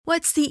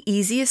What's the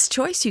easiest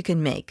choice you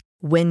can make?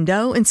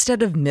 Window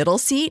instead of middle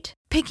seat?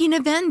 Picking a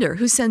vendor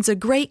who sends a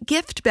great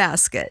gift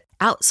basket?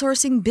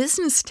 Outsourcing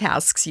business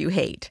tasks you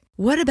hate?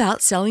 What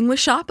about selling with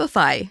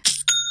Shopify?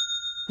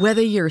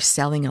 Whether you're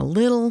selling a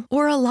little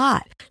or a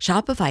lot,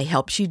 Shopify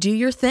helps you do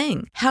your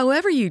thing,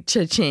 however you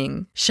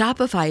cha-ching.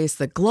 Shopify is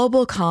the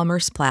global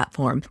commerce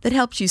platform that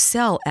helps you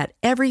sell at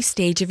every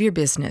stage of your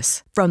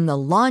business. From the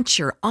launch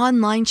your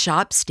online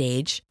shop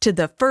stage to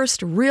the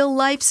first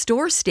real-life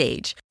store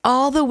stage,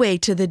 all the way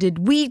to the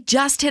did we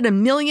just hit a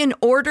million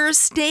orders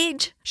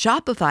stage.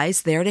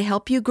 Shopify's there to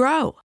help you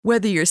grow.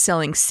 Whether you're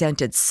selling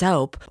scented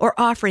soap or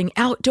offering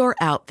outdoor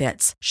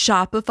outfits,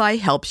 Shopify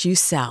helps you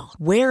sell.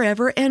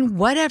 Wherever and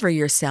whatever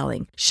you're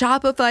selling,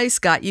 Shopify's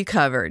got you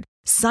covered.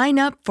 Sign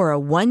up for a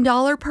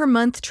 $1 per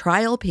month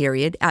trial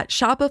period at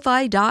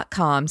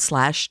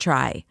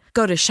shopify.com/try.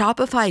 Go to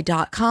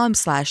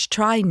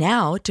shopify.com/try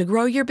now to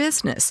grow your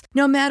business,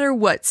 no matter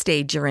what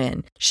stage you're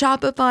in.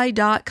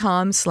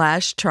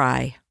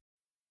 Shopify.com/try.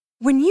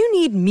 When you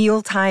need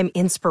mealtime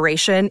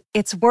inspiration,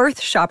 it's worth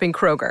shopping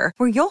Kroger,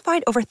 where you'll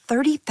find over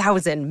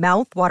 30,000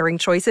 mouth-watering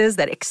choices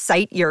that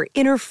excite your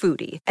inner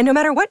foodie. And no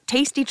matter what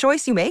tasty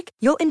choice you make,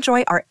 you'll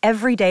enjoy our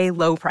everyday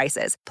low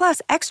prices,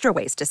 plus extra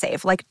ways to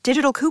save, like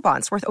digital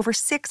coupons worth over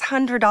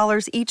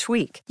 $600 each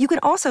week. You can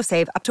also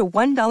save up to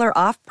 $1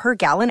 off per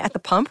gallon at the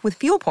pump with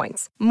fuel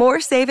points.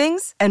 More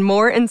savings and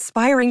more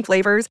inspiring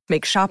flavors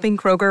make shopping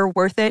Kroger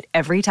worth it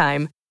every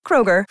time.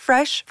 Kroger,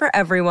 fresh for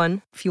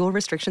everyone. Fuel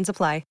restrictions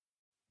apply.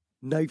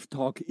 Knife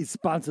Talk is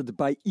sponsored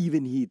by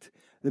Even Heat,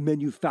 the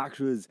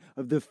manufacturers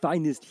of the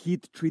finest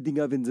heat treating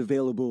ovens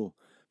available.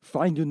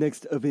 Find your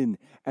next oven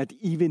at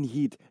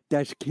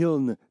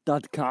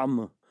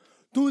evenheat-kiln.com.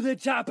 To the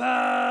chopper!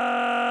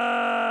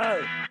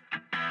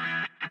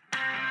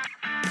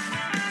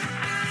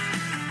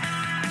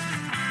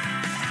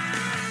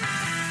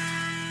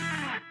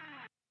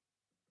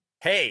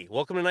 Hey,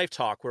 welcome to Knife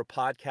Talk. We're a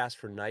podcast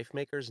for knife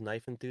makers,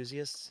 knife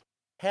enthusiasts.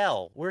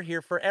 Hell, we're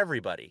here for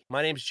everybody.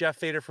 My name's Jeff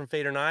Fader from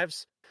Fader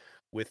Knives.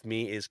 With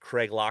me is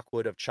Craig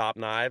Lockwood of Chop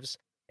Knives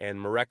and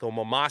Mareko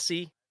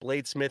Momasi,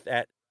 bladesmith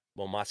at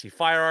Momasi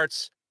Fire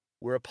Arts.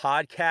 We're a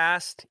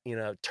podcast in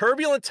a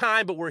turbulent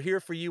time, but we're here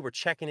for you. We're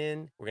checking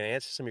in. We're going to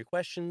answer some of your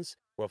questions.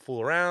 We'll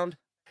fool around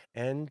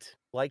and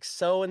like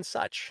so and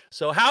such.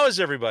 So how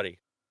is everybody?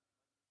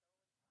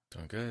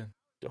 Doing good.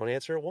 Don't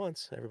answer at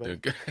once, everybody.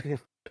 Doing good.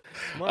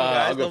 Come on,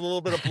 guys. A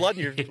little bit of blood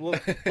in your... We'll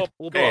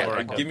Hey,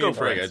 blow give me a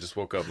break. I just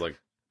woke up like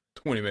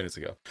 20 minutes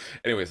ago.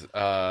 Anyways,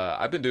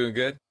 I've been doing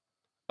good.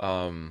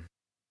 Been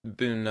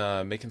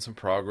making some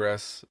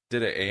progress.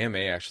 Did an AMA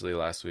actually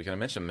last week,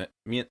 and I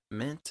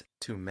meant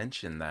to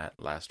mention that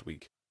last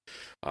week.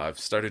 I've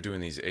started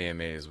doing these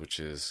AMAs, which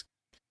is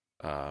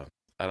I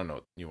don't know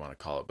what you want to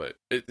call it, but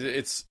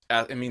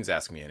it means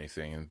ask me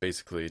anything, and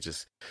basically it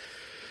just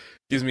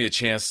gives me a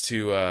chance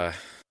to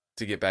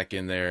get back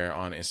in there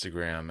on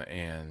Instagram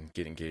and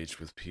get engaged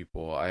with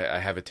people. I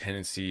have a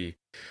tendency,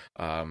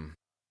 I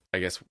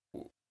guess,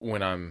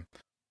 when I'm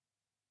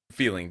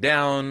feeling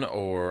down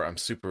or I'm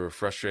super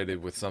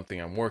frustrated with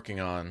something I'm working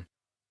on,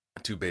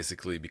 to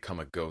basically become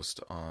a ghost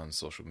on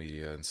social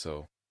media. And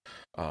so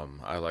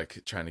I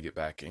like trying to get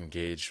back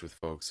engaged with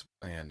folks,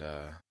 and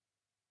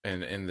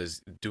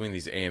doing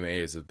these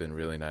AMAs have been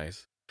really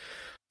nice.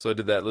 So I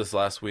did that this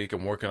last week.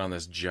 I'm working on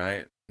this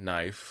giant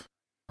knife,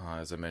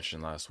 as I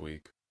mentioned last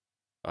week.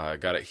 I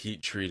got it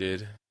heat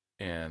treated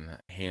and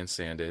hand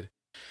sanded.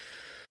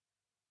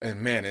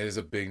 And man, it is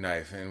a big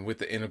knife. And with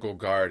the integral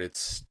guard,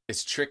 it's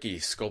tricky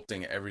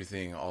sculpting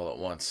everything all at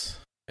once.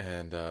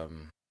 And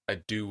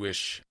I do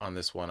wish on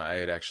this one I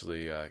had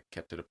actually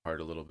kept it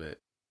apart a little bit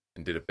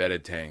and did a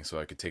bedded tang so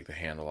I could take the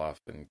handle off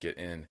and get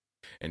in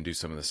and do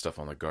some of the stuff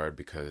on the guard,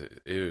 because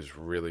it was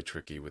really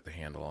tricky with the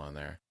handle on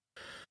there.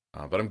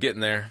 But I'm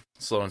getting there,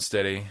 slow and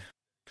steady,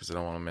 because I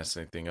don't want to mess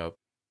anything up.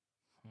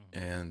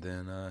 And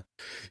then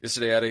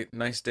yesterday I had a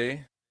nice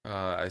day.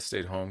 I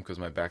stayed home because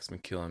my back's been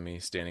killing me,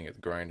 standing at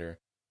the grinder,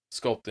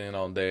 sculpting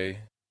all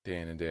day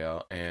in and day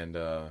out. And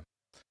I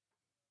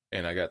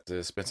got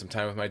to spend some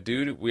time with my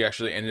dude. We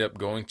actually ended up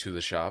going to the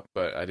shop,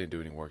 but I didn't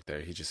do any work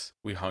there.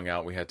 We hung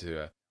out. We had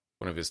to,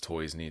 one of his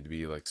toys needed to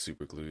be like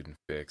super glued and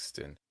fixed.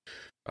 And,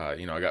 I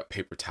got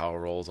paper towel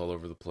rolls all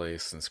over the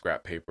place and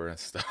scrap paper and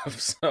stuff.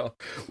 So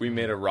we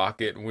made a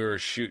rocket, and we were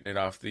shooting it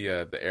off the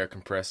air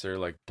compressor,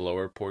 like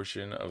blower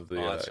portion of the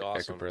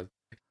air compressor.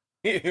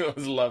 He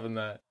was loving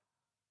that.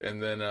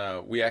 And then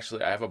I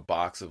have a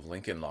box of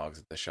Lincoln logs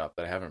at the shop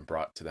that I haven't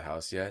brought to the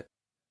house yet,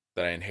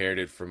 that I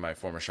inherited from my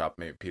former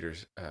shopmate, Peter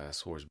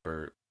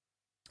Swarsburt.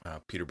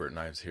 Peter Burt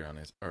Knives here on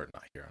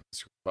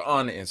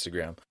on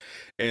Instagram.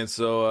 And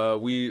so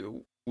we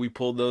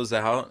pulled those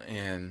out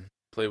and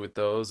played with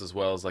those, as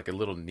well as like a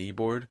little knee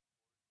board.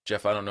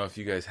 Jeff, I don't know if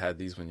you guys had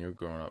these when you were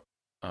growing up,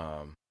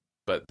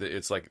 but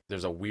it's like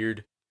there's a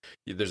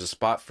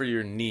spot for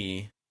your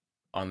knee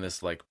on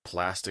this like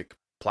plastic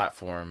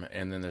platform,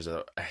 and then there's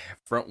a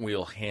front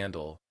wheel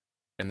handle,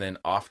 and then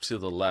off to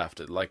the left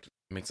it like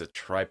makes a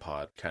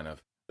tripod kind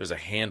of. There's a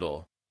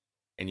handle,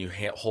 and you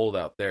hold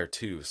out there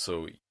too,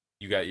 so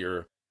you got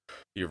your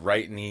your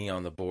right knee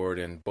on the board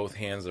and both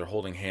hands are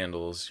holding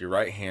handles. Your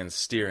right hand's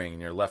steering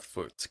and your left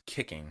foot's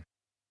kicking.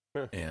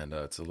 And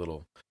it's a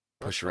little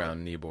push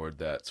around knee board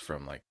that's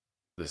from like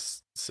the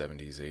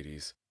 70s,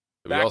 80s.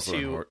 We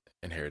also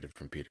inherited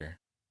from Peter.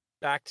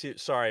 Back to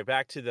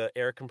the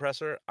air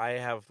compressor. I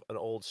have an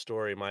old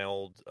story. My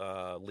old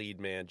lead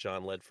man,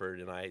 John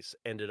Ledford, and I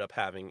ended up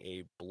having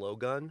a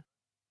blowgun.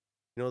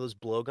 You know those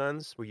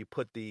blowguns where you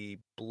put the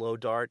blow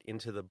dart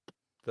into the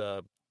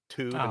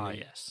tube?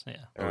 Yes.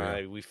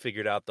 Yeah. We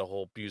figured out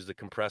use the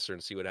compressor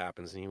and see what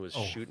happens. And he was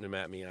shooting them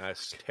at me, and I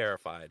was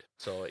terrified.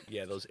 So,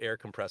 yeah, those air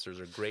compressors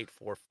are great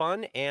for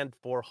fun and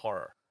for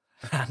horror.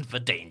 And for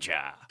danger.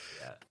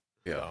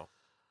 Yeah. So,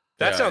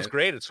 that sounds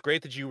great. It's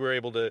great that you were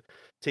able to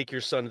take your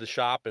son to the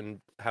shop and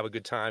have a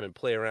good time and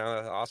play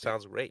around. That all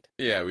sounds great.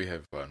 Yeah, we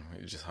had fun.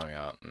 We just hung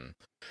out.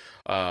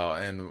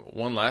 And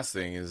one last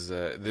thing is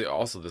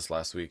also this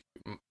last week,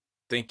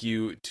 thank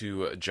you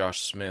to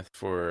Josh Smith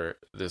for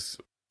this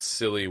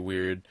silly,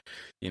 weird,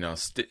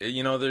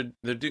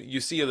 you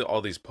see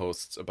all these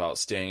posts about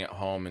staying at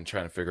home and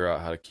trying to figure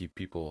out how to keep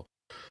people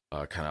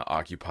kind of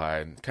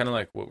occupied, kind of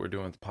like what we're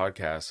doing with the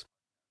podcast,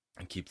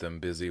 and keep them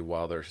busy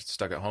while they're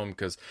stuck at home.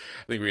 Because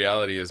I think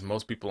reality is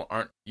most people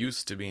aren't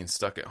used to being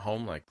stuck at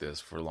home like this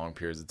for long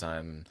periods of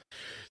time.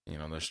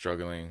 They're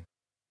struggling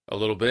a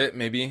little bit,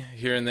 maybe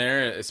here and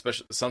there,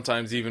 especially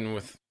sometimes even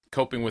with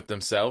coping with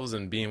themselves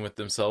and being with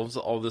themselves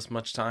all this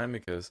much time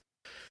because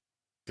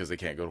they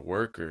can't go to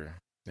work, or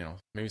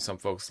maybe some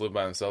folks live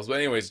by themselves. But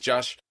anyways,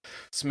 Josh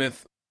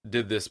Smith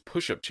did this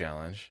push-up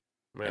challenge,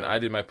 and I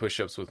did my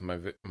push-ups with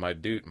my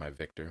dude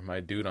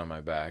on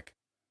my back.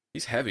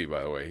 He's heavy,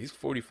 by the way. He's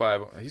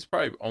 45. He's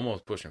probably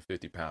almost pushing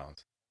 50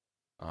 pounds.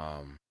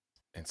 And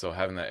so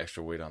having that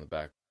extra weight on the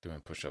back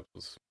doing push-ups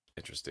was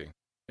interesting.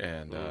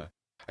 And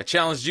I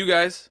challenged you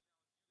guys,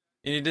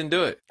 and you didn't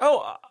do it.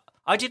 Oh,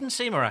 I didn't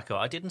see Morocco.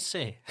 I didn't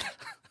see.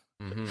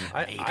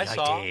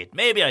 Mm-hmm.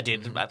 Maybe I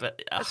did.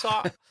 But I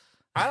saw.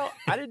 I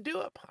didn't do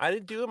it. I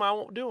didn't do them. I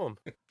won't do them.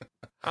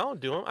 I don't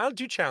do them. I don't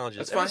do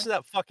challenges. This is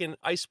that fucking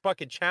ice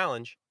bucket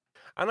challenge.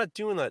 I'm not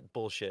doing that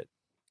bullshit.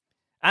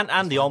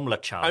 And the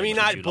omelet challenge. I mean,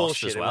 not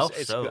bullshit as well.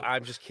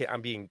 I'm just kidding.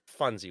 I'm being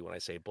funsy when I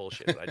say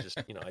bullshit. But I just,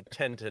 I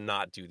tend to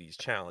not do these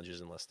challenges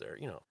unless they're,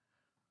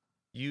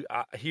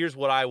 here's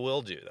what I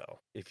will do though.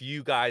 If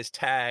you guys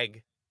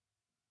tag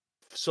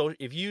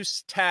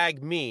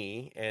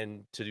me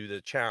and to do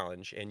the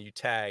challenge, and you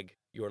tag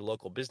your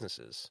local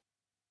businesses,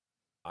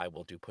 I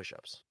will do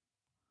push-ups.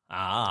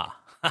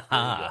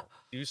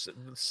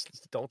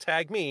 Don't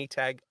tag me.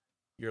 Tag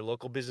your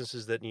local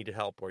businesses that need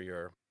help, or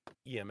your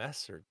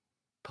EMS or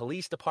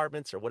police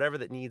departments or whatever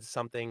that needs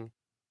something.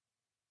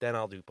 Then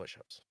I'll do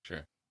push-ups.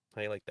 Sure.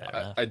 How you like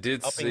that? I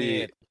did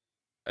see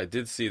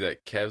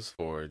that Kev's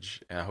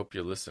Forge, and I hope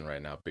you're listening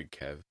right now, Big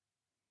Kev,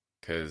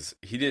 because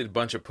he did a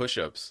bunch of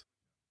push-ups.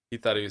 He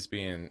thought he was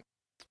being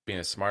a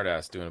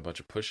smartass doing a bunch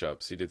of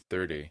push-ups. He did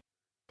 30.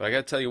 But I got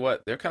to tell you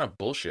what, they're kind of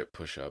bullshit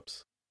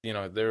push-ups.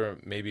 They're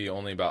maybe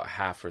only about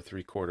half or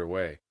three-quarter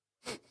way.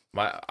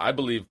 I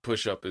believe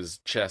push-up is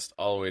chest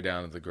all the way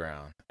down to the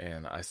ground.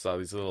 And I saw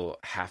these little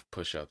half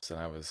push-ups, and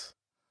I was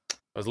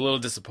a little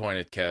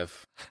disappointed,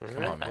 Kev.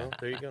 Come on, man. Well,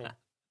 there you go.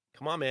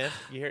 Come on, man.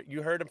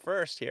 You heard him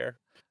first here.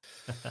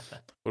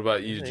 What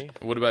about you?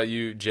 What about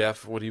you,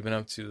 Jeff? What have you been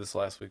up to this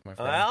last week, my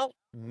friend? Well,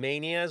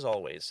 mania as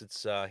always.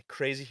 It's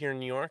crazy here in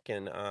New York,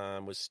 and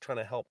was trying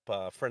to help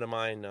a friend of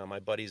mine, my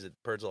buddies at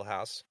Birdsville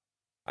House.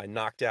 I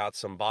knocked out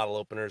some bottle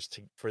openers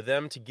for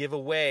them to give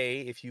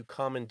away if you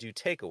come and do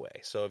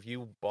takeaway. So if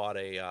you bought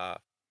a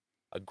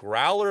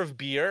growler of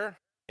beer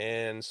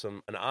and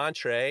an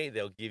entree,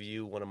 they'll give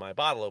you one of my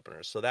bottle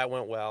openers. So that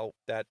went well.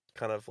 That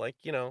kind of like,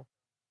 a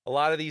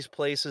lot of these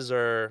places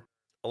are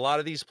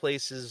what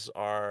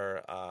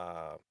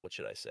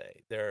should I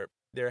say?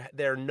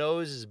 Their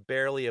nose is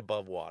barely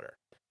above water.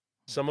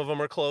 Some of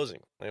them are closing.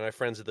 Like my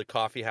friends at the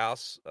coffee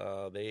house,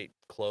 they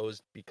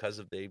closed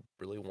because they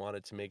really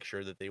wanted to make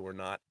sure that they were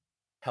not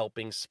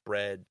helping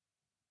spread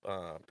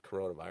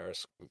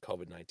coronavirus,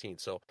 COVID-19.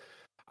 So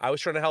I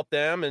was trying to help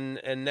them,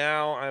 and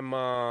now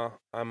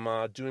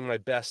I'm doing my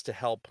best to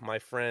help my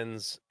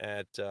friends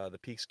at the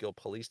Peekskill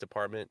Police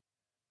Department.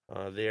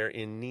 They're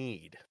in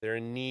need. They're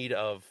in need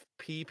of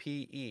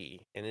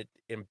PPE, and it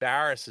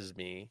embarrasses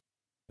me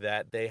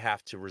that they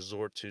have to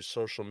resort to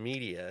social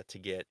media to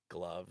get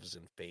gloves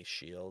and face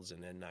shields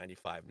and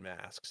N95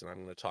 masks. And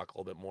I'm going to talk a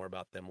little bit more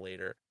about them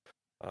later.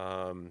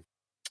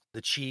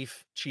 The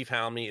Chief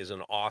Halmy, is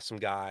an awesome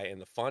guy. And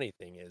the funny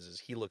thing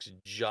is he looks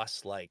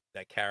just like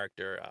that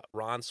character,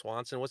 Ron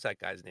Swanson. What's that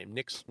guy's name?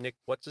 Nick,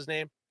 what's his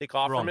name? Nick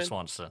Offerman? Ron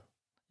Swanson.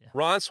 Yeah.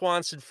 Ron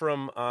Swanson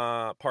from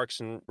Parks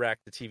and Rec,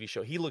 the TV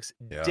show. He looks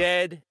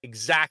dead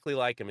exactly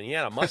like him. And he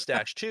had a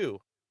mustache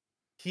too.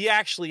 He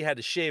actually had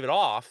to shave it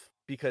off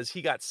because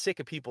he got sick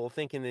of people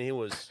thinking that he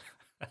was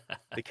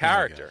the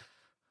character.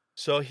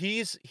 So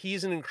he's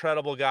an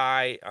incredible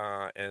guy.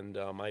 And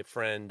my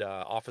friend,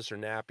 Officer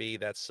Nappy,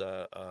 that's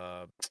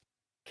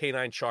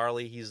K9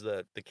 Charlie. He's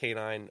the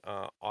K9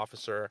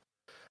 officer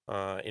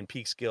in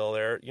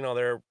Peekskill.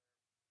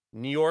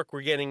 New York,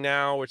 we're getting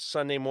now, it's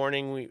Sunday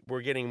morning,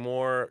 we're getting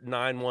more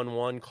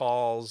 911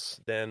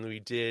 calls than we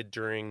did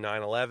during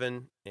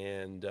 9/11.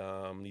 And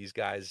these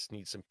guys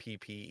need some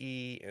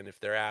PPE. And if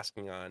they're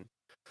asking on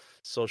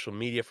social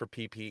media for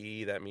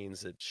PPE, that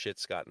means that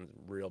shit's gotten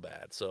real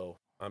bad. So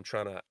I'm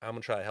gonna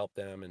try to help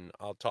them, and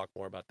I'll talk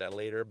more about that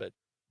later. But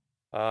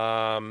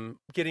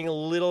getting a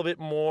little bit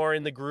more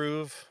in the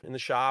groove in the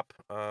shop.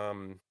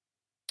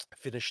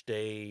 Finished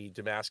a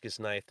Damascus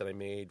knife that I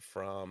made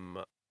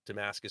from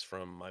Damascus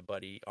from our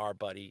buddy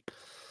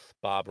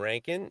Bob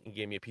Rankin. He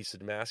gave me a piece of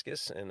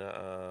Damascus, and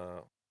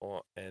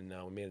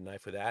we made a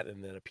knife with that,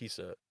 and then a piece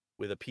of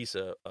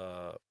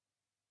a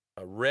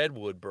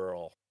redwood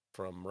burl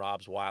from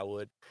Rob's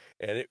Wildwood,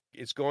 and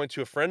it's going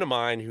to a friend of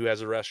mine who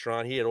has a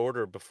restaurant. He had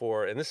ordered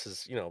before, and this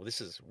is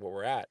where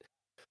we're at.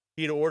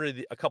 He had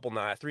ordered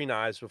three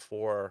knives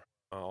before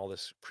all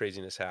this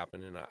craziness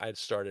happened, and I'd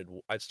started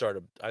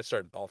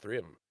all three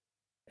of them.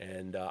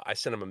 And I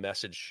sent him a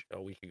message a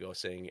week ago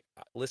saying,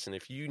 listen,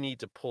 if you need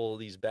to pull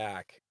these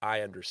back,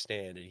 I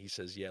understand. And he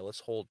says, yeah,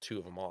 let's hold two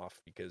of them off,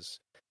 because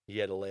he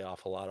had to lay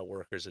off a lot of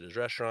workers at his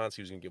restaurants.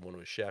 He was going to give one to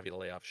his chef. He had to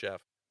lay off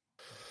chef.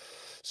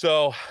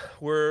 So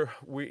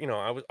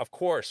of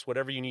course,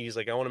 whatever you need. He's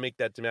like, I want to make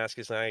that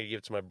Damascus, and I give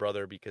it to my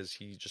brother because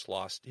he just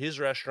lost his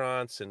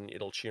restaurants, and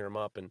it'll cheer him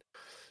up. And,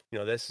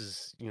 this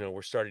is,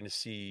 we're starting to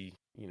see,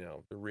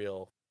 the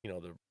real,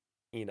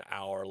 in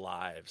our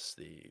lives,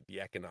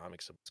 the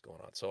economics of what's going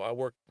on. So I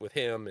work with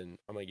him, and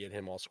I'm going to get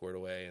him all squared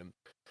away and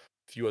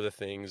a few other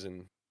things,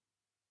 and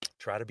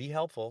try to be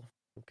helpful.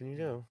 What can you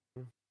do?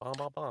 Bah,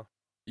 bah, bah.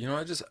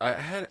 I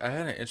had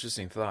an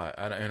interesting thought,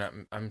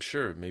 and I'm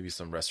sure maybe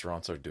some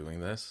restaurants are doing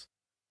this.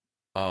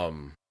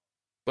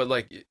 But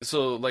like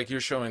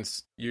you're showing,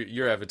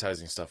 you're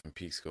advertising stuff in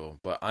Peekskill,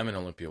 but I'm in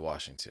Olympia,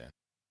 Washington,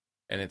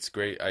 and it's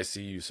great. I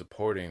see you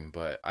supporting,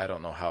 but I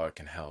don't know how it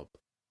can help.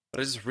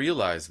 But I just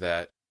realized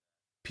that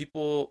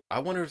I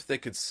wonder if they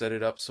could set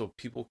it up so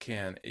people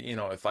can,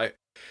 if I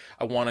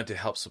wanted to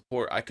help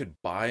support, I could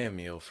buy a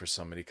meal for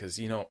somebody, because,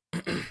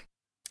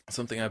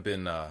 something I've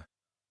been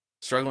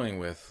struggling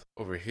with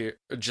over here,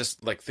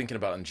 just like thinking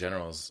about in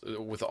general, is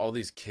with all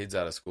these kids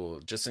out of school,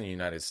 just in the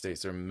United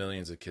States, there are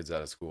millions of kids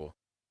out of school,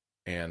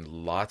 and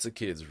lots of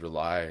kids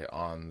rely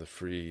on the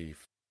free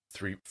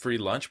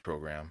lunch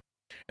program.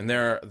 And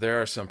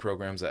there are some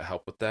programs that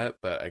help with that,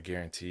 but I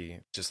guarantee,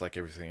 just like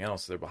everything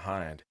else, they're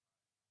behind.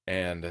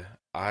 And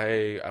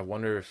I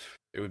wonder if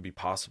it would be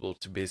possible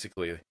to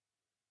basically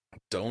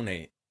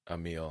donate a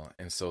meal,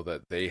 and so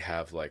that they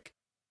have like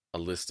a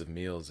list of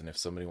meals, and if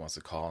somebody wants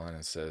to call in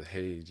and says,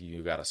 hey,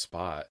 you got a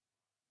spot,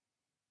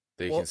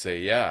 they can say,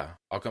 yeah,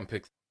 I'll come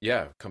pick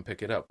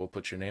it up. We'll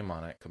put your name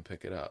on it. Come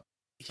pick it up.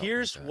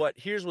 Here's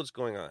what's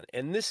going on.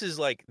 And this is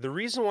like the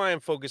reason why I'm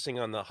focusing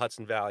on the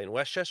Hudson Valley and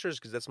Westchester is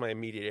because that's my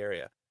immediate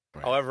area.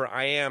 Right. However,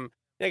 I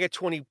got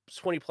 20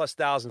 plus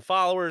thousand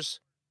followers.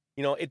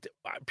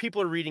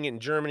 People are reading it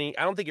in Germany.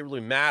 I don't think it really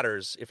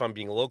matters if I'm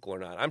being local or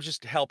not. I'm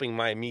just helping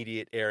my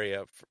immediate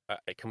area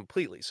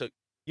completely. So,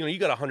 you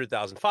got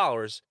 100,000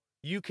 followers.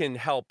 You can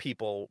help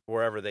people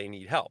wherever they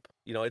need help.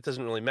 It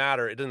doesn't really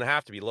matter. It doesn't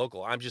have to be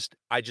local. I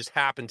just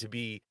happen to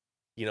be,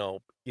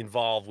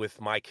 involved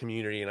with my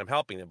community, and I'm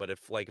helping them. But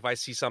if I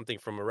see something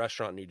from a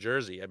restaurant in New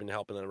Jersey, I've been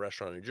helping a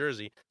restaurant in New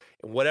Jersey,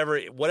 and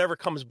whatever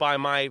comes by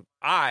my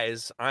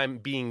eyes, I'm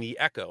being the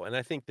echo. And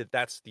I think that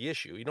that's the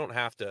issue. You don't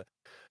have to.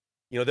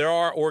 There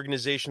are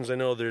organizations, I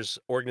know there's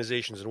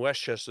organizations in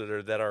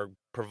Westchester that are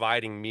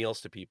providing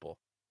meals to people,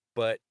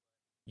 but,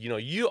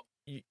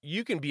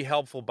 you can be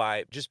helpful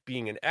by just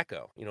being an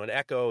echo. An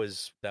echo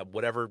is that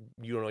whatever,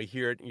 you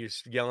hear it, you're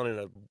yelling in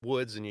the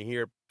woods and you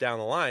hear it down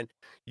the line,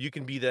 you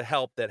can be the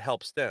help that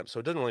helps them. So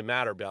it doesn't really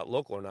matter about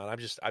local or not.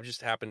 I've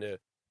just happened to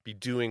be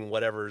doing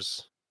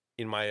whatever's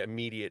in my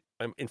immediate,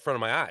 in front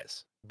of my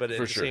eyes. But at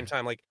the same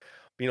time,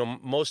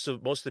 most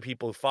of the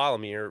people who follow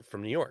me are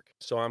from New York.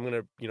 So I'm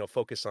going to,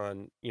 focus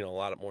on, a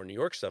lot more New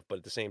York stuff. But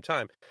at the same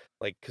time,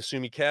 like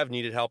Kasumi Kev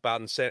needed help out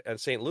in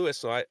St. Louis.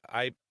 So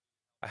I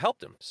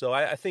helped him. So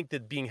I think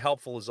that being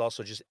helpful is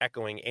also just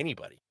echoing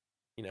anybody,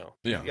 Yeah.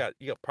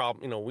 You got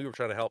problem. We were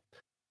trying to help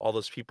all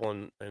those people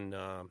in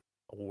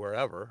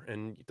wherever,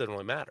 and it doesn't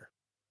really matter.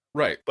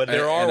 Right. But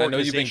there are. And I know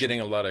you've been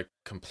getting a lot of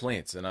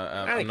complaints, and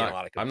I'm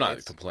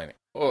not complaining.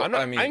 Well,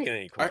 I ain't getting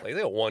any complaints.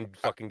 They got one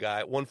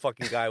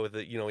fucking guy with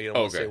it. He don't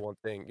want to say one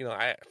thing.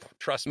 I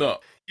trust me. No.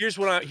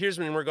 Here's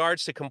in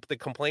regards to the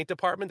complaint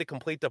department. The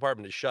complaint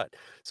department is shut.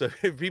 So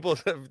if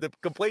the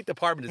complaint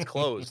department is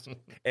closed,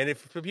 and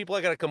if people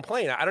are going to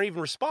complain, I don't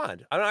even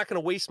respond. I'm not going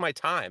to waste my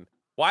time.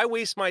 Why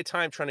waste my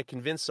time trying to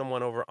convince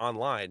someone over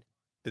online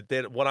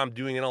that what I'm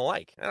doing they don't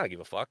like? I don't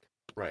give a fuck.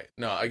 Right.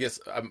 No, I guess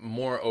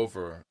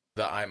moreover,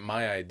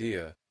 my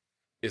idea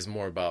is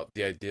more about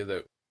the idea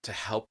that to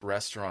help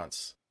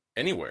restaurants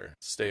anywhere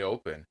stay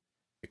open,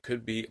 it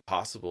could be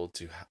possible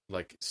to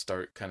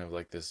start kind of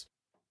like this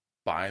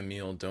buy a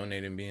meal,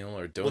 donate a meal,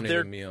 or donate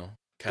a meal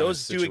kind of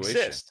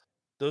situation.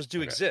 Those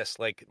do exist.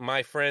 Like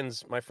my friend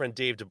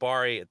Dave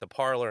DeBari at the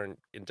Parlor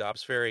in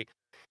Dobbs Ferry,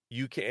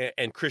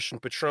 and Christian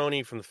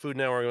Petroni from the Food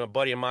Network, a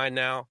buddy of mine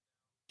now.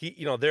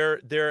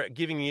 they're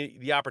giving you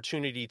the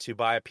opportunity to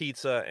buy a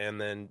pizza and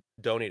then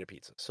donate a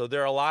pizza. So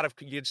there are a lot of,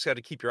 you just got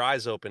to keep your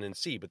eyes open and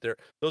see, but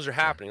those are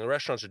happening. The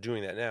restaurants are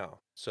doing that now.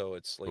 So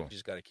it's like, you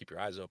just got to keep your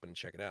eyes open and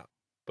check it out.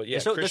 But yeah,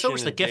 there's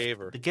always the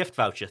gift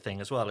voucher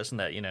thing as well, isn't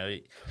there?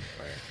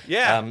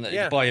 Yeah,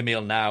 you buy a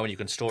meal now and you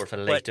can store it for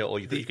later, or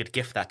you could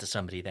gift that to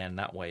somebody then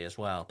that way as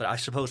well. But I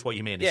suppose what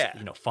you mean is,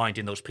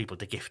 finding those people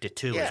to gift it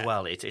to as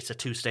well. It's a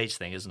two-stage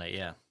thing, isn't it?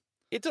 Yeah.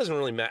 It doesn't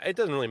really matter. It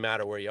doesn't really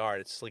matter where you are.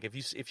 It's like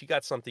if you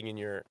got something in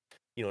your,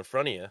 in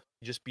front of you,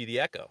 just be the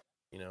echo,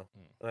 And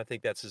I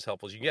think that's as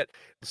helpful as you can get.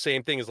 The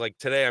same thing is like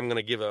today, I'm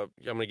gonna give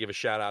a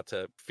shout out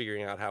to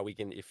figuring out how we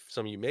can, if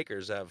some of you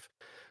makers have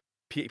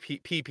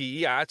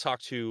PPE. I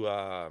talked to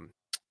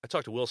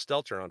Will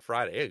Stelter on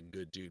Friday. Hey,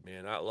 good dude,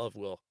 man. I love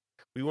Will.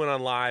 We went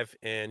on live,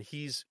 and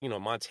he's,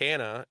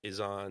 Montana is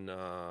on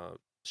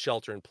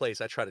shelter in place.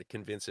 I tried to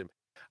convince him.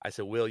 I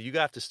said, Will, you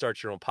have to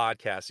start your own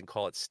podcast and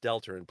call it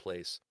Stelter in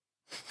Place.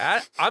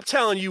 I'm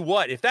telling you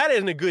what, if that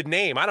isn't a good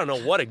name, I don't know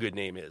what a good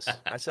name is.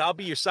 I said, I'll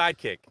be your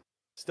sidekick.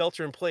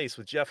 Stelter in Place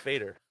with Jeff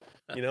Fader.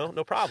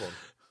 No problem.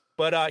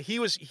 But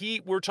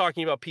we're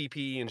talking about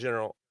PPE in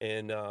general,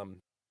 and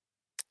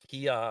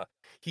he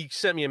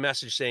sent me a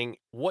message saying,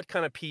 what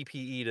kind of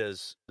PPE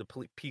does the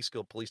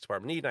Peekskill Police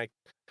Department need? And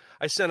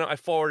I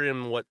forwarded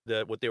him what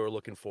they were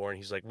looking for, and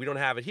he's like, we don't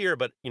have it here,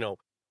 but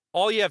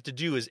all you have to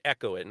do is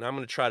echo it. And I'm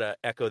going to try to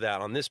echo that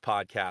on this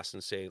podcast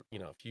and say,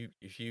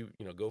 if you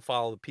go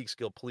follow the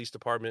Peekskill Police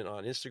Department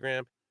on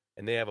Instagram,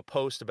 and they have a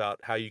post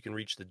about how you can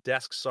reach the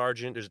desk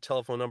sergeant. There's a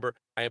telephone number.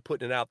 I am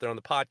putting it out there on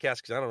the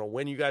podcast because I don't know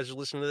when you guys are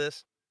listening to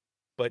this,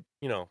 but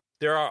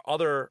there are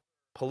other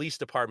police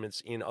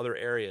departments in other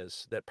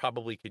areas that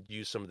probably could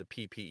use some of the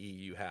PPE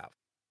you have.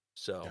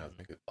 So I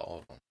think it's all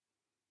of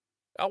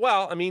them.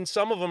 Well, I mean,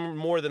 some of them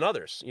more than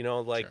others.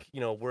 Sure.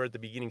 We're at the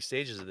beginning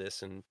stages of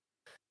this, and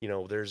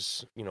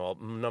there's a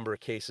number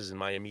of cases in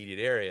my immediate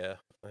area,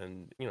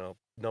 and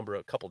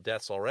a couple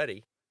deaths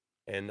already.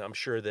 And I'm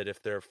sure that if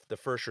they're the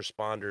first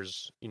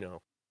responders,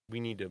 we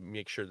need to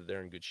make sure that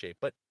they're in good shape.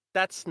 But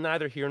that's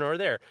neither here nor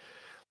there.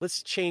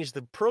 Let's change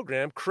the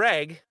program.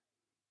 Craig,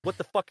 what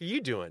the fuck are you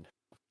doing?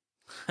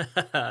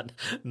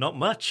 Not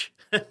much.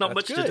 Not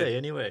much today,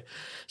 anyway.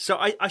 So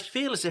I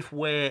feel as if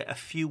we're a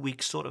few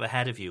weeks sort of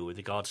ahead of you with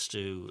regards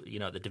to,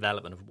 the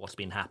development of what's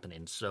been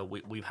happening. So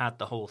we've had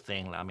the whole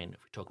thing. I mean,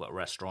 if we talk about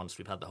restaurants,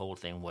 we've had the whole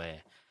thing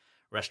where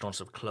restaurants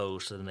have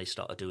closed, so then they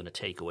started doing a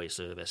takeaway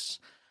service.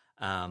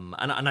 And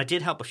I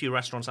did help a few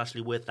restaurants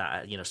actually with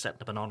that,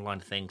 setting up an online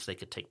thing so they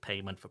could take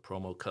payment for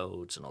promo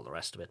codes and all the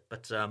rest of it.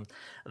 But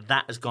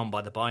that has gone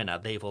by the by now.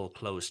 They've all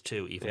closed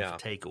too, even for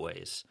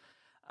takeaways.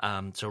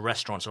 So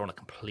restaurants are on a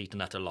complete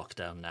and utter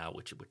lockdown now,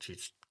 which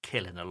is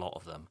killing a lot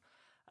of them.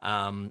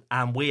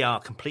 And we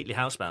are completely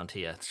housebound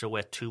here. So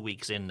we're 2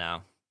 weeks in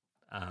now.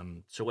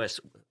 So we're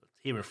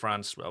here in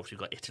France. Obviously,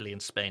 we've got Italy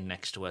and Spain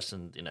next to us,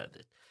 and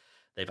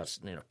they've had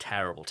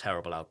terrible,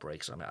 terrible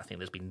outbreaks. I mean, I think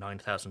there's been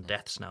 9,000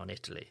 deaths now in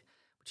Italy,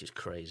 which is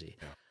crazy.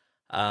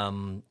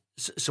 Yeah.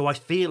 So I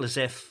feel as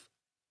if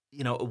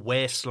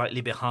we're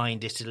slightly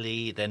behind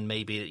Italy, then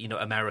maybe,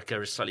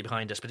 America is slightly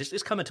behind us, but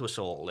it's coming to us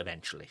all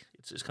eventually.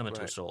 It's coming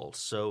to us all.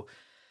 So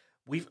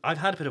I've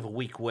had a bit of a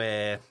week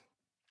where,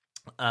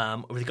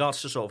 with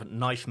regards to sort of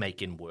knife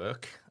making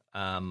work,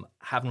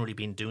 haven't really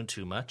been doing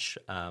too much.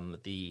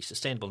 The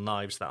sustainable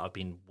knives that I've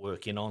been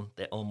working on,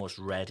 they're almost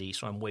ready.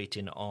 So I'm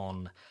waiting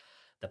on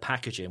the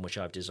packaging, which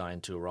I've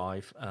designed to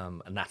arrive.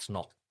 And that's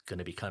not going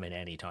to be coming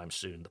anytime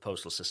soon. The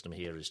postal system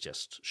here is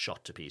just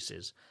shot to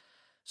pieces.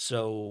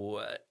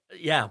 So,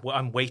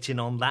 I'm waiting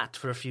on that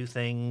for a few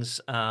things.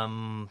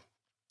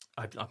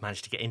 I've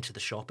managed to get into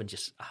the shop and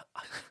just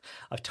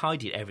I've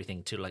tidied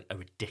everything to like a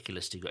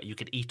ridiculous degree. You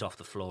could eat off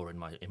the floor in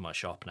my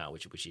shop now,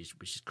 which is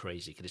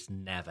crazy because it's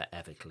never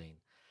ever clean.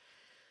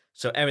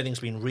 So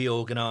everything's been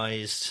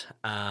reorganized.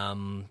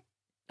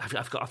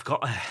 I've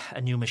got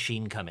a new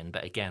machine coming,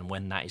 but again,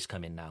 when that is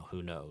coming now,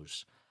 who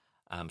knows?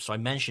 So I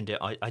mentioned it.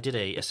 I did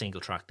a single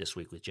track this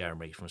week with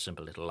Jeremy from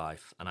Simple Little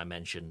Life, and I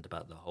mentioned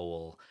about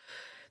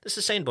the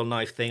sustainable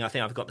knife thing. I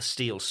think I've got the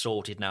steel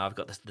sorted now. I've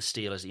got the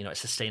steel as as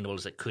sustainable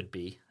as it could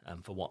be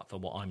for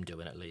what I'm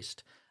doing at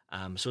least.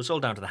 So it's all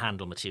down to the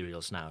handle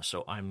materials now.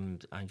 So I'm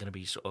going to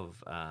be sort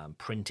of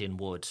printing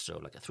wood, so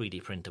like a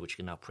 3D printer which you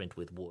can now print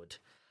with wood.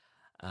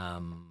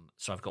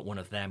 So I've got one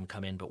of them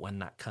come in, but when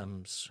that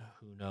comes,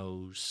 who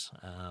knows?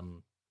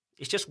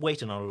 It's just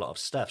waiting on a lot of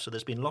stuff. So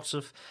there's been lots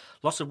of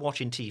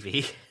watching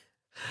TV.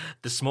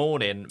 This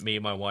morning, me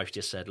and my wife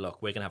just said,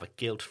 look, we're going to have a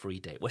guilt-free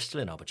day. We're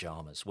still in our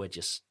pajamas.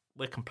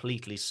 We're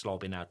completely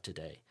slobbing out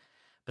today.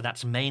 But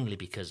that's mainly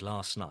because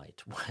last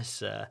night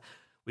was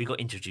we got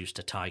introduced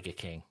to Tiger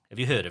King. Have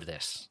you heard of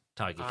this,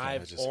 Tiger King?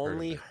 I've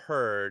only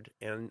heard,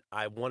 and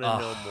I want to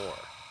know more.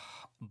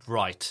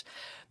 Right.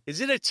 Is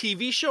it a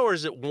TV show, or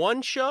is it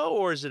one show,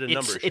 or is it a number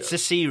of shows? It's a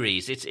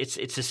series.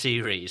 It's a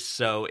series.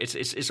 So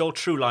it's all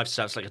true life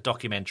stuff. It's like a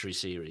documentary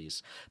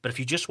series. But if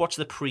you just watch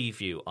the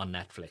preview on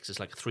Netflix, it's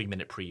like a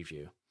 3-minute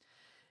preview.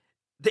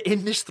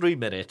 In this 3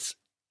 minutes,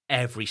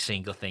 every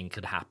single thing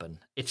could happen.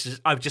 It's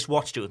just, I've just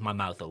watched it with my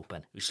mouth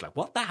open. It's like,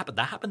 what? That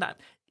happened, that.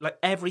 Like,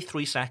 every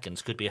 3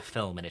 seconds could be a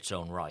film in its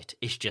own right.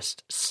 It's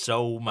just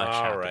so much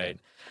happening.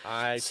 All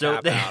right.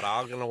 Tap out.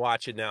 I'm going to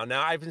watch it now.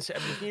 Now, I've been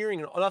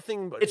hearing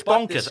nothing but it's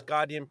bonkers. This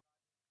goddamn...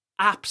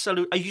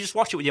 Absolutely. You just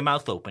watch it with your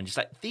mouth open. Just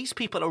like, these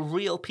people are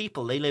real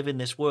people. They live in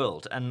this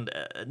world. And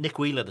Nick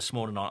Wheeler this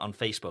morning on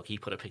Facebook, he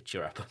put a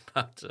picture up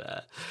about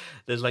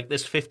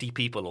there's 50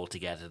 people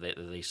altogether that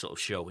they sort of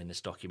show in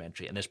this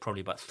documentary, and there's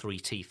probably about 3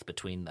 teeth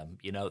between them.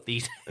 You know,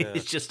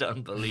 it's just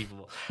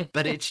unbelievable.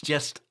 But it's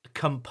just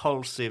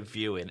compulsive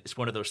viewing. It's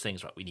one of those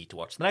things, right? We need to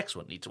watch the next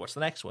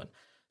one.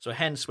 So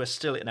hence we're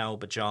still in our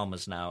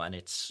pajamas now, and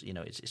it's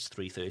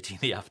 3:30 in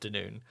the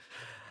afternoon.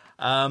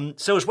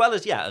 So as well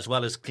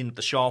as cleaning up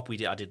the shop,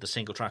 I did the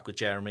single track with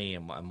Jeremy,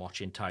 and I'm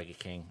watching Tiger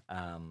King.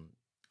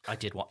 I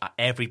did what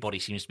everybody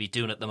seems to be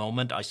doing at the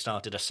moment. I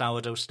started a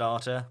sourdough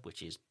starter,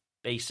 which is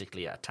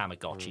basically a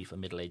Tamagotchi for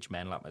middle-aged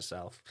men like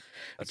myself.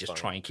 I just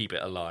try and keep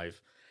it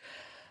alive.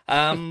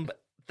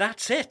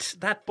 That's it.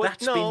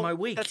 That's been my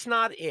week. That's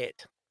not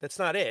it.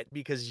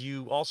 Because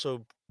you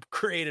also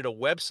created a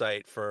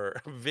website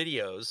for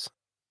videos.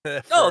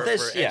 for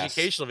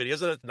educational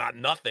videos, and it's not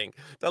nothing.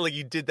 It's not like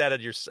you did that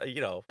at your,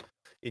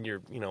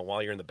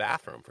 while you're in the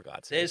bathroom, for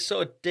God's sake. There's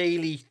sort of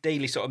daily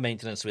sort of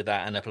maintenance with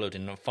that, and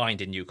uploading and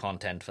finding new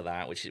content for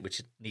that, which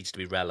needs to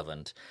be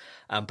relevant.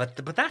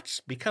 But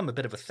that's become a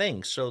bit of a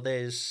thing. So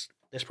there's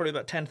probably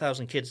about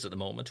 10,000 kids at the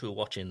moment who are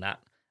watching that.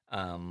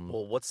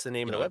 Well, what's the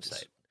name of the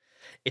website?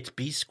 It's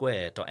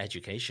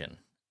bsquare.education.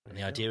 And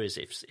the idea is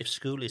if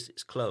school is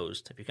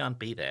closed, if you can't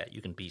be there,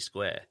 you can be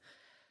square.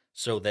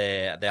 So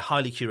they're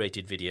highly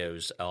curated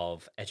videos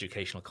of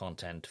educational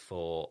content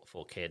for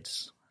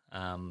kids,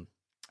 and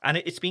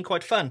it's been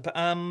quite fun. But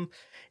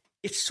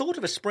it's sort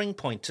of a spring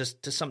point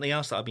to something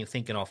else that I've been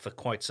thinking of for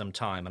quite some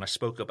time, and I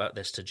spoke about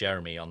this to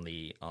Jeremy on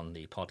the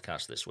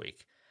podcast this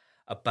week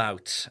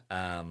about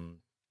I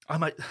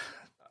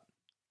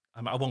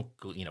won't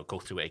go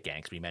through it again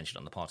because we mentioned it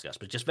on the podcast,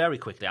 but just very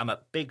quickly, I'm a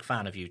big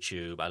fan of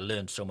YouTube. I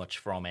learned so much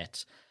from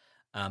it,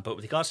 but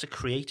with regards to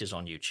creators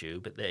on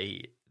YouTube,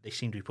 they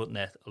seem to be putting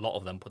a lot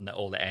of them putting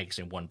all their eggs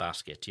in one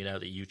basket. You know,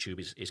 that YouTube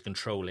is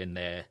controlling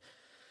their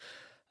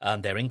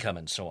income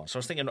and so on. So I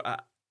was thinking,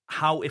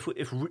 how if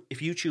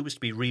YouTube was to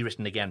be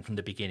rewritten again from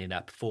the beginning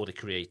up for the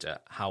creator,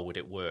 how would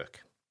it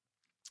work?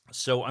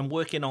 So I'm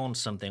working on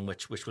something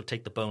which will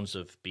take the bones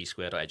of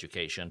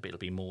B-Squared.Education, but it'll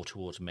be more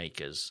towards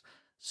makers.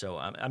 So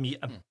I'm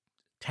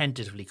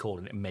tentatively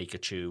calling it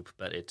MakerTube,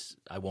 but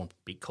I won't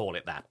call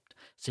it that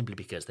simply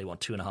because they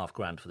want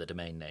 $2,500 for the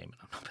domain name.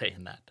 I'm not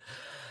paying that.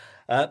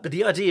 But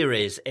the idea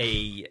is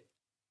a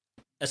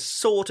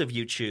sort of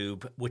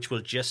YouTube which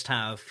will just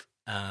have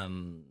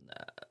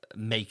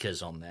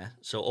makers on there.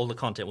 So all the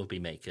content will be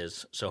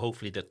makers. So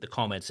hopefully the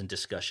comments and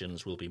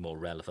discussions will be more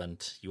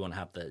relevant. You won't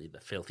have the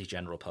filthy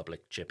general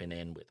public chipping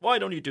in with, why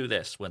don't you do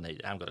this, when they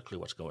haven't got a clue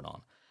what's going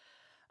on.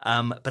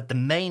 But the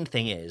main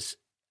thing is,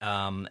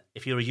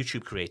 if you're a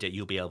YouTube creator,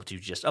 you'll be able to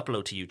just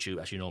upload to YouTube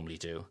as you normally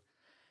do.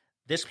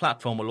 This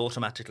platform will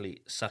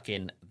automatically suck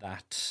in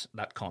that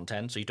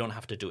content, so you don't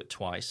have to do it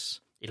twice.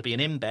 It'll be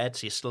an embed,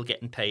 so you're still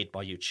getting paid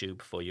by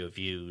YouTube for your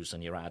views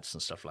and your ads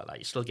and stuff like that.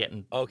 You're still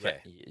getting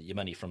your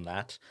money from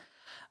that.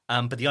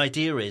 But the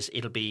idea is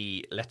it'll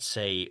be, let's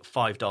say,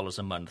 $5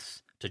 a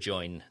month to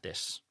join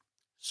this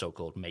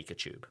so-called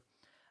MakerTube.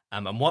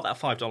 And what that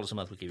 $5 a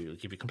month will give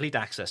you complete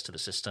access to the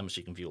system, so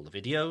you can view all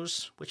the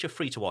videos, which are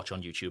free to watch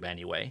on YouTube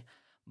anyway.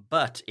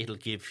 But it'll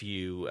give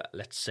you,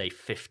 let's say,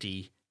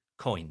 50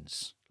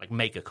 coins, like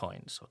maker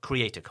coins or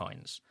creator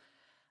coins.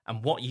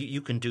 And what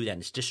you can do then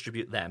is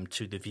distribute them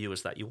to the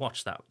viewers that you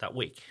watch that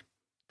week,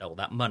 or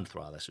that month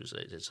rather. So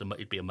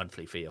it'd be a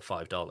monthly fee of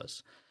 $5.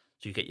 So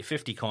you get your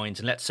 50 coins,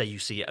 and let's say you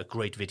see a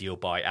great video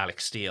by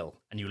Alex Steele,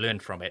 and you learn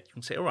from it. You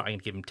can say, all right, I'm going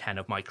to give him 10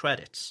 of my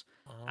credits.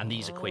 And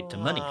these equate to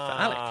money for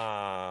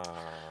Alec.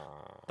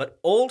 But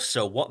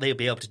also what they'll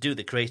be able to do,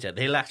 the creator,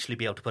 they'll actually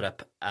be able to put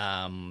up,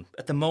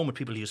 at the moment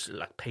people use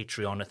like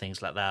Patreon or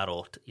things like that,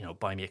 or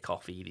buy me a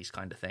coffee, these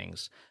kind of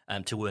things,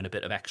 to earn a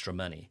bit of extra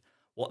money.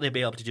 What they'll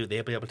be able to do,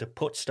 they'll be able to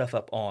put stuff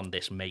up on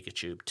this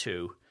MakerTube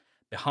too,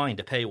 behind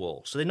a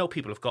paywall. So they know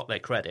people have got their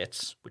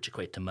credits, which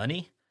equate to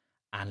money.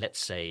 And let's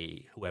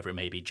say, whoever it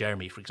may be,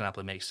 Jeremy, for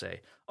example, may say,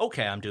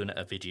 okay, I'm doing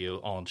a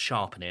video on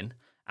sharpening,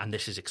 and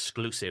this is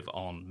exclusive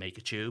on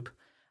MakerTube,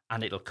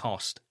 and it'll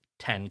cost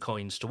 10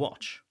 coins to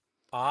watch.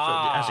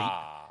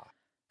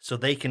 So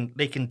they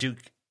can do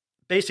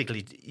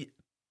basically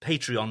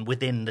Patreon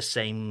within the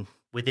same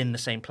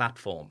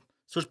platform.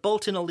 So it's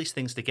bolting all these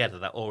things together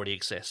that already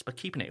exist, but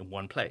keeping it in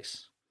one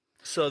place.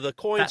 So the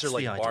coins That's are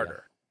like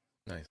barter.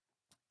 Nice.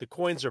 The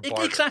coins are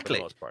barter exactly. for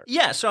the most part.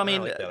 Yeah. So I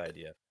like that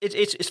idea.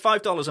 It's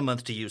 $5 a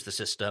month to use the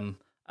system.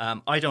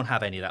 I don't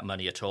have any of that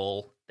money at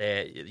all.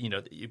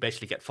 You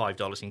basically get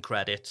 $5 in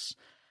credits,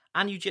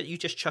 and you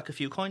just chuck a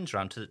few coins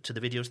around to the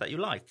videos that you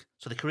like.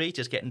 So the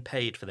creator's getting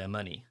paid for their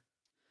money.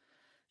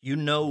 You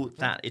know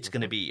that it's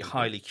going to be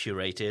highly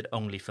curated,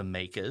 only for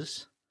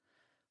makers.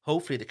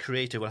 Hopefully the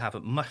creator will have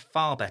a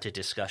far better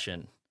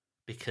discussion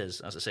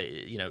because, as I say,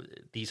 you know,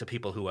 these are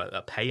people who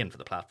are paying for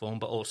the platform,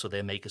 but also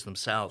they're makers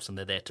themselves and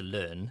they're there to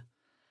learn.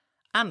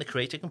 And the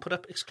creator can put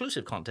up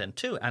exclusive content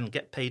too and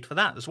get paid for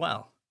that as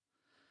well.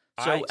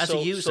 So as a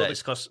user,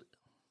 it's cost.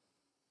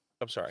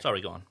 I'm sorry.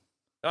 Sorry, go on.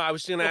 No, I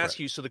was going to ask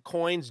you. So the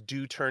coins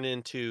do turn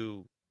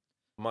into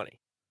money.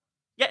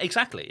 Yeah,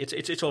 exactly.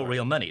 It's all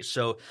real money.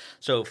 So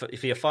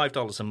if you're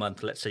 $5 a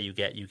month, let's say you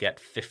get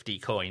 50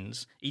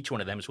 coins. Each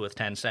one of them is worth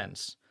 10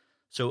 cents.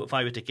 So if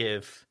I were to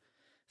give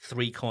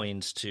 3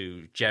 coins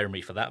to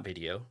Jeremy for that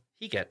video,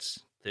 he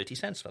gets 30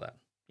 cents for that.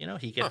 You know,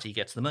 he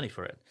gets the money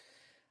for it.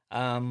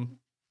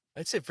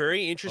 It's a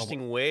very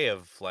interesting way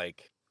of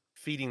like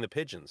feeding the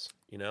pigeons.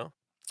 You know.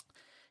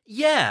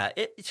 Yeah,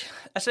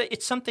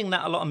 it's something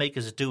that a lot of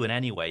makers are doing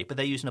anyway, but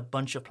they're using a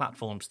bunch of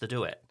platforms to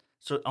do it.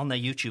 So on their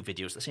YouTube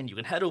videos, they're saying you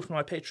can head over to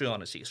my Patreon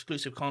and see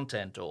exclusive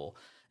content, or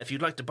if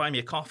you'd like to buy me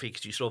a coffee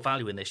because you saw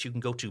value in this, you can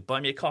go to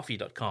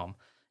buymeacoffee.com.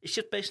 It's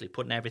just basically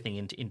putting everything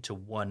into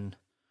one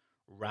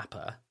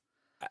wrapper.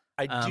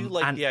 I do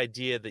like the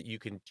idea that you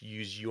can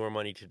use your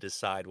money to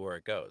decide where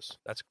it goes.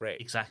 That's great.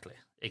 Exactly.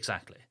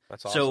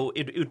 That's awesome. So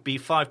it would be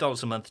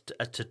 $5 a month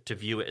to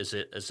view it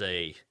as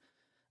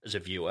a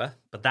viewer,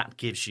 but that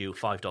gives you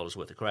 $5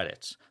 worth of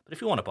credits. But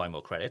if you want to buy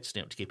more credits,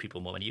 you know, to give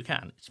people more money, you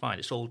can. It's fine.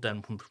 It's all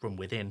done from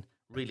within,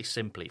 really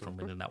simply from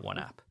within that one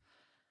app.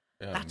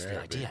 Yeah, that's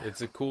the idea.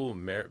 It's a cool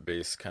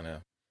merit-based kind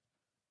of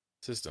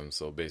system.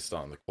 So based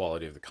on the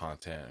quality of the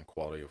content and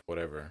quality of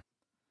whatever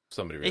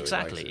somebody really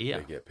likes it,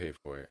 they get paid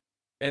for it.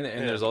 And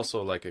there's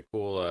also like a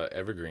cool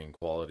evergreen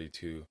quality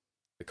to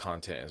the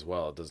content as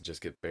well. It doesn't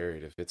just get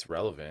buried. If it's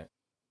relevant,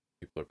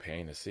 people are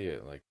paying to see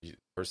it. Like the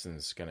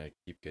person's gonna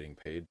keep getting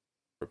paid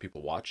for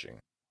people watching.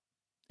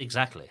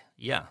 Exactly.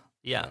 Yeah.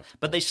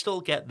 But they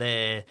still get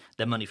their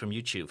money from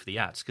YouTube for the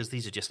ads because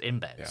these are just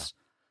embeds. Yeah.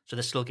 So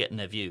they're still getting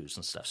their views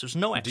and stuff. So there's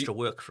no extra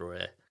work for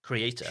a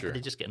creator, but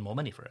they're just getting more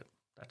money for it.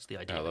 That's the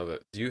idea. I love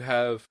it. Do you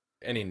have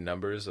any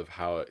numbers of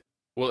how it?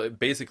 Well,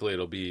 basically,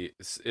 it'll be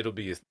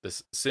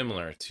this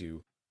similar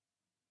to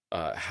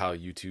how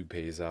YouTube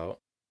pays out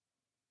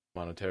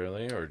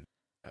monetarily, or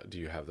do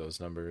you have those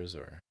numbers?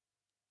 Or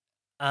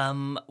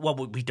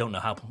well, we don't know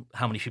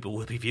how many people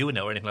will be viewing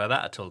it or anything like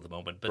that at all at the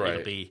moment. But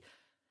it'll be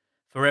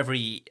for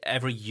every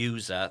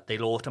user,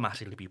 they'll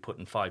automatically be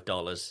putting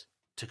 $5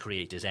 to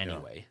creators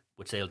anyway,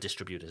 which they'll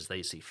distribute as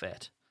they see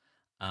fit.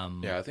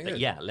 I think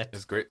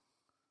it's great.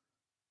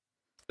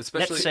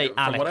 Especially let's say from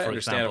Alec, what I for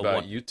understand example,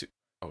 about YouTube.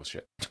 Oh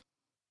shit!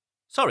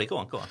 Sorry, go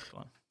on.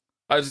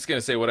 I was just gonna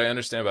say what I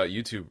understand about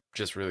YouTube,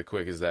 just really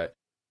quick, is that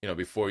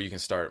before you can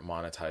start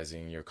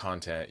monetizing your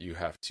content, you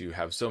have to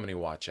have so many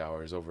watch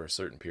hours over a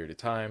certain period of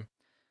time.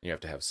 You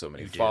have to have so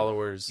many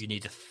followers. You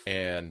need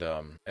and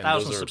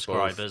 1,000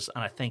 subscribers,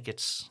 and I think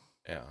it's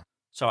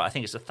Sorry, I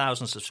think it's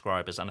 1,000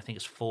 subscribers, and I think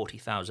it's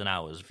 40,000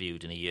 hours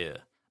viewed in a year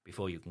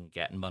before you can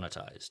get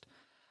monetized.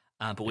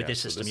 But with this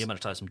system, you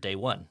monetize from day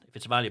one. If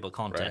it's valuable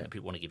content and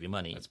people want to give you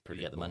money, you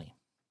get the money.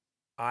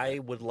 I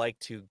would like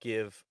to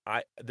give.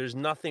 There's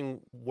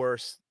nothing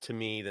worse to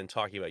me than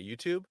talking about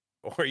YouTube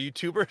or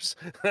YouTubers.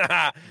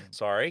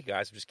 Sorry,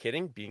 guys, I'm just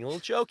kidding. Being a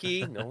little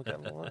jokey. No one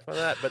got a lot for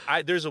that. But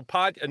there's a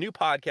new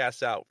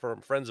podcast out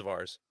from friends of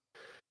ours.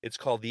 It's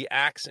called the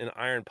Axe and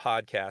Iron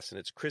Podcast, and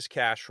it's Chris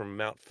Cash from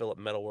Mount Phillip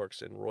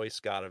Metalworks and Roy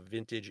Scott of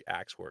Vintage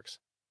Axe Works.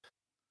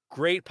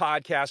 Great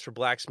podcast for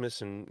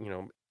blacksmiths and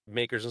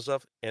makers and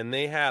stuff. And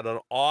they had an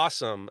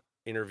awesome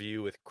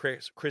interview with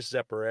Chris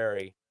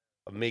Zeppareri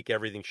of Make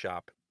Everything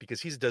Shop,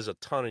 because he does a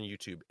ton on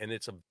YouTube, and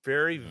it's a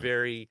very,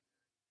 very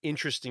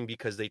interesting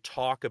because they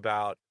talk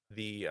about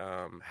the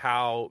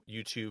how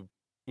YouTube,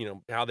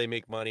 how they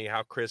make money,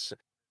 how Chris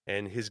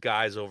and his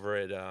guys over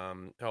at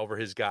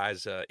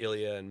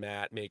Ilya and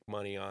Matt make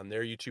money on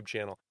their YouTube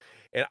channel.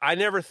 And I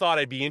never thought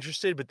I'd be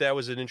interested, but that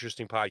was an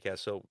interesting podcast.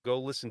 So go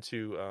listen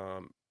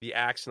to the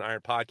Axe and Iron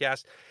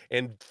Podcast,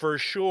 and for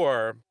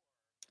sure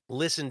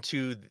listen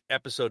to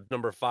episode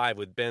number 5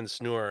 with Ben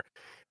Snur.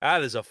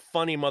 That is a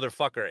funny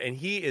motherfucker, and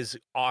he is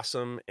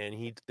awesome.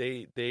 And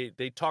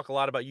they talk a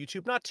lot about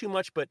YouTube, not too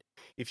much, but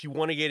if you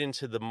want to get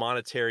into the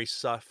monetary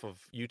stuff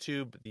of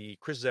YouTube, the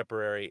Chris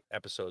Zeppareri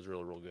episode is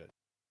real good.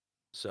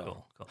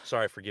 So cool.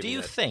 Sorry for giving. Do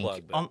you that think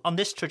plug, but... on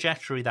this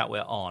trajectory that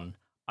we're on,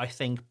 I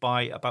think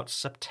by about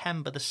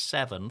September the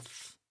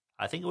 7th,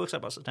 I think it works out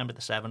about September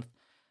the 7th,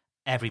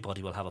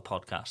 everybody will have a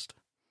podcast.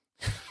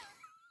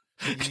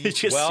 It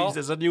just seems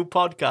there's a new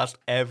podcast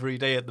every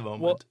day at the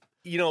moment.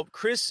 Well,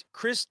 Chris,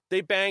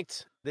 they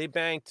banked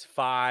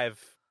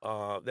 5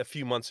 a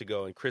few months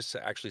ago, and Chris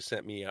actually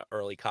sent me an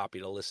early copy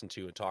to listen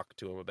to and talk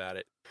to him about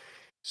it.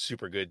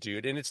 Super good,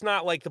 dude. And it's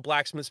not like the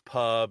Blacksmith's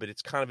Pub, and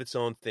it's kind of its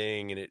own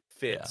thing, and it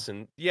fits.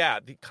 And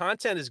the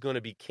content is going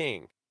to be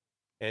king.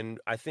 And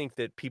I think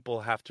that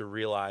people have to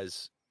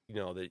realize,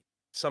 that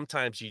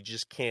sometimes you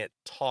just can't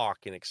talk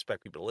and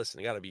expect people to listen.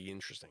 It got to be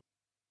interesting.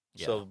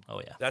 Yeah. So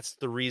that's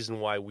the reason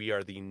why we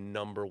are the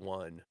number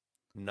 1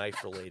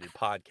 knife-related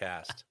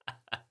podcast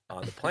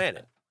on the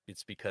planet.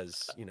 It's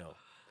because,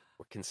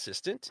 we're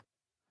consistent,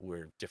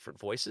 we're different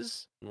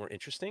voices, and we're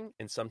interesting,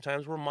 and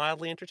sometimes we're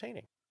mildly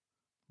entertaining.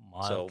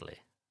 Mildly.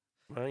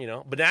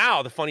 Well, but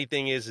now the funny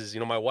thing is,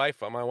 my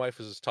wife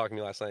was talking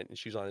to me last night, and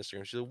she was on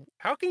Instagram. She said,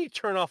 "How can you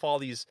turn off all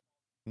these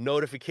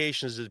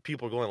notifications that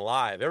people are going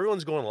live?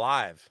 Everyone's going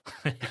live.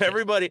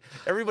 Everybody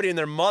and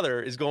their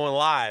mother is going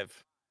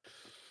live."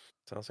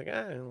 So I was like,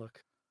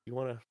 look, you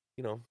want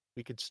to,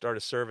 we could start a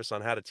service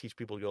on how to teach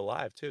people to go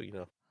live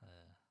too.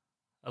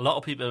 A lot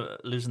of people are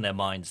losing their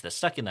minds. They're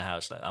stuck in the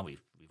house, and we've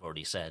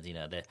already said,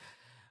 they're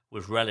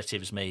with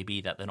relatives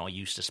maybe that they're not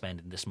used to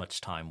spending this much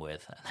time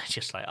with, and they're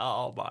just like,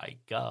 oh my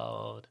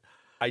God.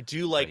 I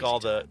do like all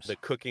the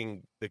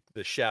cooking,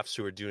 the chefs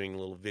who are doing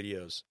little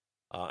videos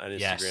on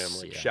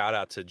Instagram. Shout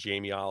out to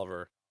Jamie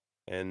Oliver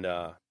and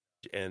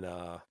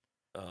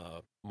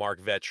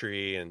Mark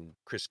Vetri and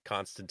Chris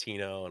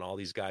Constantino and all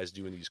these guys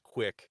doing these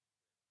quick.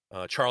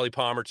 Charlie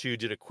Palmer too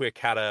did a quick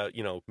how to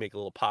make a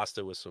little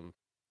pasta with some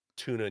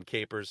tuna and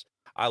capers.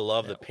 I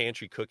love the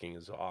pantry cooking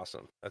is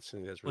awesome. That's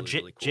really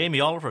really cool. Jamie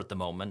Oliver at the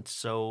moment,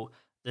 so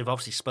they've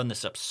obviously spun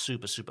this up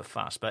super super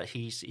fast, but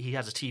he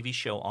has a TV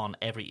show on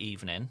every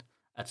evening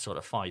at sort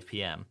of 5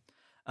 p.m.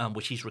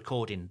 Which he's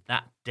recording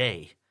that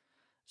day.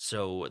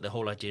 So the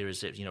whole idea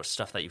is that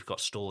stuff that you've got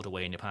stored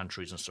away in your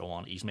pantries and so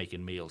on, he's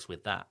making meals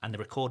with that, and they're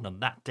recording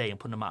them that day and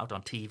putting them out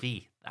on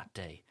TV that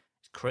day.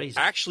 It's crazy.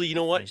 Actually, you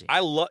know what? Crazy.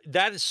 I love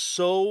that. Is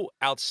so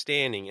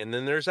outstanding. And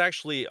then there's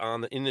actually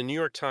in the New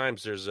York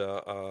Times there's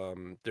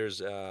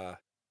a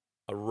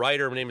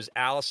writer. Her name is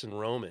Allison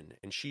Roman,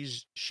 and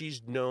she's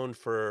known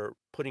for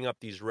putting up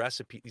these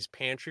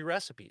pantry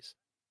recipes.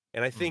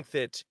 And I think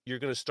that you're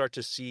going to start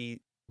to see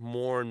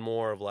more and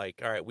more of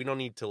like, all right, we don't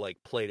need to like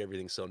plate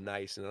everything so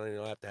nice, and I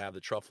don't have to have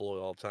the truffle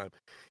oil all the time.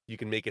 You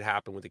can make it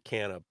happen with a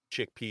can of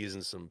chickpeas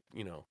and some,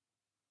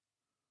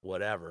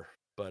 whatever.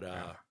 But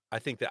I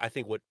think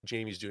what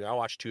Jamie's doing. I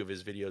watched 2 of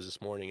his videos this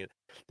morning, and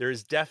there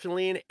is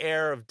definitely an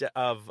air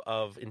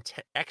of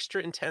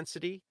extra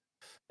intensity,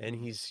 and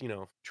he's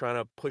trying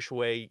to push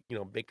away,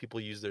 make people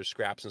use their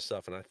scraps and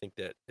stuff, and I think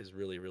that is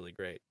really really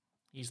great.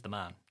 He's the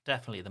man,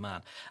 definitely the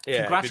man. Yeah,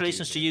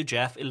 congratulations to you,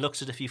 Jeff. It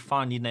looks as if you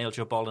finally nailed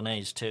your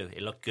bolognese too.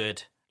 It looked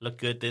good.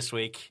 This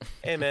week.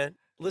 Hey man,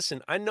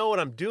 listen, I know what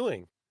I'm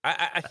doing.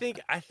 I think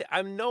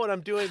I know what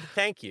I'm doing.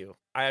 Thank you.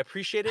 I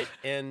appreciate it,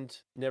 and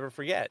never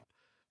forget.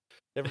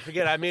 Never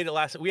forget, I made it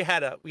last. We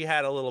had a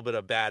little bit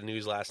of bad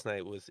news last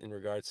night in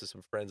regards to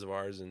some friends of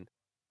ours, and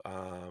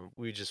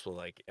we just were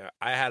like,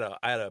 I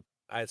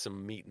had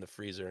some meat in the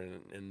freezer,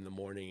 and in the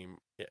morning,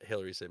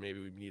 Hillary said maybe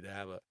we need to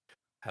have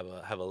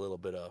a little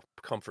bit of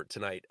comfort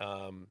tonight.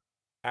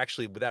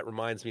 Actually, but that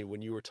reminds me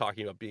when you were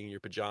talking about being in your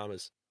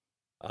pajamas.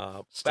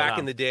 Back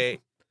in the day,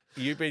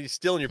 you're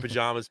still in your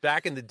pajamas.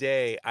 Back in the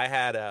day, I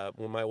had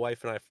when my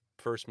wife and I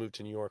first moved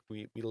to New York,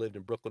 we lived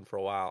in Brooklyn for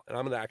a while, and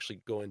I'm going to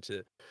actually go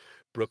into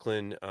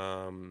Brooklyn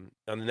on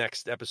the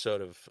next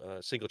episode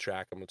of Single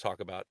Track. I'm going to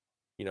talk about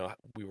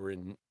we were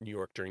in New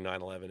York during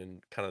 9/11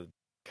 and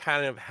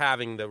kind of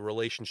having the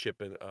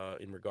relationship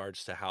in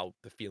regards to how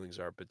the feelings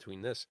are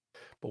between this.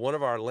 But one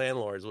of our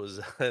landlords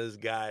was this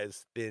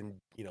guy's thin,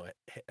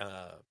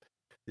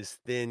 this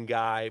thin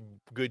guy,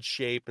 good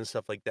shape and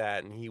stuff like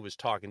that, and he was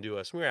talking to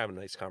us. We were having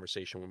a nice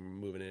conversation when we were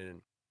moving in,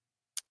 and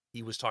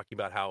he was talking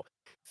about how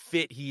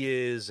fit he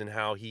is and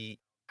how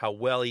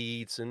well he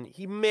eats, and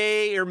he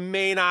may or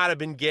may not have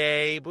been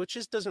gay, but which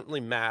just doesn't really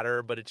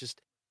matter, but it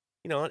just,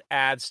 it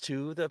adds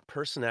to the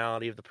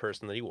personality of the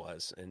person that he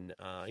was. And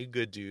he's a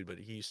good dude, but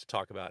he used to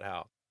talk about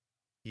how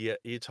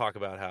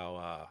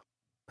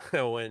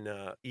when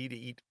he'd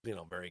eat,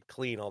 very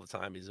clean all the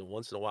time, he's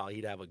once in a while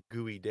he'd have a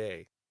gooey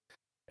day.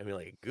 I mean,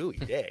 like a gooey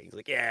day. He's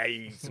like, yeah,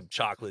 you eat some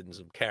chocolate and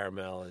some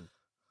caramel, and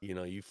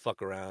you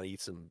fuck around,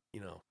 eat some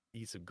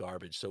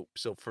garbage. So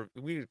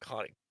we would call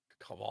it,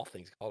 of all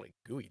things, call it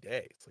gooey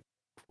day. It's like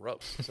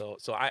gross. So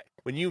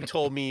when you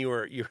told me you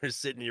were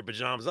sitting in your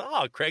pajamas,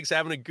 oh, Craig's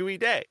having a gooey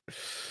day,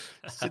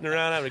 sitting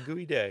around having a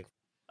gooey day.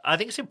 I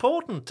think it's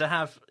important to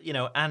have,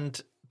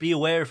 and be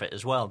aware of it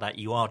as well, that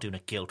you are doing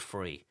it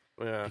guilt-free.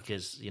 Yeah.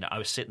 Because, I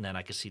was sitting there and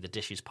I could see the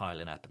dishes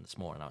piling up, and this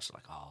morning I was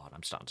like, oh, and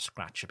I'm starting to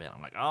scratch a bit.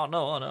 I'm like, oh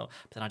no. But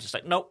then I just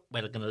like, nope,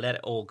 we're going to let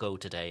it all go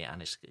today,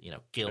 and it's,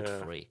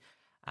 guilt-free,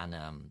 and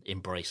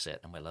embrace it,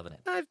 and we're loving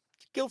it.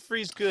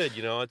 Guilt-free is good,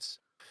 it's...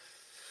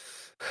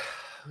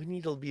 We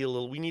need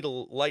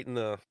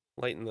to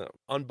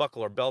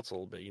unbuckle our belts a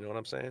little bit. You know what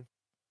I'm saying?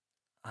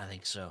 I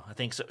think so.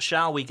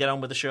 Shall we get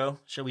on with the show?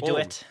 Shall we do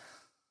it?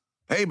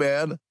 Hey,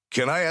 man,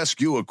 can I ask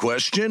you a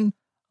question?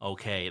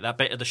 Okay, that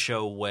bit of the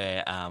show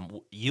where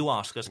you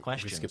ask us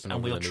questions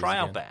and we'll try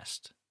our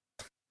best.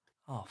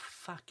 Oh,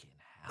 fucking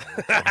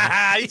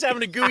hell. He's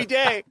having a gooey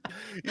day.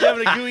 It's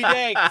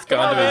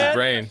gone to his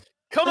brain.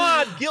 Come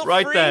on, guilt-free.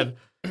 Right then.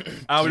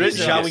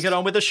 Shall we get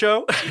on with the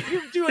show?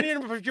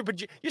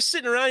 You're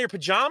sitting around in your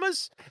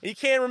pajamas and you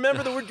can't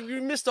remember the word.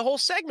 You missed the whole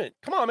segment.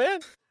 Come on,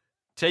 man.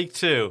 Take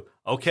 2.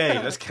 Okay,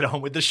 let's get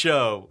on with the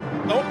show.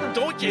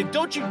 Don't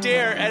you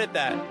dare edit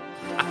that.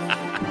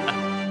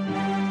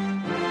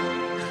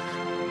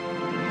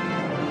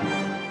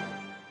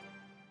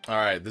 All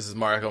right, this is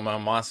Marco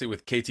Malmasi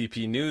with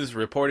KTP News,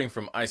 reporting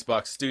from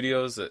Icebox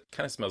Studios. It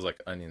kind of smells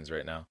like onions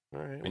right now. All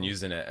right, Been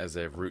using it as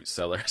a root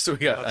cellar, so we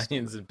got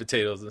onions and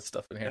potatoes and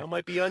stuff in here. That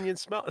might be onion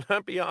smell.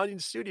 Might be onion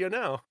studio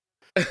now.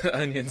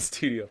 Onion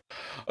Studio.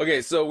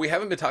 Okay, so we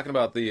haven't been talking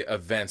about the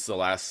events the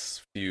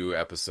last few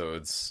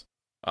episodes,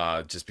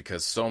 just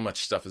because so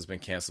much stuff has been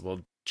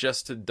canceled.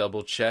 Just to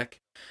double check,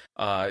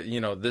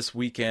 this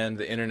weekend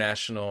the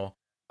International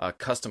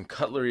Custom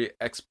Cutlery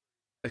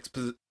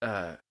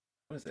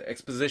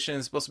Exposition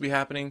is supposed to be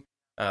happening.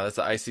 That's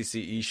the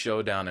ICCE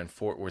show down in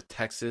Fort Worth,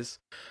 Texas.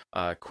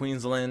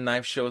 Queensland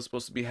Knife Show is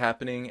supposed to be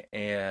happening,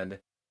 and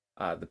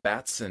the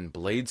Bats and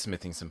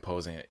Bladesmithing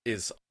Symposium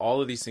is.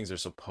 All of these things are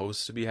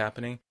supposed to be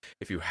happening.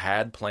 If you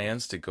had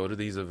plans to go to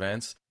these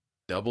events,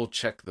 double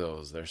check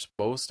those. They're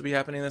supposed to be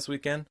happening this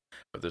weekend,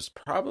 but there's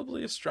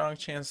probably a strong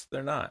chance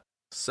they're not.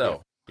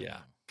 So yeah.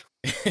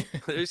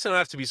 There's gonna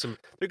have to be some.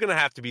 There are gonna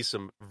have to be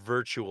some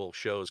virtual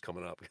shows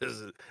coming up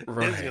because it's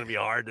gonna be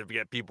hard to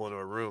get people into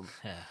a room.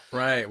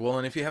 Right. Well,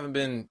 and if you haven't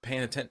been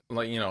paying attention,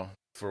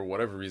 for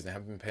whatever reason,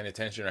 haven't been paying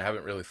attention or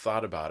haven't really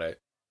thought about it,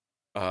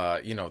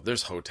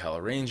 there's hotel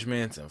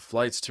arrangements and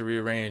flights to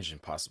rearrange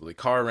and possibly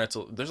car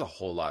rental. There's a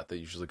whole lot that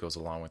usually goes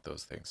along with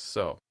those things.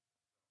 So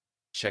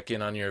check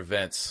in on your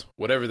events,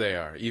 whatever they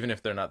are, even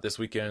if they're not this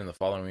weekend and the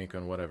following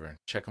weekend, whatever.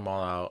 Check them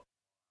all out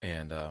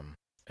and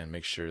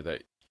make sure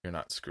that you're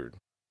not screwed.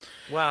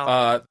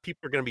 Well,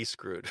 people are going to be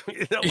screwed.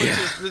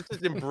 Let's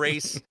just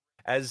embrace,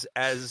 as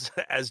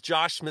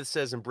Josh Smith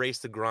says, embrace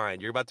the grind.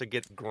 You're about to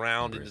get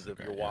ground into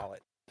your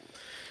wallet.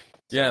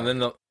 Yeah, and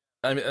then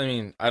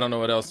I don't know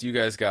what else you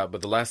guys got,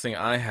 but the last thing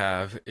I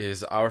have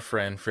is our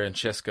friend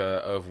Francesca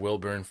of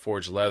Wilburn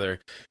Forge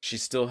Leather. She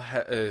still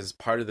is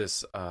part of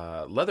this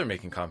leather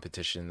making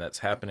competition that's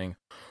happening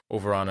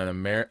over on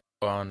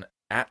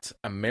at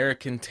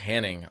American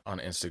Tanning on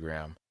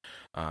Instagram.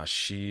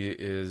 She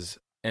is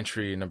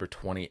entry number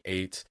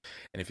 28,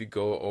 and if you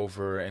go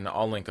over, and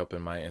I'll link up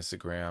in my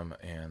Instagram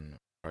and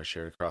I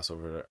share it across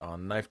over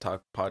on Knife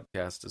Talk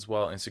podcast as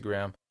well,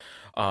 Instagram.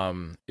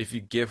 If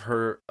you give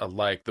her a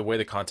like, the way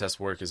the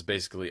contests work is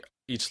basically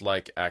each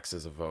like acts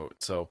as a vote.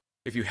 So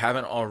if you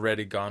haven't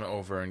already gone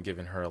over and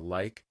given her a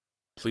like,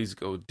 please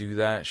go do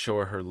that.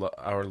 Show her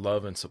our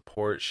love and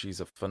support. She's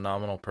a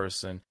phenomenal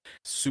person,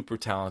 super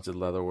talented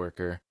leather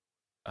worker.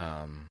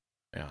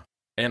 Yeah.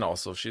 And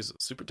also, she's a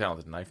super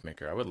talented knife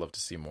maker. I would love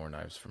to see more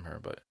knives from her,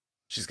 but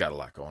she's got a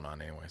lot going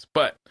on anyways.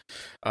 But,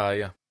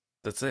 yeah,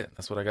 that's it.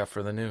 That's what I got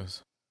for the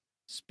news.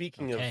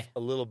 Speaking of a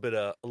little bit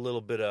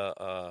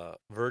of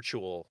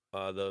virtual,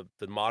 the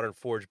Modern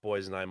Forge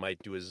boys and I might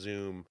do a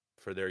Zoom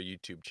for their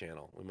YouTube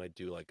channel. We might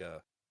do like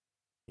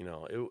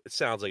it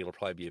sounds like it'll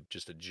probably be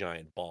just a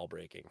giant ball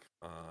breaking,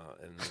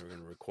 and we're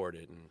going to record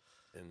it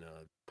and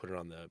put it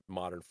on the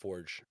Modern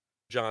Forge.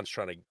 John's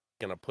trying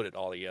to put it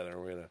all together, and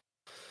we're going to.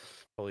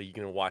 Probably you're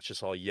gonna watch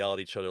us all yell at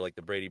each other like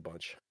the Brady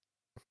Bunch.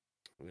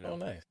 Oh,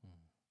 nice.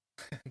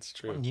 It's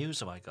true. What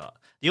news have I got?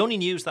 The only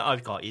news that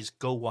I've got is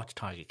go watch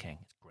Tiger King.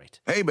 It's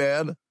great. Hey,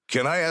 man,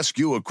 can I ask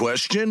you a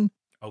question?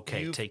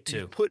 Okay, take two.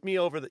 You've put me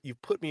over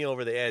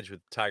the edge with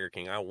Tiger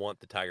King. I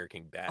want the Tiger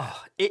King back.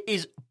 Oh, it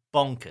is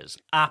bonkers,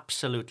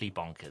 absolutely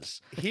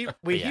bonkers. He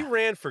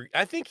ran for.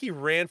 I think he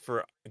ran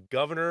for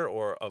governor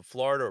of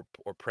Florida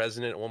or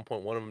president at one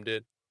point. One of them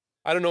did.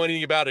 I don't know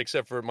anything about it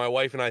except for my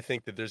wife and I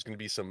think that there's going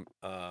to be some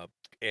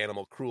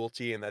animal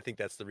cruelty, and I think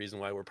that's the reason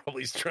why we're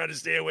probably trying to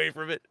stay away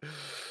from it.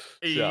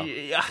 So.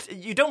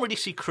 You don't really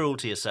see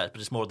cruelty as such,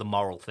 but it's more the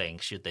moral thing.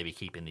 Should they be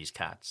keeping these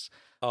cats?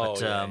 Oh,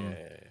 but,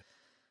 yeah.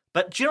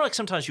 But do you know, like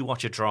sometimes you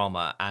watch a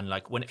drama and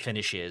like when it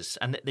finishes,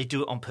 and they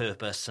do it on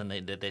purpose, and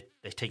they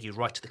take you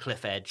right to the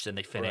cliff edge, and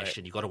they finish, right.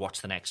 And you got to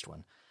watch the next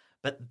one.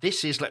 But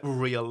this is like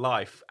real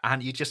life,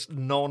 and you just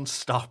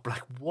non-stop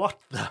like, what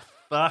the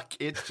fuck?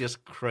 It's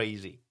just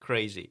crazy.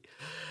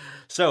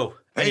 So,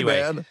 anyway,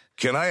 hey man,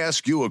 can I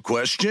ask you a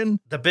question?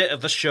 The bit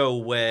of the show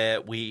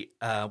where we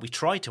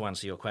try to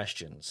answer your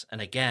questions, and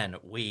again,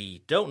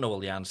 we don't know all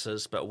the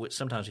answers, but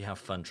sometimes we have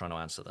fun trying to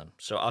answer them.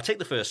 So I'll take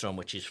the first one,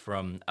 which is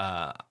from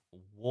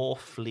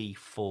Warfley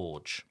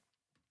Forge.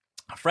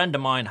 A friend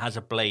of mine has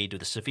a blade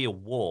with a severe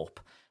warp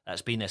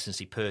that's been there since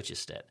he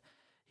purchased it.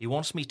 He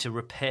wants me to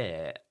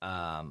repair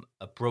a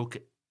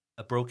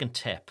broken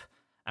tip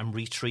and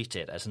retreat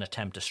it as an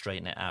attempt to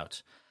straighten it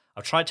out.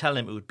 I've tried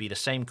telling him it would be the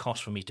same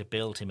cost for me to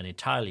build him an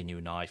entirely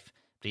new knife,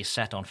 but he's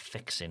set on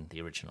fixing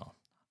the original.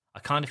 I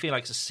kind of feel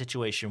like it's a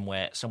situation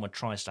where someone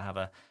tries to have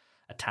a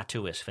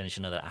tattooist finish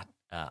another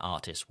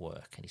artist's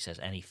work, and he says,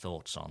 any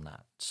thoughts on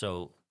that?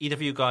 So, either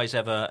of you guys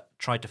ever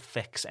tried to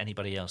fix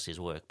anybody else's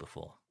work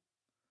before?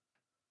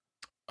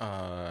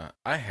 I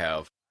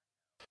have.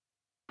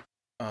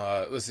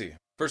 Let's see.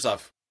 First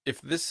off,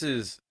 if this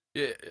is...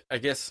 I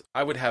guess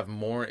I would have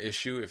more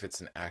issue if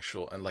it's an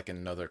actual and like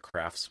another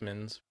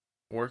craftsman's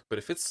work, but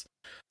if it's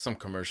some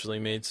commercially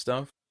made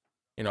stuff,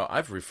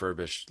 I've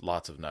refurbished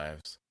lots of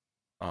knives,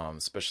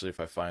 especially if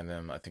I find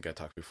them. I think I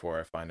talked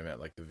before. I find them at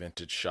like the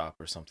vintage shop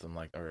or something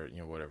or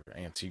whatever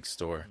antique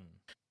store.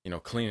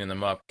 Cleaning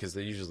them up because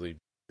they usually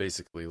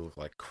basically look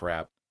like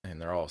crap.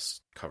 and they're all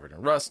covered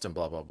in rust and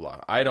blah, blah,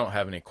 blah. I don't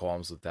have any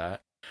qualms with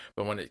that.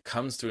 But when it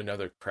comes to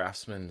another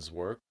craftsman's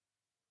work,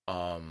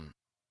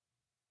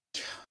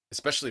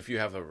 especially if you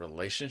have a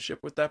relationship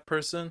with that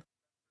person,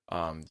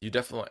 you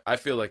definitely, I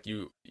feel like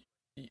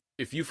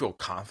if you feel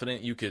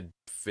confident you could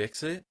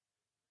fix it,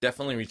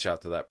 definitely reach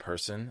out to that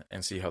person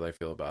and see how they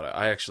feel about it.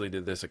 I actually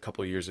did this a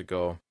couple years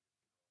ago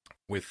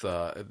with,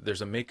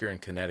 there's a maker in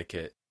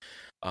Connecticut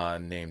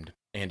named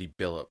Andy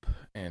Billup,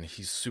 and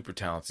he's a super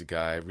talented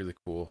guy, really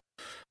cool.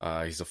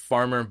 He's a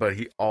farmer, but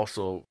he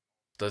also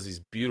does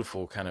these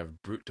beautiful kind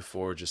of brute to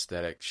forge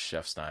aesthetic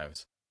chef's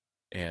knives.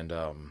 And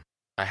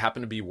I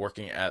happened to be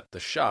working at the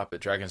shop at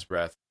Dragon's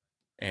Breath,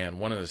 and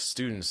one of the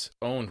students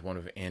owned one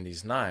of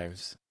Andy's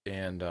knives,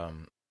 and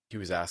he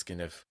was asking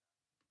if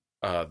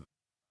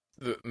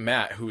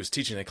Matt, who was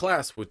teaching the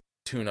class, would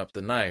tune up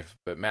the knife,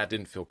 but Matt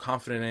didn't feel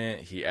confident in it.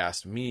 He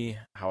asked me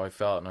how I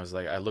felt, and I was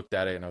like, I looked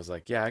at it and I was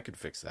like, yeah, I could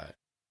fix that.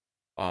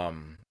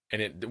 And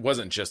it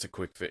wasn't just a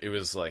quick fit. It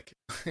was like,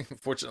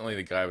 fortunately,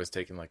 the guy was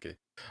taking like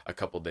a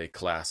couple day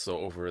class. So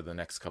over the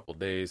next couple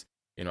days,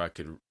 I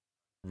could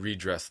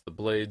redress the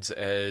blade's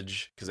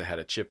edge because it had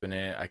a chip in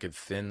it. I could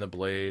thin the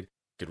blade,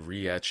 could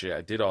re-etch it.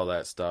 I did all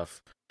that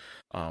stuff,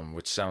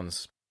 which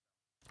sounds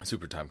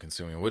super time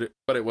consuming,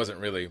 but it wasn't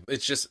really.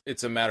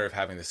 It's a matter of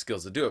having the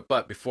skills to do it.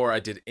 But before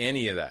I did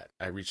any of that,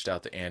 I reached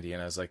out to Andy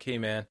and I was like, hey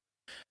man,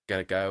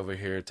 got a guy over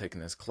here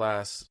taking this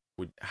class.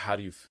 How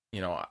do you,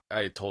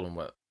 I told him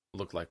what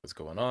looked like was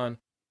going on.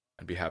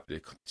 I'd be happy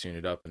to tune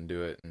it up and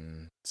do it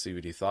and see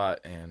what he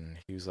thought. And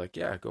he was like,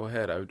 yeah, go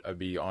ahead. I'd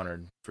be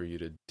honored for you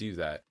to do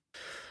that.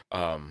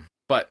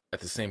 But at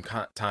the same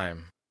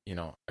time,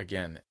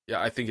 again,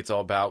 I think it's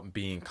all about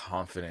being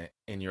confident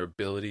in your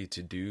ability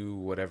to do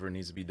whatever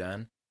needs to be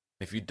done.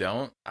 If you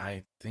don't,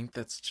 I think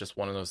that's just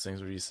one of those things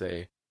where you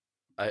say,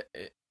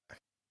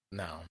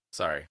 no,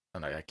 sorry,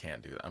 I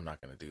can't do that. I'm not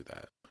going to do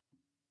that.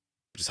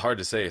 Which is hard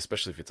to say,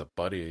 especially if it's a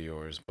buddy of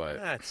yours. But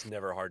it's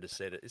never hard to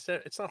say that.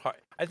 It's not hard.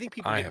 I think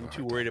people get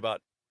too worried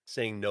about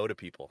saying no to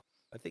people.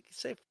 I think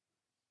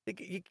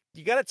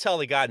you got to tell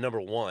the guy,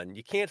 number one,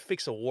 you can't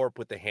fix a warp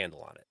with the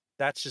handle on it.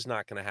 That's just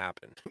not going to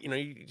happen.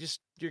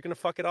 You're going to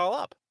fuck it all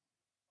up.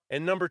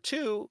 And number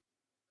two,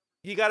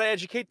 you got to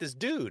educate this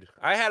dude.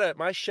 I had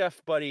my chef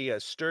buddy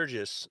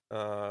Sturgis.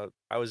 I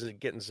was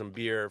getting some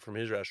beer from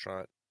his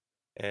restaurant,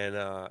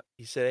 and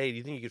he said, "Hey, do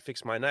you think you could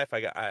fix my knife?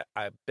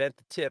 I bent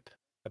the tip.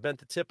 I bent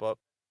the tip up.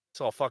 It's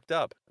all fucked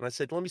up." And I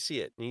said, "Let me see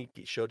it." And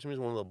he showed it to me. It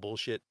was one of the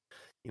bullshit,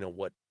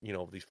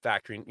 these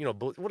factory,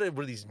 what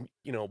are these,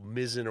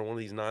 Mizzen or one of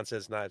these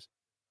nonsense knives.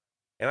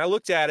 And I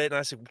looked at it and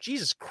I said,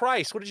 Jesus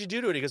Christ, what did you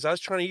do to it? He goes, I was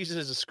trying to use it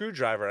as a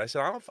screwdriver. And I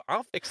said,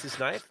 I'll fix this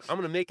knife. I'm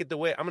going to make it the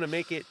way I'm going to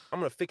make it. I'm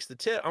going to fix the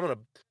tip. I'm going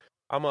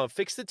to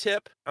fix the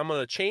tip. I'm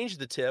going to change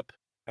the tip.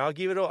 I'll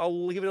give it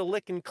a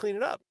lick and clean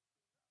it up.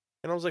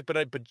 And I was like,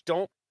 but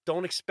don't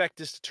expect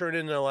this to turn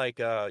into like,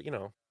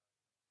 I'm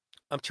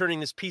turning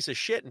this piece of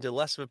shit into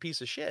less of a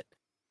piece of shit.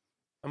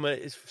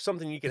 It's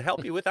something you can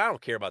help you with. I don't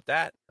care about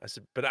that. I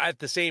said, but at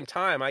the same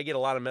time, I get a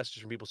lot of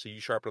messages from people saying you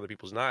sharpen other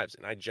people's knives,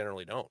 and I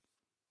generally don't,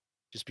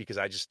 just because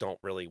I just don't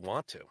really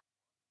want to.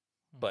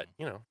 But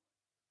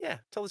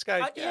tell this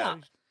guy,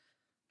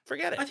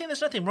 forget it. I think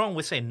there's nothing wrong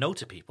with saying no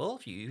to people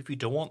if you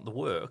don't want the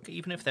work,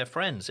 even if they're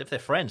friends. If they're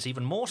friends,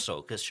 even more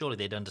so, because surely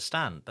they'd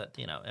understand. But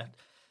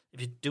if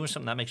you're doing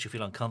something that makes you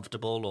feel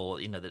uncomfortable, or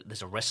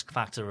there's a risk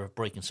factor of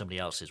breaking somebody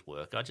else's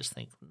work, I just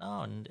think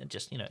no, and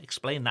just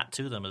explain that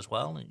to them as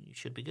well, and you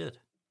should be good.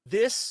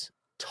 This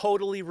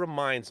totally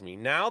reminds me,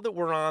 now that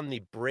we're on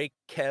the break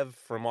Kev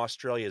from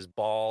Australia's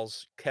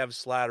balls, Kev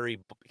Slattery,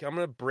 I'm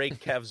going to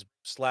break Kev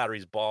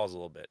Slattery's balls a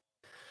little bit.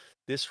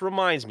 This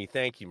reminds me,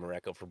 thank you,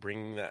 Mareko, for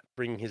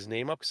bringing his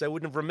name up, because I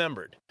wouldn't have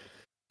remembered.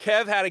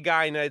 Kev had a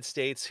guy in the United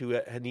States who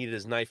had needed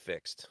his knife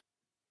fixed.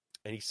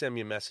 And he sent me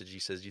a message. He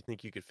says, "Do you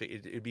think you could fix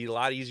it? It'd be a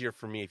lot easier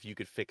for me if you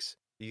could fix."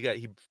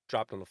 He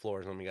dropped on the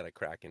floor. Something got a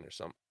crack in or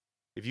something.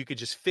 If you could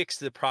just fix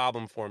the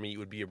problem for me, it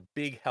would be a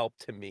big help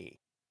to me.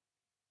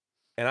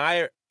 And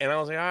I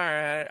was like, all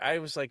right. I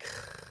was like,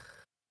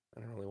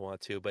 I don't really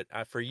want to, but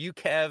for you,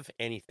 Kev,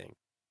 anything.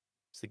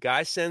 So the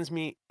guy sends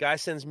me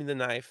the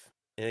knife,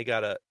 and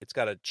it's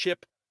got a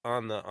chip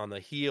on the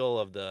heel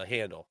of the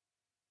handle.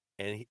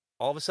 And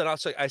all of a sudden,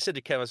 I said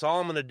to Kev, "That's all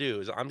I'm going to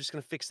do is I'm just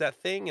going to fix that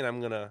thing,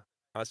 and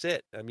that's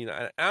it." I mean,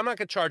 I'm not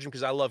going to charge him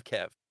because I love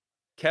Kev.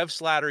 Kev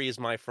Slattery is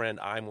my friend.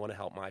 I want to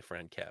help my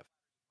friend Kev.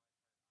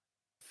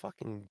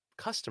 Fucking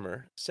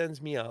customer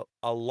sends me a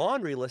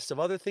laundry list of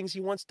other things he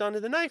wants done to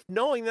the knife,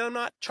 knowing that I'm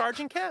not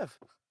charging Kev.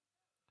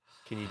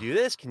 Can you do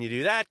this? Can you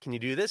do that? Can you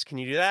do this? Can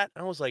you do that?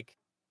 I was like,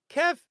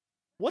 Kev,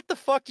 what the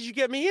fuck did you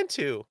get me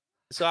into?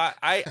 So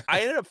I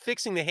ended up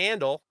fixing the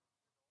handle,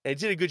 and it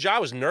did a good job. I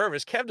was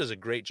nervous. Kev does a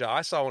great job.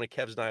 I saw one of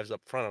Kev's knives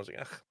up front. I was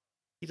like, ugh,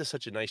 he does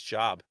such a nice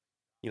job.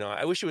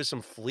 I wish it was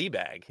some flea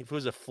bag. If it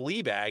was a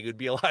flea bag, it would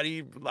be a lot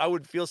easier. I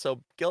would feel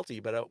so guilty,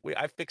 but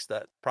I fixed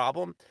that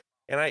problem,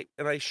 and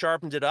I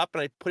sharpened it up,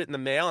 and I put it in the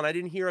mail, and I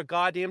didn't hear a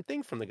goddamn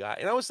thing from the guy.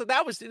 And I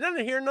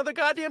didn't hear another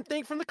goddamn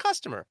thing from the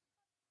customer.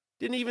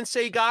 Didn't even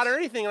say God or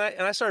anything.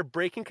 And I started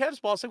breaking Kev's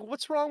balls. Like,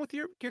 what's wrong with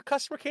your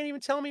customer? Can't even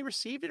tell me he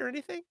received it or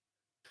anything.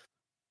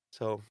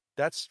 So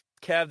that's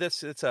Kev.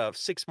 It's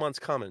 6 months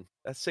coming.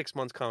 That's 6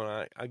 months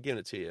coming. I'm giving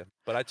it to you.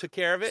 But I took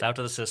care of it. It's out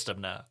of the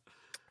system now.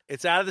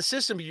 It's out of the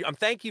system.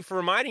 Thank you for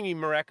reminding me,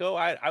 Mareko.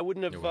 I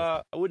wouldn't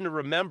have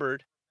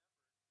remembered,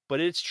 but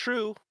it's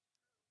true.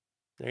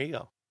 There you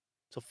go.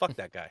 So fuck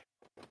that guy.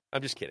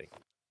 I'm just kidding.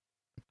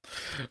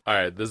 All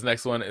right, this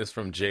next one is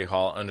from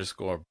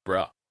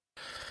jhall_bruh.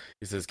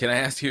 He says, "Can I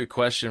ask you a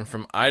question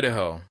from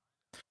Idaho?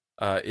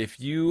 Oh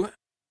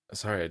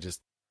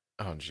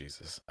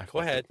Jesus! Go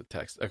ahead. The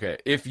text. Okay,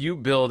 if you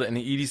build an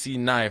EDC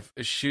knife,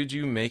 should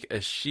you make a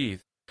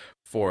sheath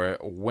for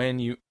it when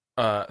you?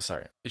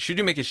 Should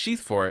you make a sheath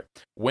for it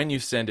when you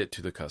send it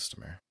to the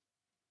customer?"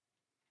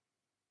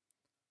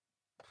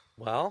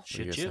 Well,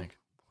 should you? Think?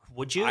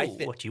 Would you?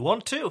 What do you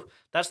want to?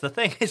 That's the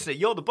thing, isn't it?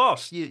 You're the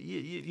boss.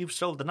 You've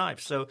sold the knife.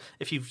 So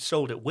if you've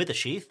sold it with a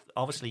sheath,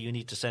 obviously you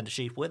need to send a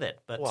sheath with it.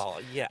 But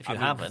if you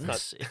haven't,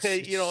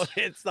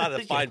 it's not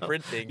a fine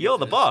print thing. You're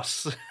the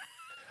boss.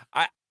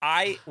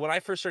 I when I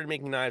first started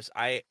making knives,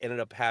 I ended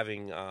up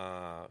having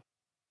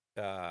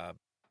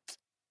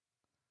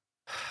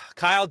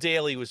Kyle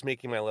Daly was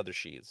making my leather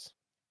sheaths.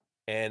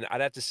 And I'd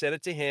have to send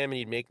it to him, and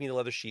he'd make me the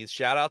leather sheaths.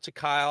 Shout out to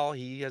Kyle.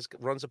 He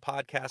runs a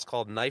podcast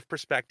called Knife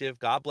Perspective.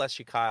 God bless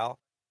you, Kyle.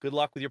 Good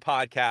luck with your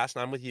podcast,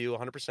 and I'm with you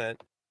 100%.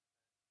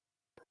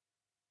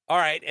 All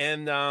right,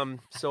 and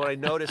so what I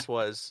noticed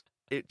was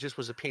it just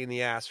was a pain in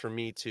the ass for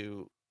me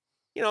to,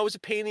 it was a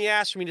pain in the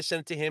ass for me to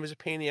send it to him. It was a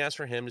pain in the ass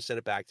for him to send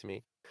it back to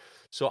me.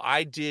 So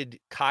I did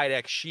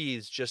Kydex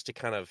sheaths just to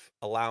kind of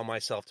allow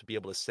myself to be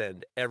able to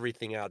send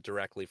everything out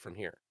directly from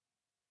here.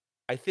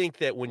 I think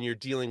that when you're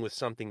dealing with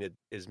something that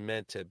is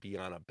meant to be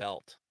on a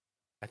belt,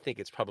 I think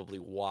it's probably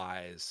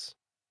wise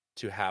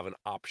to have an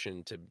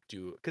option to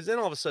do, because then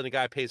all of a sudden a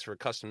guy pays for a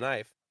custom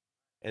knife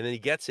and then he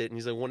gets it and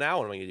he's like, well, now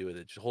what am I going to do with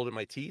it? Just hold it in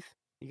my teeth?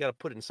 You got to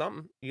put it in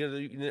something.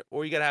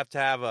 Or you got to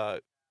have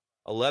a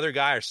leather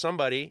guy or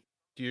somebody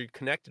you're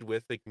connected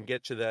with that can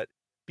get to that.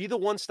 Be the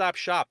one-stop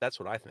shop.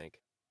 That's what I think.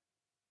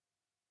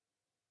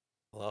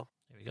 Hello?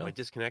 There we go. Am I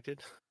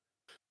disconnected?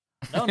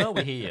 No,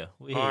 we hear you.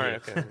 We hear All you.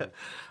 right, okay.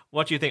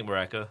 What do you think,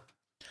 Mareko?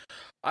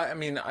 I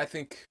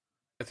think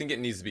it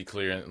needs to be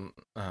clear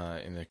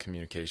in the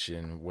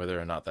communication whether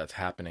or not that's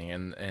happening,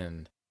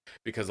 and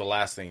because the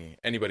last thing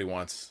anybody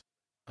wants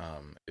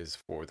is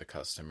for the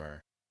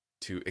customer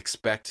to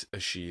expect a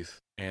sheath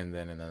and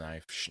then in the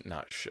knife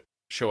not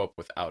show up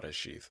without a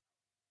sheath.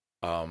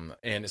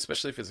 And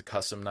especially if it's a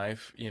custom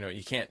knife,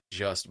 you can't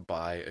just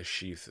buy a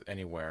sheath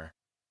anywhere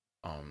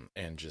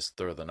and just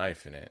throw the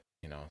knife in it,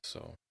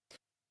 so.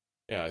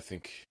 Yeah, I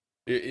think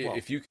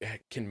if you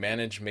can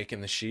manage making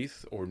the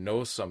sheath or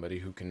know somebody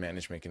who can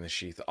manage making the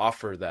sheath,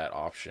 offer that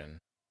option,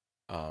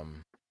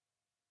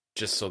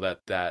 just so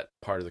that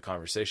part of the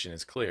conversation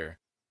is clear,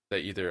 that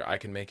either I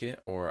can make it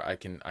or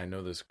I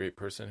know this great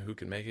person who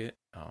can make it,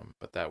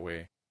 but that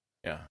way,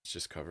 yeah, it's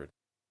just covered.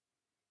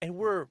 And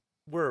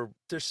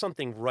there's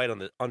something right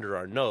under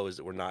our nose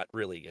that we're not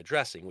really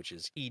addressing, which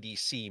is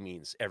EDC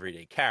means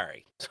everyday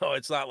carry. So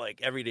it's not like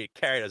everyday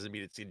carry doesn't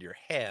mean it's in your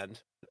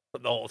hand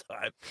the whole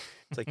time.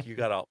 It's like you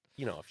gotta,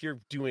 if you're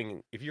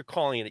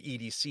calling it an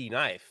EDC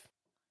knife,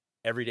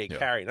 everyday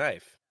carry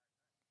knife,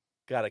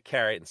 gotta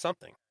carry it in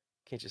something.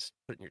 You can't just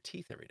put it in your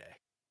teeth every day,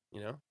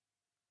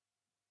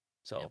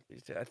 So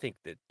I think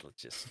that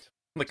just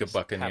like a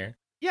buccaneer.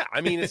 Yeah,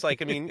 it's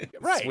like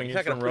right. Swinging you're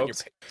not gonna from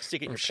ropes,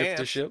 stick it in your ship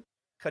pants, to ship,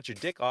 cut your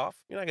dick off.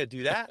 You're not gonna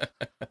do that.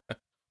 You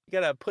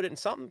gotta put it in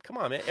something. Come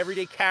on, man.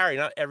 Everyday carry,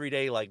 not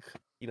everyday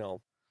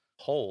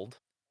hold.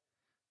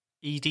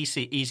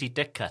 EDC, easy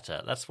dick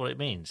cutter. That's what it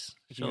means.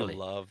 Surely.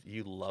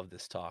 You love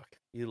this talk.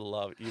 You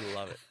love it.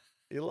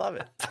 You love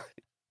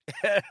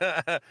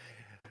it.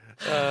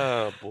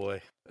 Oh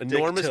boy,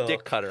 enormous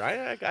dick cutter.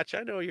 I got you.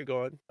 I know where you're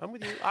going. I'm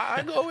with you.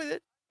 I go with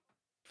it.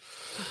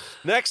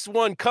 Next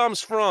one comes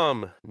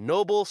from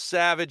Noble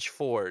Savage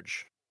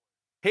Forge.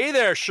 Hey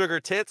there, sugar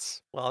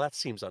tits. Well, that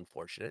seems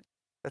unfortunate.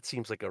 That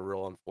seems like a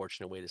real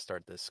unfortunate way to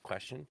start this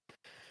question.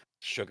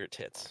 Sugar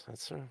tits.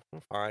 That's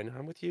fine.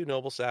 I'm with you,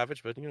 Noble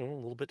Savage, but a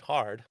little bit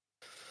hard.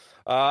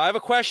 I have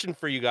a question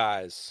for you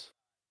guys.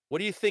 What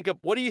do you think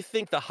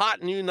the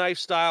hot new knife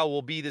style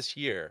will be this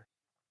year?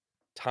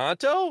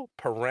 Tonto?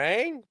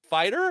 Parang?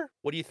 Fighter?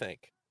 What do you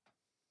think?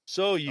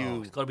 So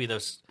it's got to be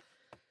those.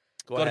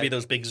 Be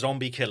those big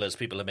zombie killers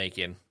people are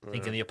making,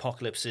 thinking the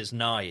apocalypse is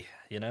nigh.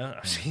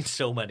 I've seen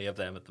so many of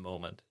them at the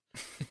moment.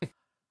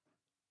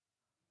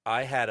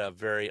 I had a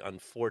very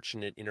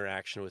unfortunate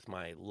interaction with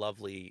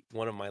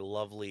one of my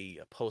lovely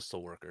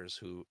postal workers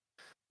who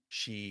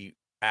she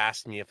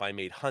asked me if I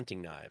made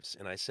hunting knives.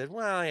 And I said,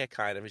 well, yeah,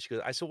 kind of. And she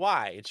goes, I said,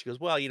 why? And she goes,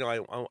 well,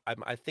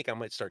 I think I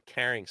might start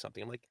carrying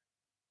something. I'm like,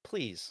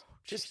 please,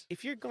 just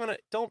if you're going to,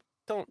 don't,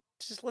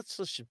 just let's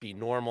just be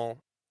normal.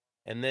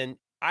 And then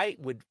I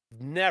would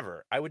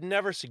never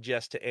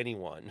suggest to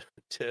anyone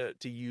to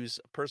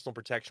use personal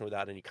protection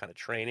without any kind of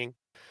training.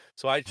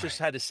 So I just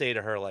had to say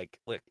to her, look,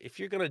 if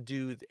you're going to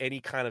do any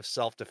kind of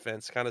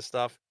self-defense kind of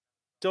stuff,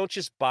 don't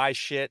just buy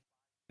shit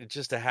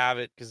just to have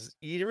it, because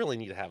you really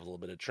need to have a little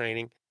bit of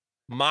training.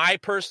 My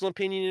personal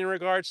opinion in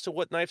regards to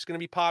what knife's going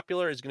to be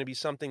popular is going to be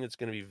something that's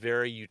going to be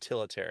very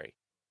utility,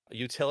 a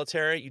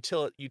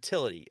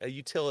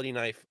utility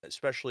knife,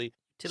 especially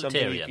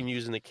something you can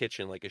use in the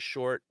kitchen, like a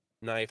short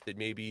knife that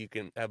maybe you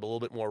can have a little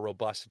bit more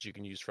robust that you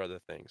can use for other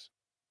things.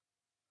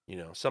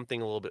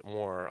 Something a little bit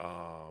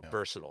more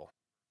versatile.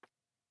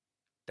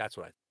 That's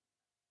what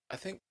I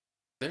think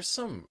there's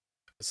some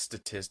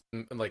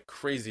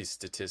crazy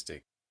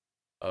statistic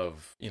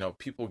of,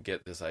 people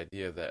get this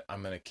idea that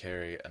I'm going to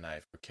carry a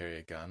knife or carry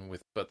a gun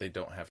but they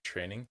don't have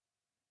training.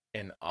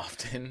 And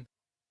often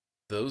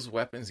those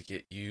weapons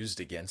get used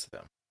against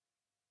them.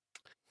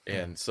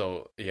 And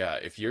so, yeah,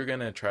 if you're going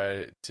to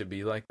try to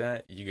be like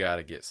that, you got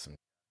to get some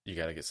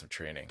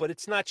training. But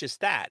it's not just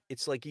that.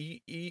 It's like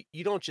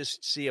you don't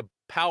just see a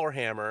power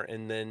hammer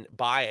and then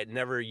buy it,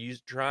 never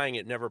trying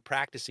it, never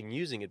practicing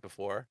using it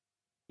before.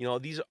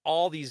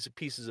 All these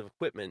pieces of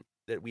equipment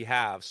that we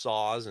have,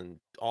 saws and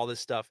all this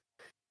stuff,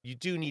 you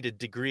do need a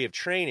degree of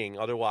training,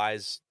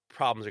 otherwise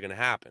problems are going to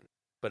happen.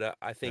 But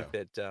I think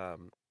that I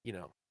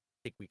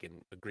think we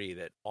can agree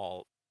that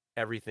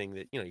everything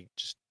that you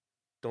just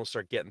don't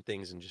start getting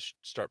things and just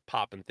start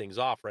popping things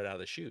off right out of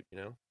the chute.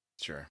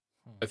 Sure.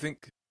 I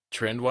think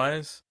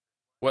trend-wise,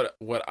 what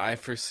I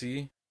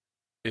foresee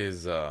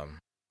is, and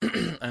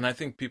I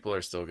think people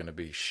are still going to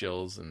be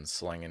shills and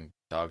slanging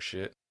dog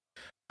shit,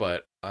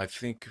 but I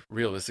think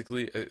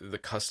realistically, the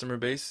customer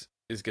base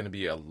is going to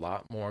be a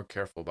lot more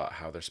careful about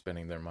how they're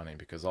spending their money,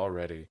 because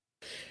already,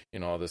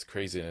 all this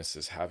craziness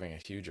is having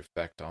a huge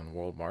effect on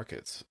world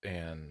markets,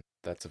 and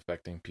that's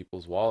affecting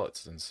people's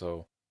wallets. And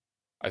so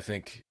I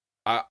think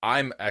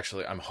I'm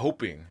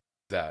hoping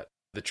that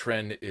the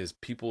trend is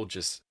people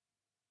just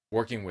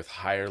working with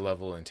higher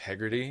level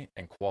integrity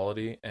and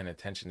quality and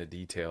attention to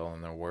detail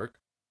in their work,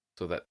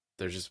 so that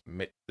they're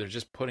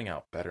just putting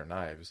out better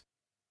knives,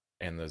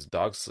 and those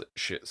dog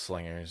shit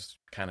slingers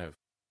kind of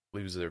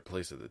lose their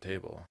place at the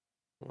table.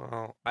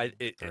 Well,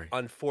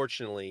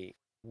 unfortunately,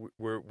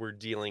 we're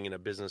dealing in a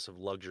business of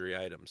luxury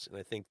items, and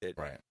I think that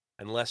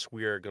unless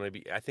we're going to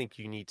be, I think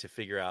you need to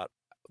figure out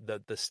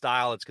the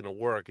style that's going to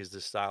work is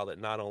the style that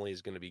not only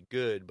is going to be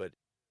good,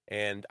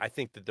 and I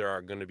think that there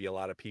are going to be a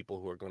lot of people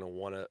who are going to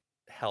want to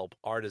help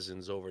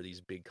artisans over these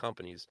big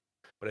companies,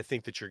 but I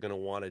think that you're going to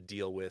want to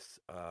deal with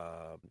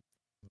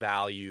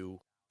value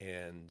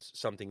and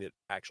something that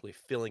actually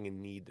filling a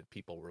need that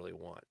people really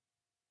want.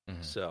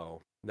 Mm-hmm.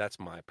 So that's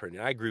my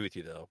opinion. I agree with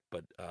you though,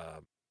 but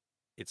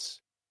it's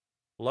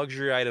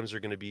luxury items are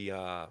going to be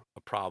a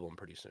problem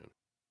pretty soon.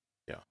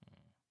 Yeah.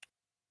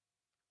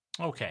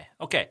 Okay.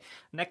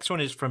 Next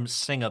one is from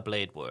Singer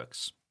Blade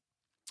Works.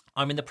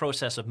 I'm in the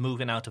process of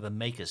moving out of a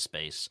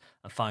makerspace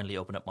and finally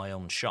open up my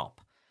own shop.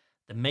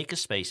 The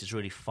makerspace is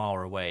really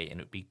far away, and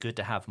it would be good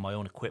to have my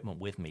own equipment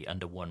with me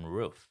under one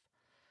roof.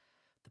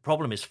 The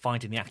problem is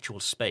finding the actual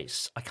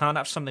space. I can't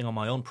have something on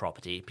my own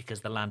property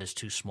because the land is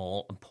too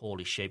small and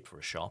poorly shaped for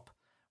a shop.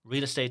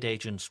 Real estate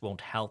agents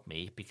won't help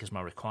me because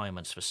my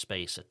requirements for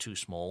space are too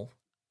small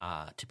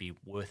to be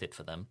worth it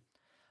for them.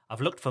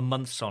 I've looked for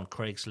months on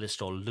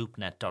Craigslist or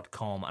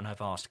LoopNet.com, and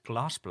I've asked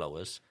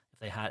glassblowers if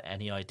they had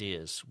any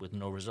ideas, with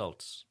no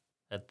results.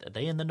 Are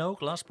they in the know,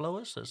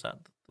 glassblowers?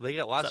 They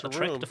got lots of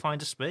room. Trick to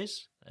find a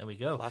space? There we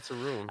go. Lots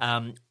of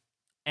room.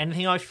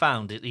 Anything I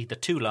found is either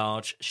too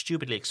large,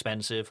 stupidly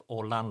expensive,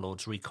 or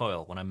landlords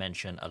recoil when I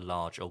mention a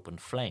large open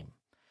flame.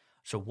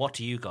 So what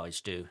do you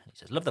guys do? He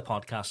says, love the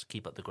podcast.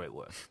 Keep up the great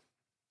work.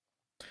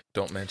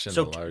 Don't mention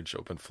the large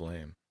open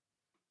flame.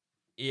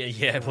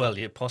 Yeah, well,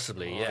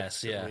 possibly,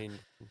 yes, yeah. I mean,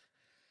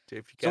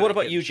 so what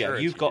about you,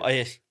 Jeff? You've got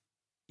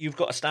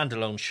a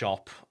standalone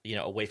shop,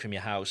 away from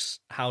your house.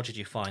 How did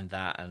you find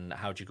that, and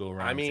how did you go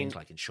around things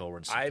like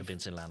insurance and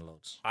convincing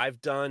landlords? I've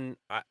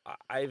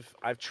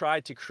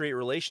tried to create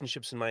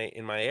relationships in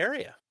my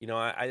area.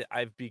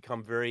 I've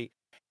become very,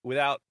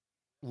 without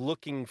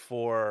looking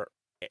for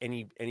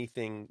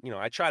anything. When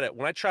I try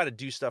to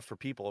do stuff for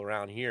people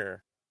around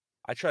here,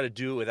 I try to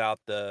do it without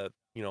the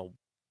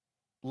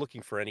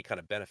looking for any kind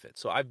of benefit.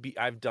 So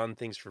I've done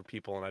things for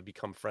people, and I've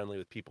become friendly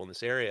with people in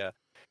this area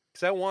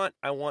because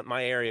I want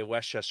my area of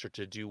Westchester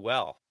to do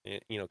well.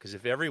 Because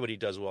if everybody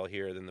does well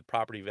here, then the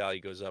property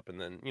value goes up, and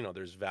then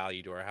there's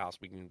value to our house.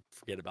 We can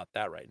forget about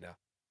that right now.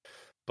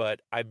 But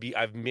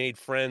I've made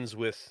friends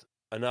with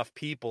enough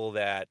people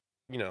that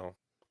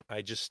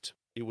I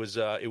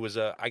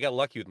got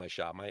lucky with my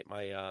shop.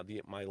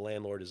 My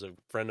landlord is a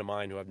friend of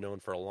mine who I've known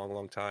for a long,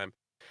 long time.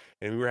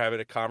 And we were having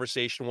a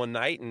conversation one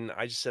night, and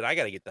I just said, I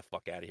got to get the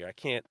fuck out of here.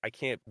 I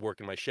can't work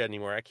in my shed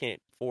anymore. I can't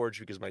forge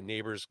because my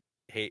neighbors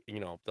hate,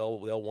 they'll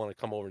want to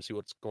come over and see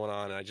what's going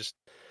on. And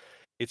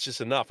it's just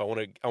enough. I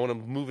want to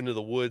move into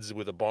the woods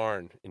with a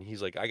barn. And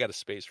he's like, I got a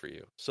space for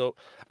you. So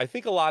I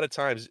think a lot of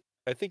times is,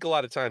 I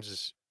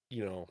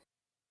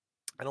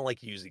don't like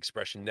to use the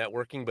expression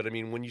networking, but I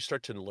mean, when you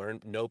start to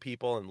know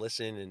people and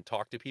listen and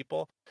talk to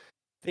people,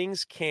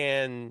 things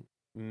can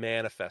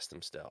manifest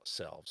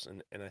themselves.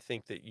 And I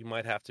think that you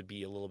might have to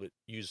be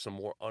use some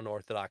more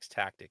unorthodox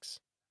tactics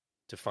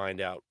to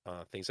find out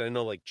things. And I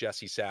know like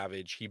Jesse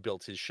Savage, he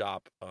built his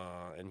shop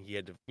and he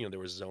had to, there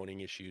was zoning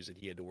issues that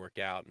he had to work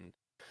out. And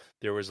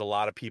there was a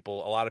lot of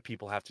people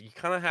you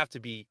kind of have to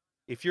be,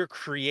 if you're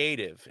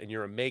creative and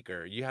you're a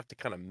maker, you have to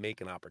kind of make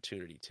an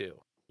opportunity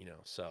too,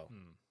 so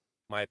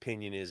my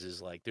opinion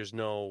is like, there's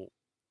no,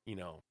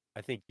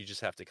 I think you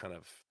just have to kind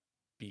of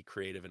be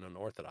creative and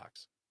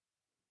unorthodox.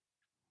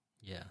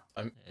 Yeah.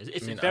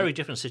 It's a very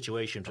different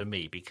situation for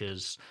me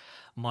because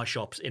my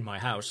shop's in my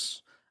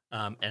house,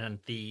 and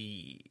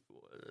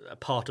a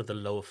part of the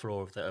lower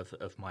floor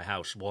of my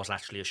house was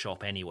actually a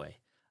shop anyway,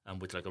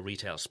 and with like a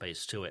retail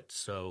space to it.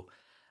 So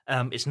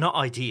it's not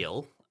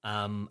ideal.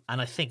 And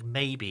I think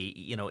maybe,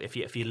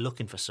 if you're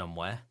looking for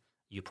somewhere,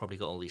 you probably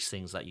got all these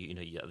things that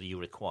you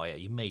require.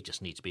 You may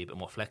just need to be a bit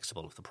more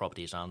flexible if the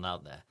properties aren't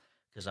out there.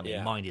 Because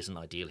mine isn't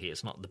ideal here.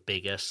 It's not the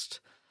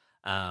biggest.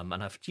 And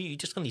you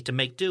just need to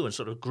make do and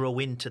sort of grow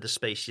into the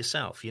space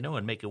yourself,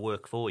 and make it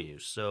work for you.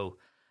 So,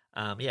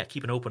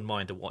 keep an open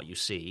mind to what you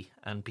see.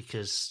 And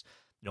because,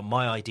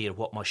 my idea of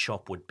what my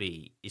shop would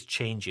be is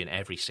changing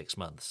every 6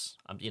 months.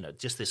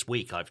 Just this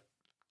week I've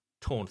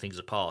torn things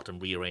apart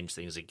and rearranged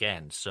things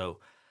again. So,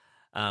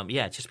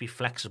 just be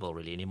flexible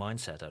really in your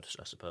mindset,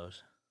 I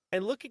suppose.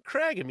 And look at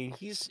Craig. I mean,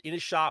 he's in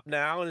his shop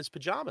now in his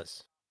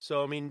pajamas.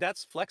 So, I mean,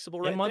 that's flexible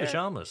right there. In my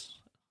pajamas.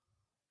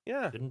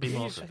 Yeah. Couldn't be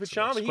more flexible.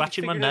 Pajamas.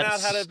 Scratching my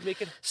nuts. Out how to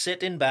make it...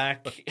 Sitting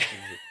back.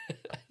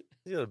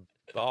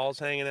 Balls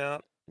hanging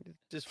out.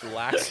 Just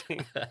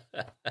relaxing.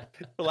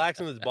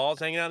 Relaxing with his balls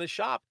hanging out in his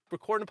shop.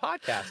 Recording a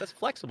podcast. That's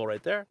flexible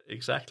right there.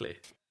 Exactly.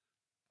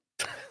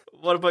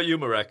 What about you,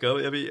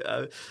 Mareko? I mean...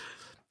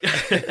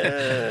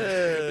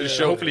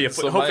 hopefully you're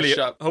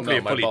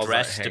fully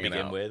dressed to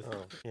begin with.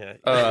 Oh,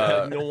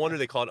 yeah. No wonder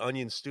they call it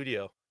Onion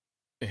Studio.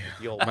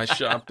 Yeah.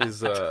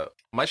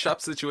 My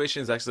shop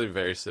situation is actually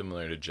very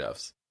similar to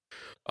Jeff's.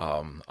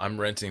 I'm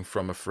renting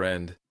from a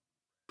friend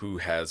who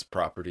has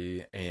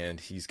property, and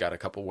he's got a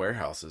couple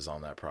warehouses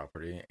on that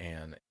property.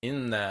 And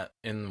in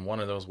one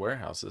of those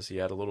warehouses, he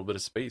had a little bit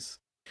of space.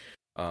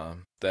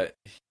 That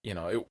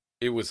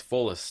it was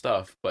full of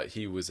stuff, but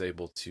he was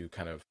able to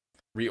kind of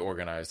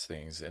reorganize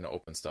things and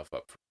open stuff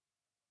up,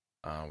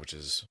 which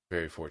is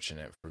very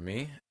fortunate for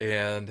me.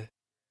 And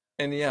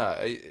yeah,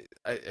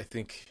 I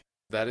think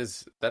that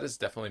is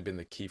definitely been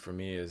the key for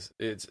me. Is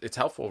it's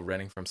helpful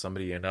renting from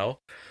somebody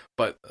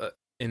but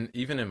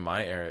even in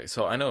my area.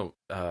 So I know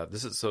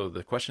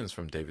the question is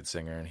from David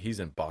Singer, and he's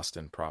in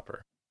Boston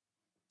proper.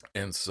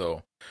 And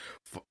so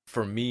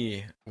for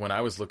me, when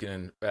I was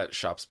looking at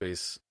shop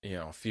space,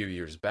 a few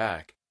years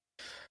back,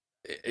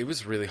 it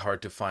was really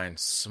hard to find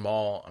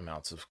small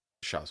amounts of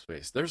shop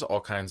space. There's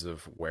all kinds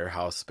of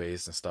warehouse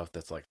space and stuff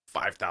that's like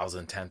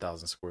 5,000,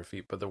 10,000 square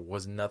feet, but there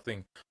was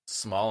nothing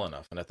small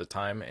enough. And at the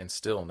time, and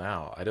still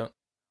now,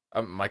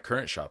 my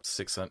current shop's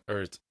 600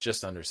 or it's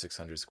just under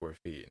 600 square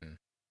feet. And,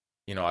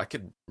 I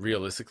could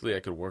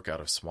work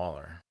out of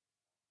smaller,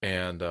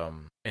 and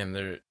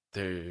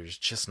there's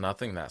just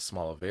nothing that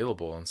small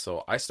available. And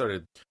so I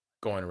started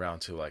going around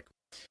to like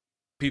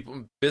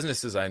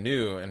businesses I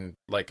knew, and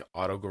like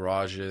auto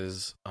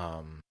garages,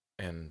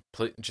 and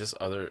just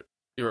other,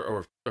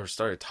 or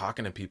started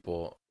talking to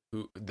people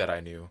that I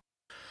knew,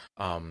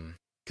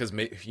 because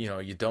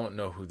you don't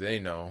know who they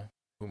know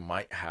who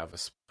might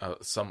have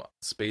some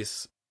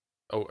space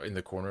in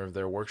the corner of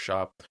their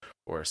workshop,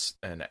 or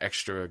an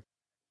extra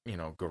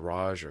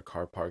garage or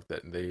car park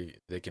that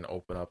they can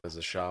open up as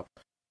a shop.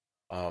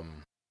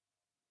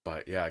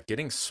 But yeah,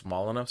 getting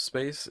small enough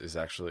space is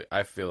actually,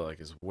 I feel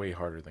like, is way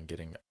harder than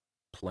getting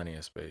plenty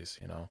of space,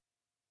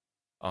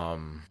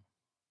 and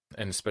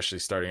especially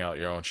starting out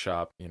your own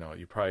shop,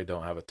 you probably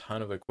don't have a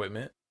ton of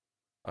equipment,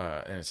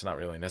 and it's not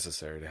really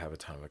necessary to have a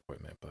ton of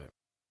equipment, but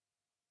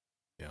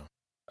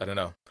I don't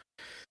know.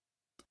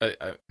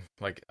 I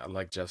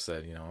like Jeff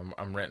said,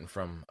 I'm renting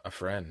from a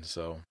friend,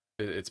 so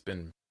it's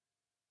been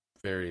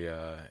very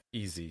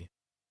easy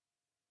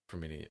for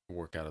me to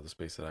work out of the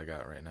space that I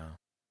got right now.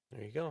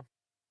 There you go.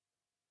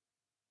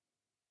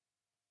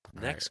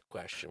 Next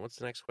question. What's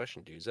the next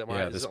question, dude? Is that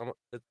my?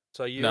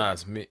 So you? Nah,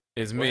 it's me.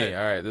 It's me. Ahead.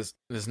 All right.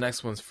 This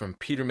next one's from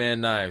Peterman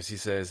Knives. He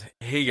says,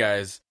 "Hey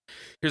guys,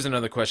 here's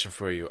another question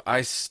for you.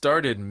 I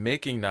started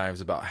making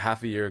knives about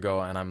half a year ago,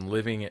 and I'm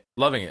loving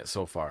it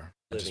so far."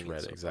 I just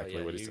read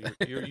exactly what he said.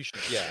 You should,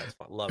 it's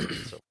fun. Loving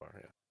it so far.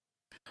 Yeah.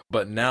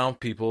 But now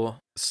people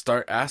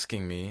start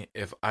asking me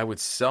if I would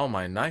sell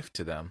my knives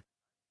to them,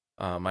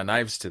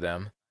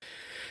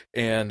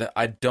 and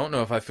I don't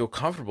know if I feel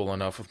comfortable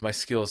enough with my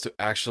skills to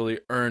actually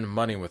earn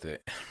money with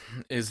it.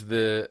 Is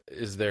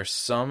there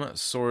some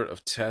sort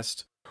of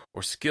test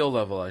or skill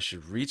level I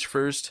should reach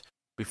first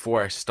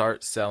before I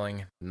start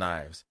selling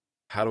knives?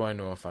 How do I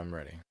know if I'm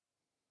ready?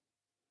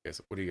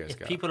 What do you guys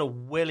got? If people are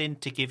willing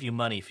to give you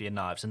money for your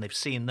knives, and they've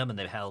seen them and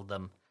they've held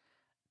them,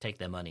 take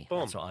their money. Boom.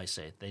 That's what I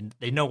say.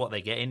 They know what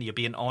they're getting. You're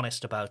being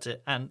honest about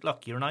it. And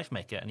look, you're a knife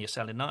maker and you're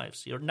selling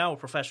knives. You're now a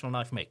professional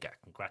knife maker.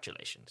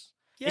 Congratulations.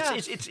 Yeah.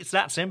 It's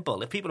that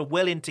simple. If people are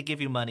willing to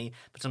give you money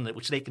for something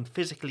which they can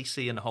physically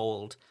see and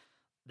hold,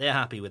 they're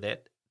happy with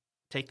it,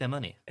 take their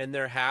money. And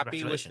they're happy with the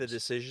Congratulations.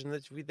 decision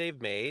that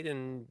they've made,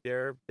 and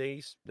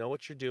they know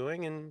what you're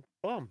doing, and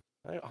boom,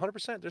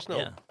 100%. There's no,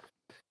 Yeah.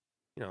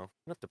 you don't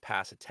have to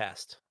pass a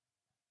test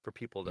for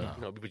people to,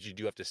 No. but you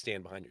do have to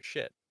stand behind your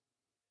shit.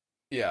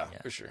 Yeah,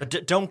 Yeah. for sure.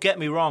 But don't get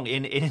me wrong.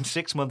 In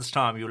 6 months'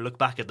 time, you'll look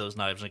back at those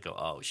knives and go,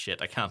 "Oh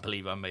shit, I can't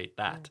believe I made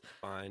that."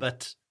 Fine.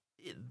 But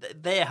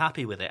they're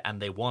happy with it,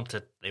 and they want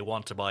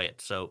to buy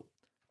it. So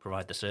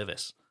provide the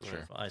service. Sure.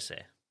 That's what I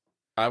say.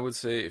 I would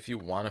say if you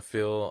want to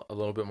feel a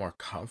little bit more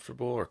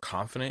comfortable or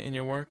confident in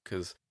your work,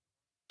 because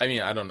I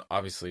mean,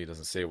 obviously he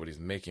doesn't say what he's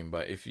making,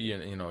 but if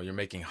you're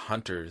making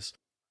hunting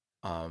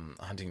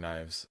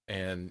knives,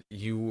 and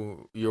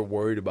you're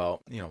worried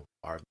about,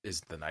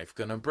 is the knife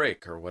gonna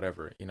break or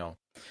whatever,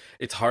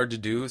 it's hard to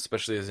do,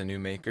 especially as a new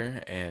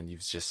maker, and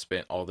you've just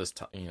spent all this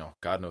time,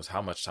 God knows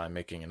how much time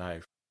making a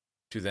knife,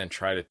 to then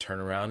try to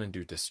turn around and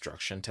do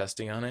destruction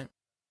testing on it.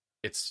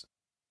 It's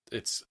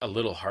a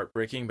little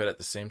heartbreaking, but at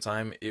the same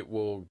time, it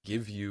will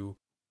give you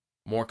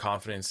more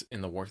confidence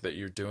in the work that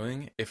you're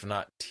doing, if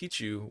not teach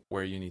you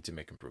where you need to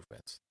make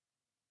improvements.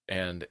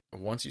 And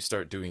once you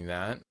start doing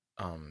that,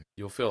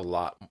 you'll feel a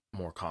lot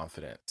more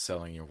confident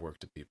selling your work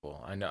to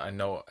people. I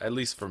know, at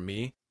least for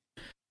me,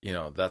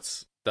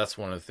 that's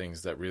one of the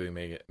things that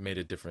really made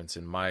a difference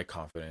in my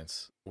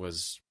confidence,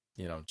 was,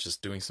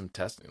 just doing some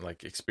testing,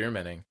 like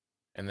experimenting,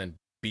 and then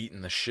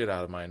beating the shit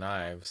out of my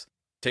knives,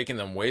 taking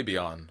them way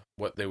beyond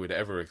what they would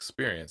ever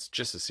experience,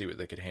 just to see what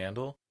they could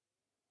handle.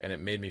 And it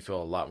made me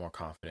feel a lot more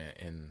confident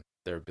in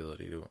their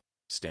ability to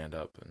stand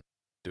up and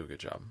do a good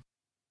job.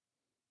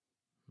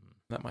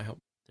 That might help.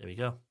 There we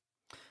go.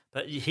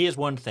 But here's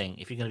one thing.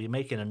 If you're going to be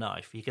making a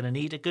knife, you're going to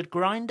need a good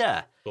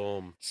grinder.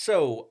 Boom.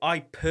 So I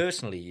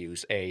personally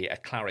use a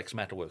Clarix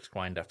Metalworks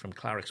grinder from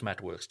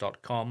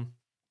clarixmetalworks.com.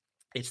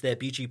 It's their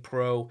BG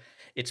Pro.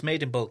 It's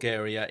made in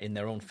Bulgaria in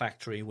their own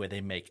factory, where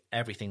they make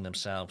everything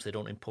themselves. They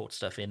don't import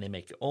stuff in. They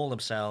make it all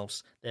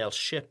themselves. They'll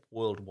ship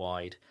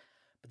worldwide.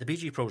 But the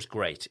BG Pro is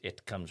great.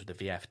 It comes with a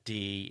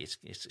VFD.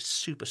 It's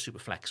super, super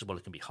flexible.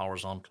 It can be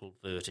horizontal,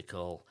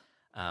 vertical.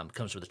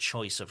 Comes with a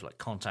choice of like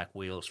contact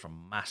wheels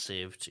from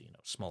massive to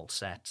small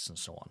sets and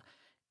so on.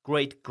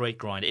 Great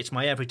grinder. It's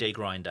my everyday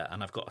grinder,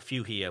 and I've got a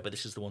few here, but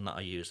this is the one that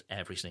I use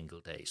every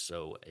single day.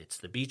 So it's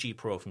the BG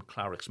Pro from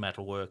Clarix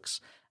Metalworks,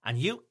 and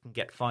you can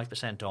get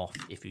 5% off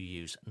if you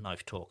use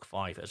Knife Talk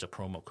 5 as a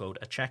promo code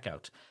at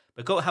checkout.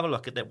 But go have a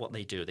look at what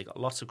they do. They got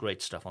lots of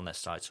great stuff on their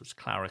site, so it's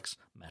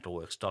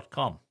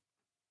clarixmetalworks.com.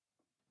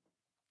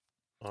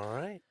 All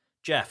right.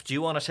 Jeff, do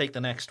you want to take the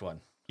next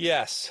one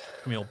Yes.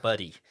 from your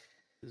buddy?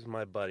 This is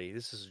my buddy.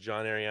 This is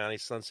John Ariani,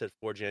 Sunset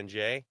Forge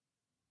NJ.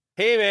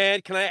 Hey,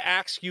 man, can I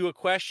ask you a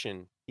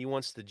question? He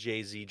wants the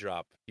Jay-Z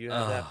drop. Do you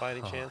have that by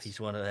any chance?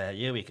 He's one of that.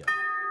 Here we go.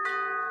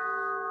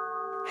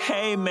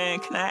 Hey, man,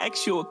 can I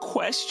ask you a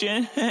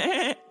question?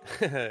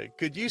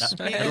 Could you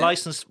speak? The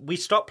license, we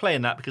stopped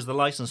playing that because the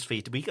license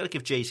fee, we got to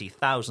give Jay-Z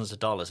thousands of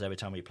dollars every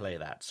time we play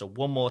that. So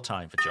one more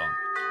time for John.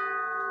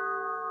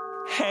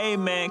 Hey,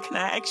 man, can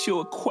I ask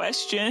you a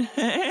question?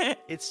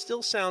 It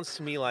still sounds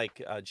to me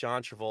like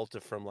John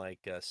Travolta from like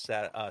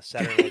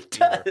Saturday Night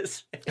Fever.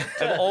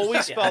 I've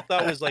always felt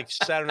that was like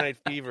Saturday Night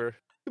Fever.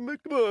 Come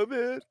on,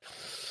 man.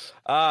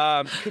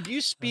 Could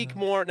you speak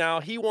more? Now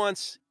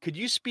could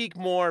you speak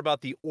more about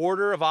the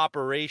order of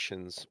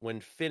operations when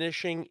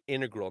finishing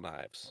integral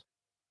knives?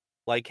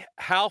 Like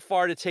how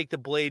far to take the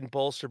blade and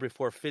bolster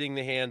before fitting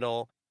the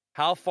handle?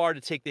 How far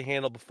to take the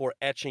handle before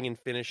etching and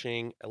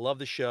finishing? I love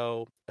the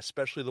show,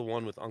 especially the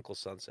one with Uncle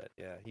Sunset.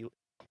 Yeah,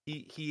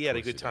 he had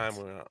a good time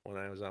when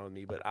I was on with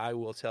me. But I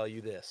will tell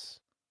you this.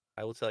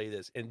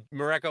 And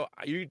Mareko,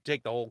 you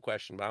take the whole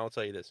question, but I will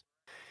tell you this.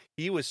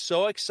 He was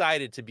so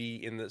excited to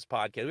be in this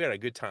podcast. We had a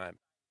good time.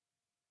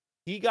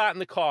 He got in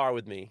the car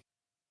with me.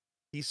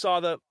 He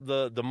saw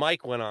the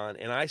mic went on,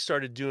 and I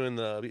started doing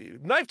the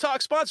Knife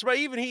Talk sponsored by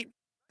Even Heat.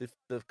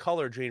 The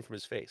color drained from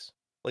his face.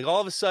 Like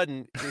all of a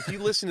sudden, if you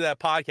listen to that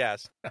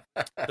podcast,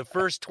 the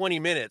first 20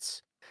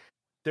 minutes,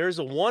 there's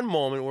one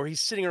moment where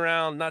he's sitting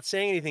around not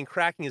saying anything,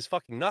 cracking his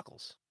fucking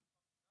knuckles.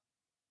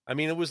 I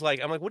mean, it was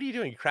like, I'm like, what are you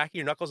doing? You cracking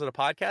your knuckles on a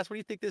podcast? What do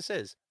you think this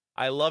is?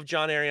 I love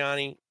John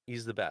Ariani.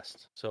 He's the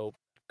best. So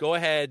go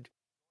ahead,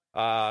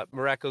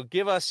 Mareko,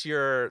 give us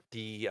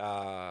the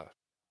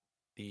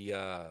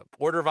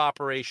order of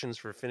operations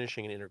for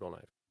finishing an integral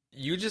knife.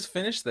 You just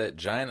finished that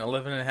giant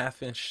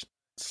 11.5-inch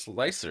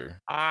slicer.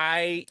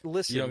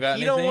 Listen. You don't got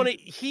he anything? Don't want to.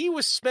 He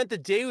was spent the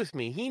day with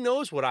me. He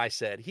knows what I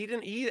said.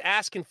 He's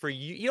asking for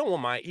you. You don't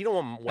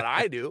want what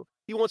I do.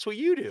 He wants what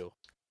you do.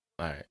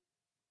 All right.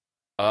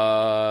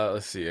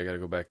 Let's see. I gotta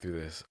go back through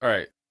this. All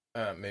right.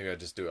 Maybe I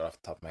just do it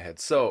off the top of my head.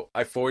 So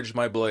I forged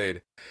my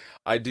blade.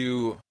 I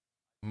do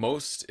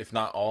most, if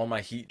not all,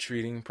 my heat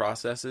treating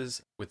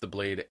processes with the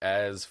blade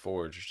as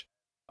forged,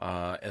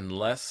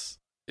 unless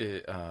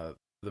the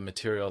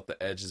material at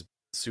the edge is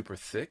super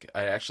thick.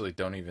 I actually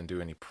don't even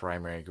do any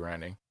primary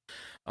grinding.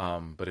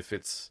 But if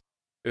it's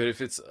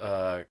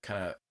kind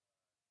of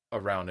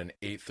around an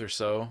eighth or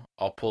so,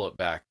 I'll pull it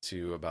back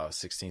to about a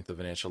 1/16 of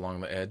an inch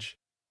along the edge.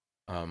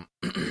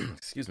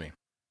 Excuse me.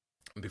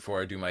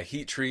 Before I do my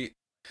heat treat,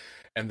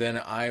 And then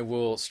I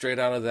will, straight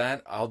out of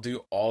that, I'll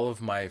do all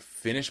of my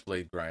finished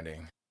blade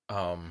grinding.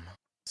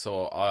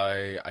 So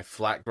I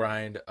flat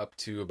grind up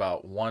to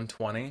about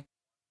 120.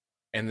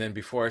 And then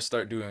before I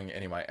start doing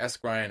any of my S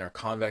grind or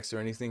convex or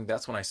anything,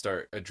 that's when I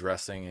start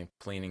addressing and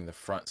cleaning the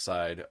front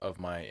side of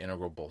my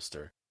integral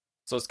bolster.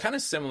 So it's kind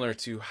of similar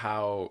to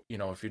how,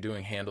 if you're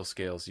doing handle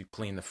scales, you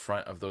clean the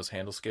front of those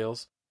handle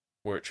scales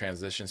where it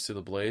transitions to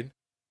the blade.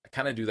 I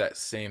kind of do that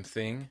same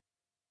thing.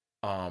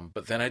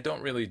 But then I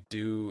don't really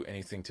do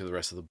anything to the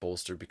rest of the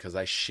bolster because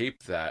I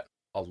shape that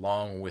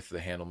along with the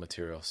handle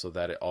material so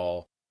that it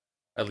all,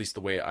 at least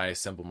the way I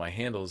assemble my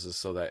handles, is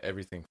so that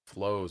everything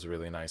flows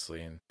really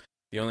nicely. And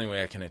the only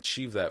way I can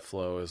achieve that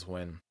flow is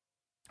when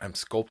I'm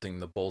sculpting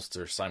the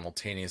bolster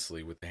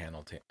simultaneously with the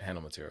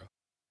handle material.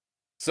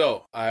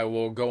 So I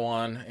will go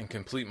on and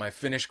complete my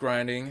finish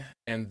grinding,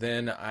 and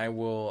then I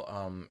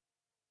will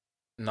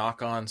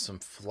knock on some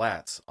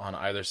flats on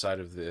either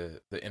side of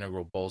the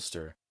integral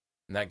bolster.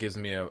 And that gives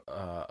me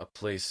a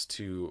place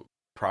to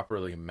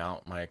properly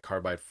mount my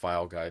carbide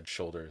file guide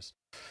shoulders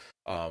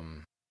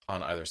on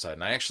either side.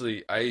 And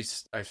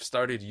I've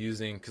started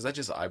using, because I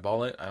just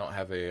eyeball it. I don't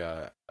have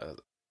a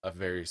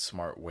very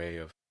smart way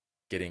of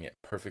getting it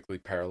perfectly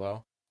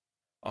parallel.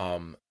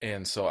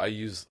 And so I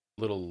use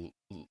little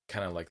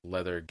kind of like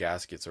leather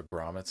gaskets or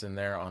grommets in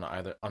there on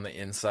the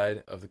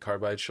inside of the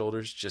carbide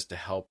shoulders, just to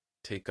help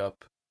take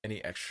up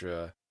any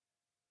extra,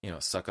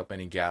 suck up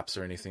any gaps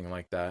or anything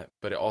like that.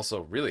 But it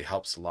also really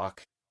helps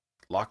lock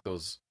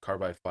those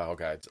carbide file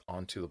guides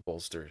onto the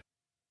bolster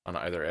on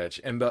either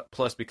edge. And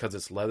plus, because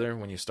it's leather,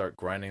 when you start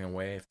grinding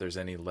away, if there's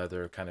any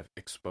leather kind of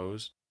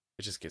exposed,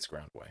 it just gets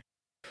ground away.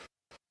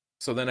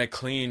 So then I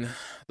clean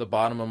the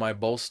bottom of my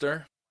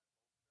bolster.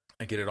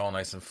 I get it all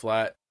nice and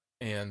flat.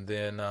 And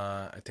then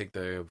I take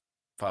the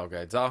file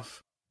guides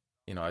off.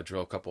 I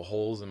drill a couple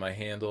holes in my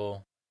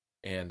handle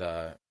and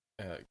a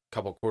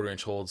couple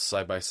 1/4-inch holes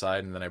side by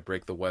side. And then I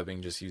break the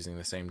webbing just using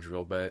the same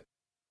drill bit.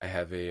 I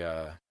have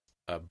a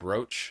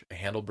brooch, a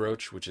handle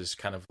brooch, which is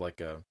kind of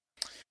like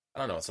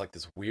it's like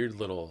this weird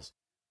little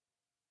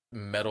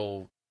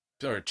metal,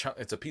 or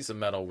it's a piece of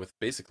metal with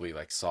basically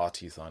like saw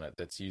teeth on it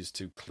that's used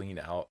to clean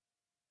out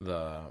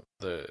the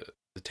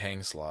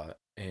tang slot,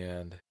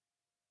 and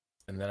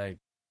then I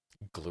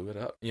glue it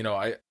up.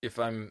 If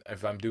I'm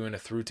doing a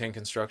through tang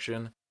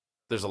construction,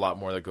 there's a lot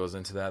more that goes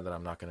into that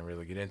I'm not going to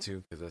really get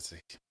into because that's a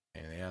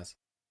pain in the ass.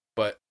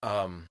 But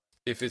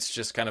if it's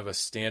just kind of a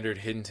standard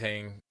hidden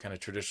tang kind of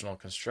traditional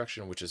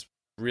construction, which is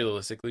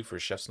realistically for a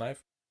chef's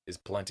knife is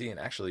plenty, and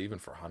actually even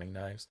for hunting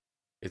knives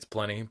it's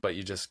plenty, but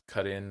you just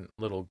cut in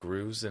little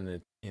grooves in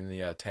the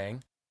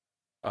tang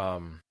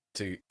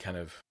to kind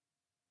of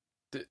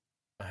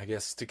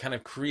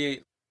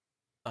create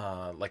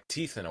like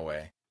teeth in a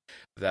way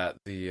that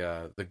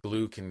the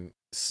glue can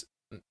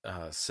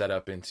set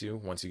up into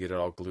once you get it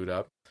all glued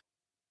up,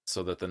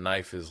 so that the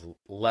knife is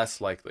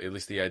less likely, at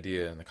least the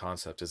idea and the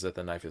concept is that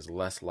the knife is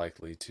less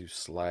likely to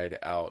slide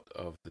out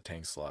of the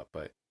tang slot.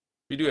 But if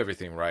you do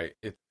everything right,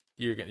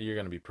 you're going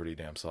to be pretty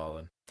damn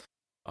solid.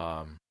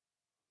 And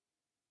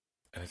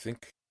I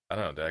think, I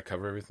don't know, did I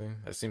cover everything?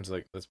 That seems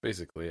like that's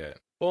basically it.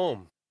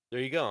 Boom.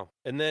 There you go.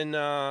 And then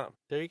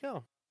there you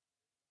go.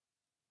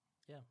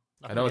 Yeah.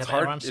 I know it's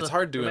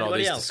hard doing all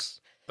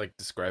these like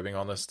describing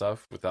all this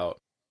stuff without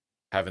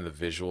having the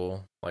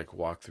visual like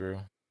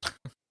walkthrough.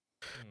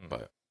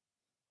 But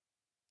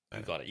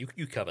you got it.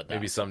 You covered that.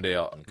 Maybe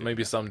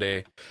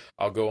someday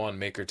I'll go on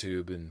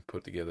MakerTube and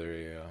put together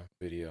a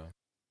video.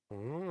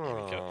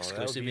 Oh,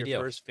 exclusive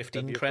video.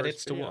 15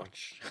 credits to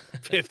watch.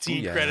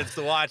 15 credits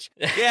to watch.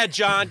 Yeah,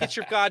 John, get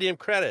your goddamn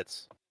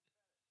credits.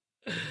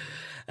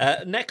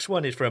 Next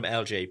one is from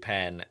LJ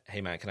Penn.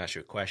 Hey man, can I ask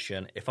you a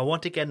question? If I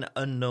want to get an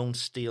unknown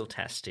steel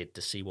tested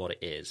to see what it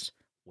is,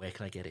 where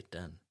can I get it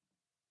done?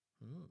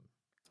 I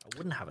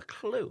wouldn't have a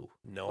clue.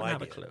 No idea.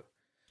 Have a clue.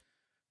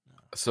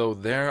 So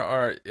there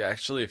are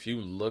actually, if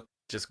you look,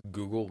 just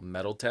Google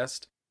metal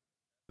test,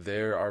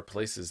 there are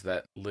places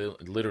that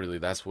literally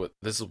this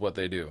is what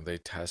they do. They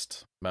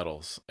test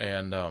metals.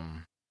 And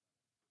the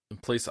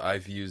place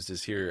I've used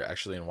is here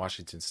actually in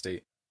Washington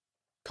State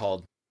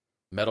called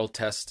Metal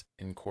Test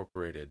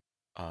Incorporated.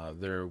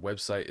 Their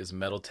website is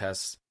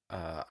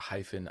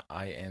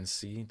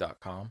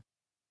metaltest-inc.com.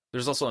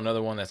 There's also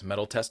another one that's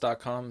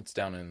metaltest.com. It's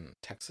down in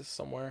Texas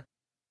somewhere.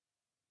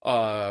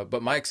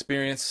 But my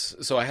experience,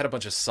 so I had a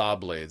bunch of saw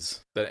blades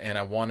and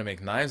I want to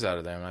make knives out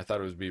of them. And I thought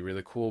it would be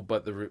really cool.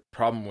 But the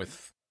problem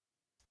with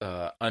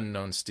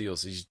unknown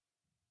steels is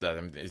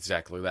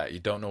exactly that. You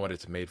don't know what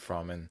it's made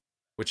from, and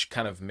which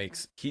kind of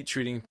makes heat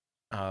treating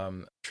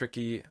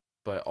tricky.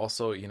 But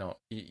also,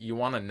 you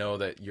want to know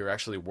that you're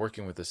actually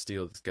working with a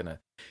steel that's going to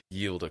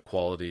yield a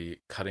quality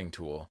cutting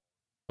tool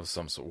of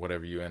some sort,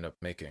 whatever you end up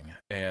making.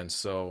 And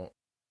so,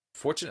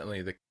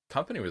 fortunately, the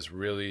company was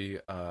really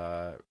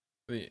I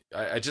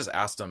just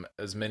asked them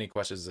as many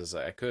questions as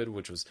I could,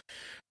 which was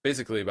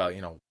basically about,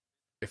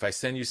 if I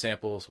send you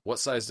samples, what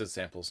size does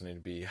samples need to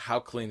be? How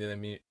clean do they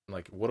mean?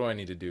 Like, what do I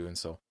need to do? And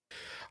so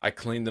I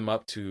cleaned them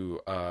up to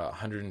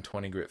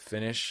 120 grit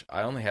finish.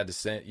 I only had to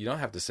send, you don't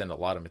have to send a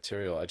lot of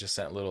material. I just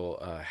sent little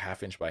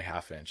 1/2 inch by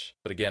 1/2 inch.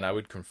 But again, I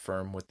would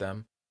confirm with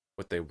them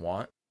what they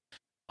want.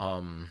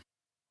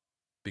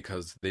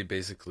 Because they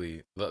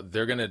basically,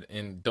 they're going to,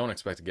 and don't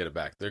expect to get it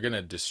back. They're going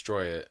to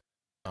destroy it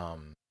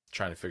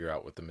trying to figure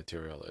out what the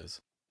material is.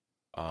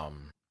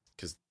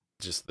 Because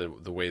just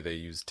the way they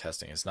use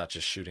testing, it's not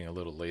just shooting a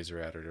little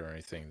laser at it or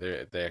anything.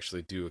 They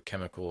actually do a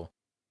chemical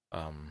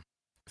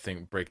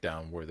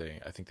breakdown where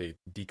I think they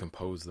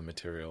decompose the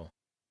material.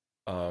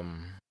 But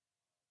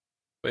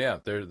yeah,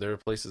 there are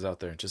places out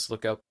there. Just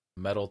look up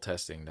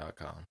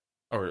metaltesting.com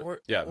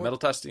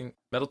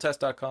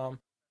metaltest.com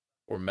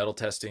or metal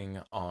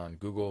testing on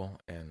Google,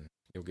 and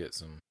you'll get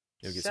some.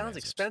 Sounds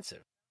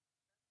expensive.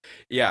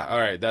 Yeah, all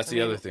right. That's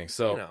the other thing.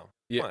 So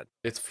yeah,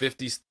 it's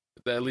 50.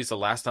 At least the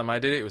last time I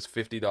did it was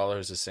 $50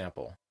 a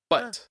sample.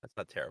 But that's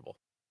not terrible.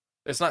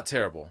 It's not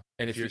terrible.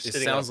 And if you're it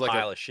sitting sounds on a like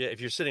pile of shit,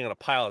 if you're sitting on a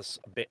pile of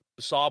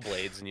saw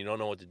blades and you don't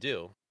know what to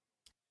do,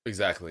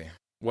 exactly.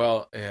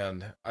 Well,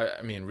 and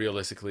I mean,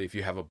 realistically, if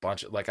you have a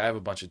bunch, like I have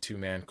a bunch of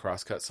 2-man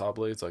crosscut saw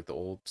blades, like the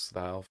old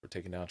style for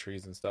taking down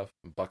trees and stuff,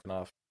 and bucking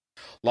off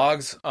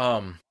logs.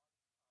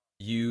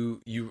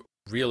 You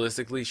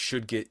realistically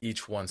should get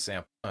each one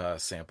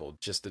sampled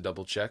just to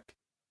double check,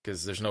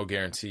 because there's no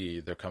guarantee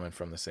they're coming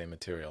from the same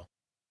material.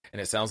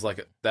 And it sounds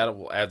like that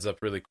will adds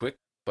up really quick.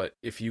 But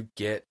if you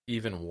get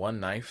even one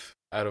knife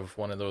out of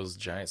one of those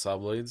giant saw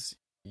blades,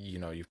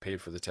 you've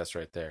paid for the test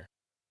right there.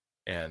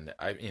 And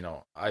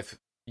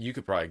you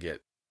could probably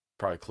get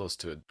close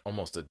to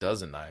almost a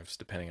dozen knives,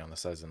 depending on the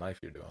size of the knife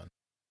you're doing.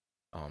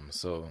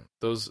 So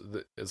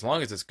as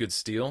long as it's good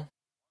steel,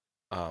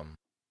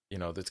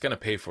 that's going to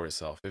pay for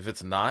itself. If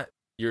it's not,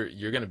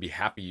 you're going to be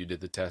happy you did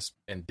the test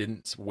and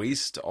didn't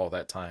waste all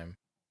that time,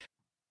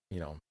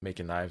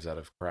 making knives out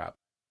of crap.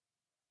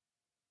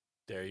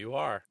 There you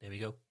are. There we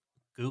go.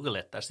 Google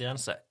it. That's the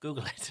answer.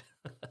 Google it.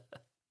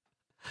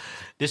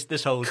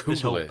 This whole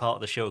part of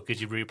the show could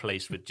you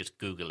replace with just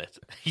Google it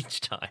each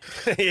time?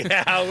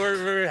 Yeah,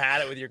 we're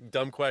at it with your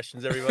dumb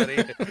questions, everybody.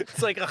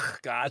 It's like, oh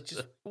God,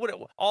 just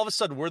all of a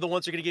sudden we're the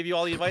ones who are going to give you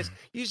all the advice.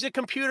 Use a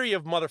computer, you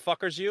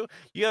motherfuckers. You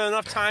have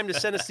enough time to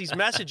send us these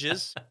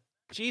messages.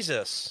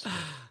 Jesus.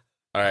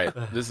 All right,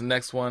 this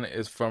next one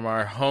is from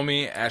our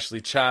homie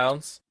Ashley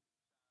Childs.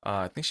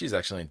 I think she's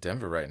actually in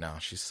Denver right now.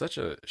 She's a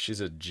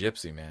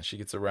gypsy, man. She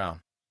gets around.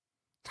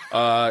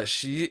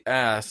 She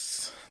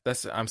asks,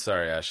 I'm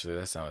sorry, Ashley,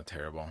 that sounded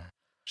terrible.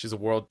 She's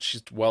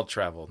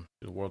well-traveled.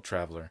 She's a world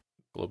traveler,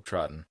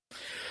 globe-trotting.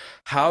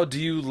 How do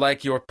you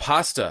like your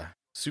pasta?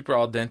 Super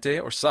al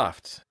dente or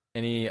soft?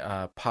 Any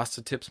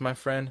pasta tips, my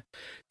friend?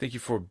 Thank you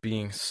for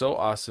being so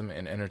awesome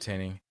and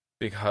entertaining.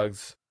 Big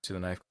hugs to the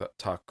Knife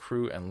Talk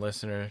crew and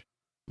listener.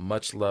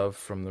 Much love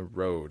from the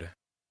road.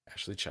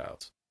 Ashley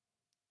Childs.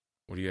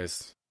 How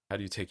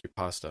do you take your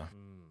pasta?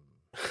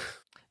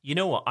 You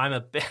know what? I'm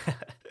a bit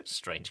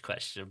strange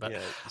question, but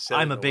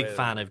I'm a big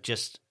fan of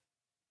just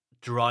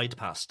dried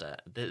pasta.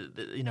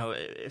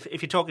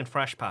 If you're talking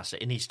fresh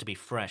pasta, it needs to be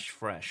fresh.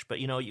 But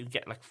you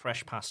get like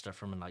fresh pasta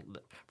from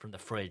the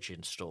fridge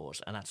in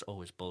stores, and that's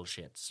always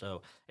bullshit.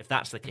 So if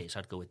that's the case,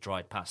 I'd go with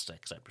dried pasta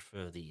because I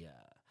prefer the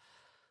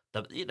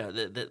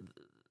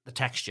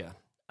texture.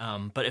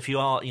 But if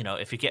you're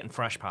getting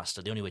fresh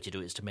pasta, the only way to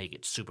do it is to make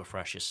it super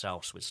fresh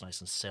yourself, so it's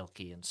nice and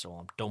silky and so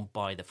on. Don't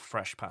buy the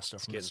fresh pasta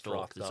from the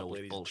store because it's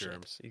always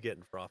bullshit. You're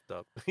getting frothed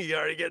up. You're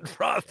already getting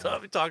frothed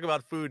up. You're talking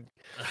about food.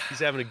 He's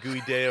having a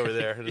gooey day over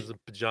there in his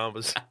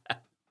pajamas.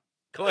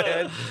 Go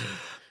ahead.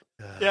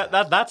 Yeah,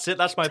 that's it.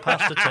 That's my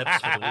pasta tips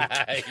for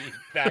the week.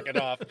 Back it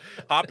off.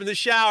 Hop in the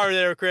shower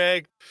there,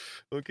 Craig.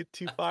 Don't get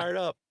too fired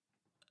up.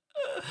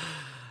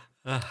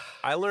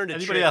 I learned a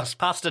Anybody trick. else?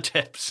 Pasta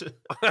tips.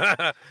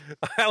 I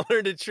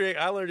learned a trick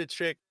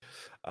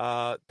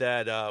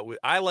that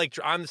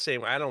I'm the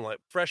same. I don't like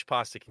fresh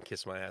pasta. Can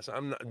kiss my ass.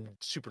 I'm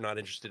super not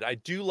interested. I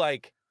do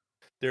like.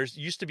 There's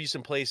used to be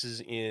some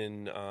places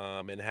in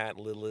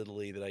Manhattan, Little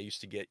Italy, that I used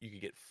to get. You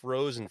could get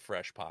frozen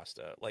fresh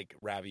pasta, like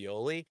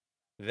ravioli.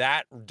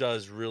 That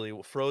does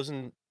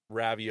frozen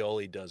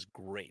ravioli does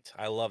great.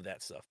 I love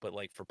that stuff. But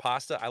like for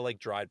pasta, I like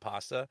dried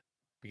pasta.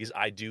 Because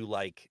I do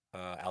like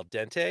al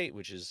dente,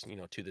 which is,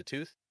 to the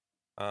tooth.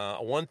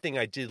 One thing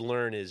I did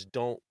learn is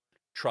don't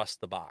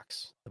trust the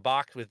box. If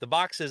the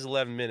box says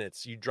 11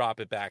 minutes, you drop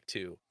it back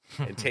 2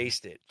 and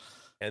taste it.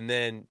 And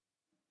then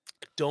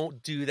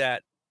don't do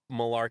that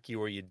malarkey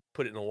where you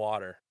put it in the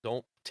water.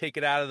 Don't take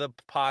it out of the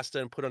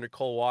pasta and put it under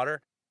cold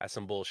water. That's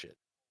some bullshit.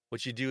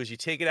 What you do is you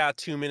take it out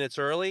 2 minutes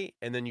early,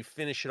 and then you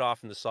finish it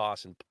off in the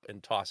sauce and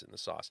toss it in the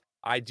sauce.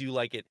 I do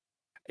like it.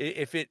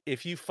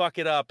 If you fuck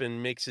it up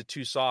and makes it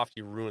too soft,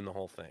 you ruin the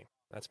whole thing.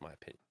 That's my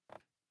opinion.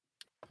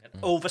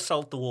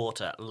 Oversalt the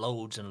water,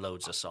 loads and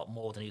loads of salt,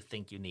 more than you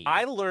think you need.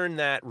 I learned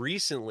that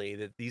recently,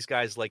 that these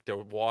guys like their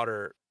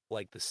water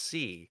like the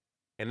sea,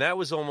 and that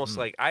was almost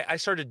like I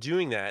started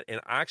doing that, and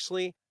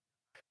actually,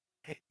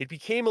 it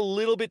became a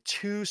little bit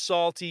too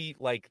salty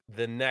like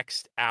the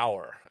next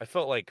hour. I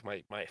felt like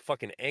my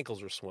fucking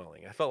ankles were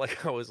swelling. I felt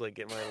like I was like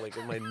getting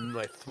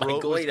my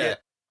throat was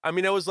I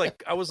mean, I was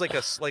like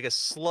a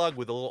slug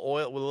with a little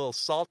oil with a little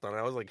salt on it.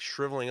 I was like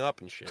shriveling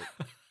up and shit.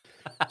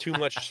 Too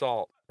much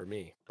salt for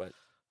me, but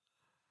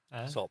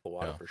salt the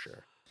water for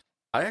sure.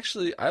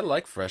 I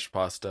like fresh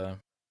pasta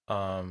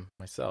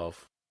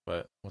myself,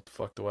 but what the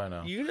fuck do I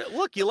know? You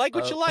like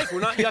what you like.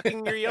 We're not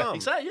yucking your yum.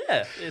 Exactly.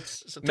 Yeah,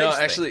 it's a taste No,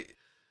 thing. actually,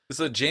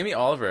 so Jamie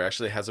Oliver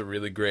actually has a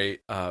really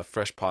great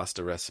fresh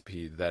pasta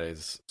recipe that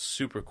is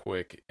super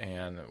quick.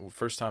 And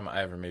first time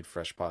I ever made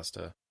fresh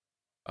pasta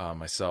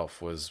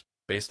myself was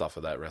based off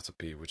of that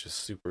recipe, which is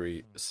super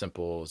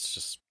simple. It's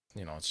just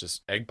it's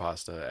just egg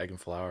pasta, egg and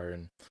flour,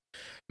 and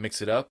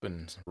mix it up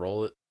and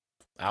roll it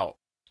out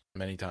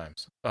many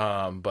times.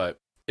 But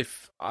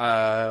if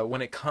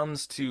when it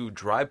comes to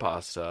dry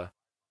pasta,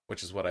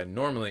 which is what I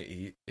normally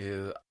eat,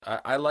 is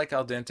I like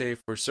al dente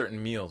for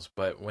certain meals,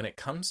 but when it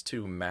comes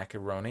to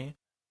macaroni,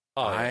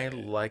 I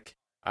like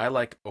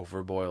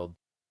overboiled.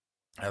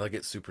 I like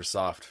it super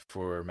soft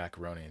for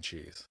macaroni and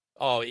cheese.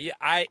 Oh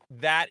yeah,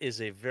 that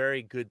is a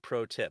very good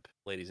pro tip,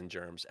 ladies and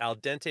germs. Al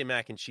dente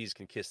mac and cheese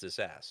can kiss this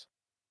ass.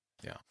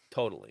 Yeah,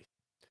 totally.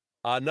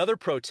 Another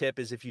pro tip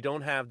is if you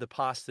don't have the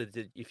pasta,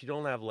 if you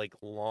don't have like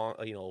long,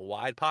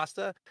 wide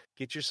pasta,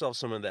 get yourself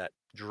some of that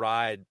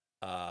dried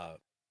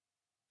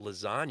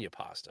lasagna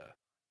pasta.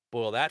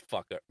 Boil that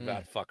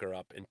fucker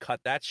up and cut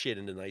that shit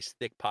into nice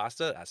thick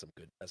pasta. That's some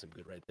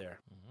good right there.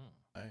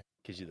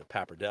 Gives you the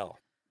pappardelle.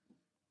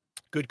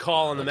 Good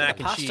call on the mac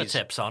and cheese. Pasta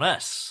tips on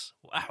us.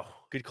 Wow.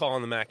 Good call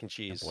on the mac and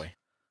cheese. Oh boy.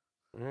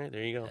 All right,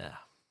 there you go. Yeah.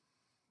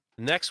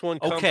 Next one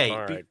comes. Okay. All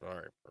right.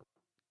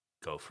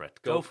 Go for it.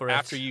 Go for it.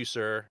 After you,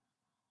 sir.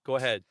 Go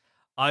ahead.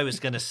 I was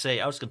going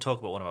to talk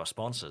about one of our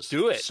sponsors.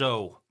 Do it.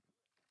 So,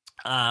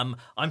 I'm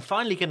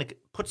finally going to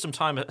put some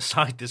time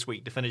aside this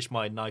week to finish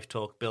my Knife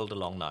Talk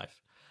Build-Along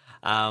knife.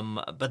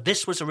 But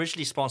this was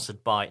originally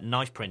sponsored by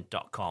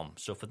knifeprint.com.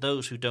 So for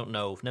those who don't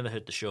know, have never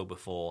heard the show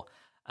before,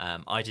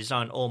 I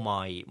design all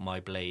my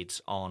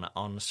blades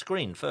on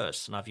screen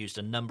first, and I've used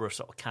a number of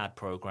sort of CAD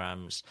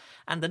programs,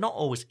 and they're not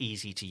always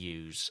easy to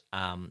use.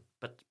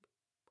 But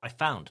I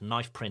found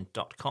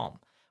knifeprint.com,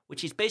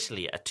 which is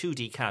basically a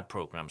 2D CAD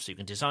program, so you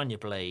can design your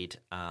blade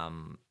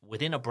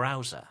within a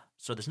browser.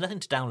 So there's nothing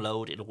to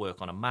download. It'll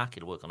work on a Mac.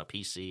 It'll work on a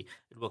PC.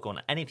 It'll work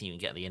on anything you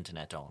can get the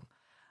internet on.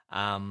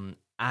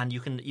 And you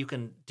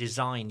can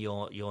design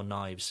your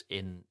knives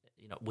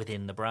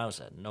within the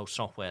browser. No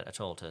software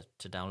at all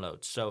to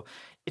download. So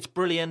it's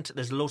brilliant.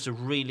 There's loads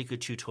of really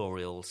good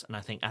tutorials. And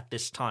I think at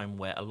this time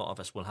where a lot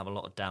of us will have a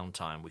lot of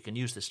downtime, we can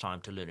use this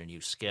time to learn a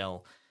new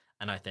skill.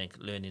 And I think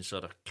learning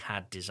sort of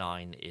CAD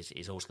design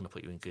is always going to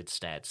put you in good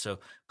stead. So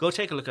go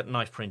take a look at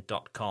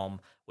knifeprint.com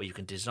where you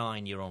can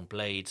design your own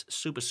blades.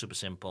 Super, super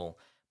simple.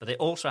 But they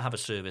also have a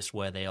service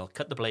where they'll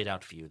cut the blade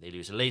out for you. They'll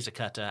use a laser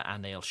cutter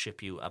and they'll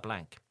ship you a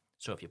blank.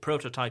 So if you're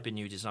prototyping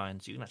new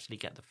designs, you can actually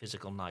get the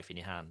physical knife in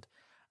your hand.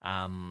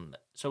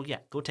 So yeah,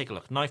 go take a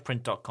look.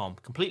 Knifeprint.com,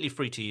 completely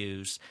free to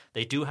use.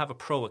 They do have a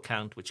pro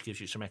account, which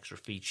gives you some extra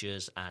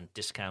features and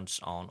discounts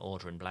on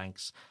ordering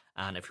blanks.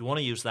 And if you want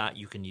to use that,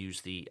 you can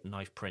use the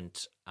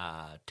Knifeprint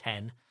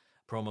 10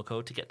 promo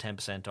code to get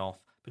 10% off.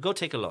 But go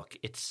take a look.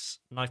 It's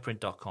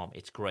knifeprint.com.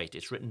 It's great.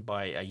 It's written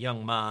by a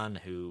young man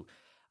who,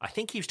 I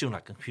think he was doing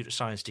like a computer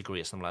science degree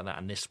or something like that,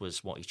 and this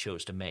was what he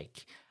chose to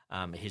make.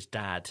 His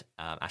dad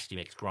actually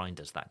makes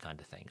grinders, that kind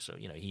of thing. So,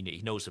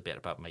 he knows a bit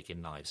about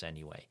making knives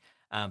anyway.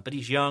 But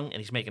he's young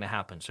and he's making it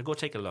happen. So go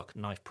take a look,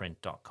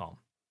 knifeprint.com.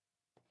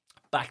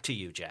 Back to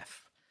you,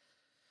 Jeff.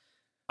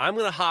 I'm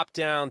going to hop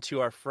down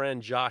to our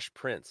friend Josh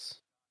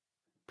Prince.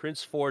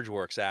 Prince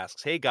Forgeworks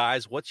asks, hey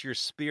guys, what's your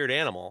spirit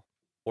animal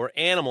or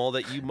animal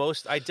that you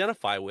most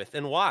identify with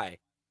and why?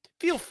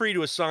 Feel free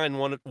to assign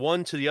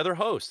one to the other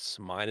hosts.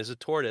 Mine is a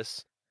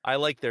tortoise. I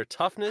like their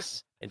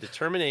toughness and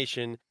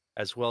determination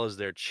as well as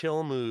their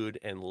chill mood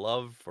and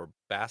love for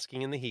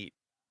basking in the heat.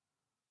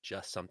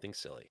 Just something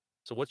silly.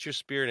 So what's your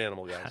spirit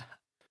animal, guys?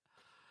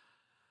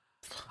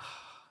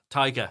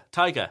 Tiger.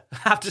 I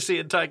have to see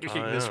a Tiger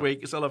King this week.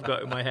 It's all I've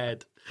got in my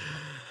head.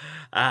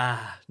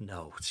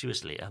 No,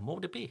 seriously. What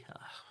would it be?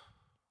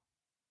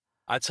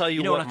 I tell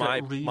you what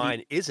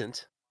mine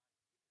isn't.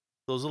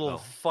 Those little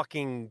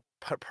fucking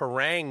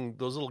parang,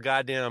 those little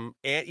goddamn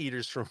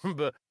anteaters from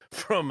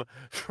those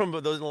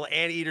little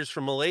anteaters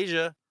from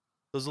Malaysia,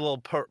 those little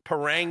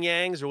parang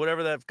yangs or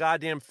whatever that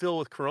goddamn filled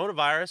with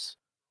coronavirus.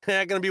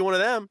 Not gonna be one of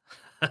them.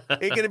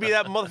 Ain't gonna be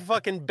that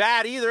motherfucking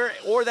bat either,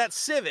 or that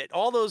civet.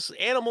 All those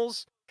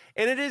animals,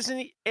 and it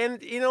isn't. And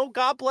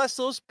God bless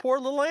those poor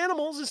little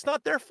animals. It's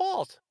not their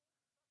fault.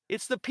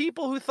 It's the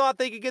people who thought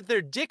they could get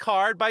their dick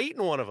hard by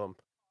eating one of them.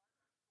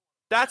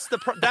 That's the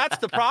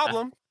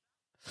problem.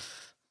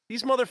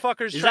 These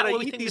motherfuckers is try that to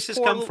where eat think these this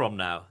has come from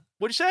now?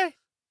 What'd you say?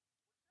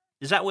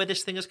 Is that where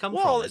this thing has come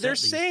from? Well, they're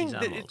saying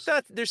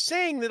they're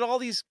saying that all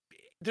these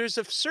there's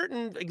a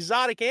certain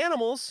exotic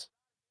animals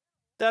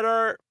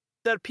that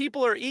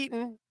people are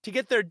eating to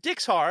get their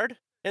dicks hard,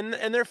 and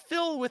they're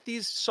filled with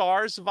these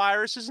SARS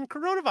viruses and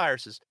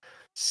coronaviruses.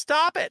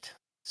 Stop it.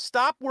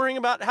 Stop worrying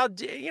about how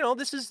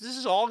this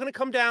is all going to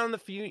come down in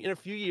a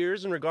few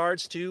years in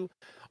regards to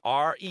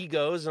our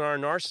egos and our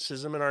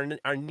narcissism and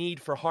our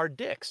need for hard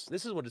dicks.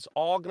 This is what it's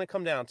all going to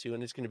come down to,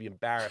 and it's going to be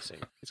embarrassing.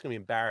 It's going to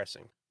be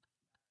embarrassing.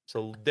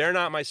 So they're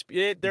not my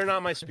spirit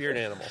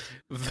animal.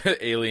 The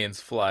aliens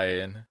fly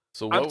in.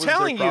 So what I'm was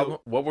telling their problem?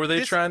 you, What were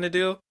they trying to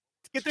do?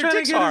 Get their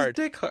dicks hard.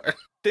 Dick hard.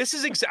 This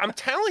is I'm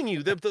telling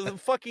you, the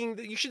fucking,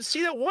 you should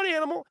see that one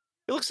animal.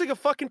 It looks like a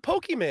fucking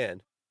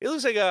Pokemon. It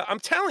looks like I'm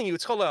telling you,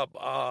 it's called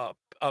a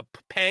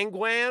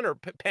penguin or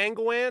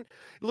pangolin. It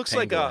looks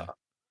like a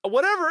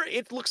whatever.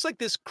 It looks like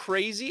this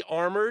crazy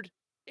armored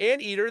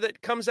anteater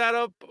that comes out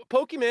of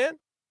Pokemon.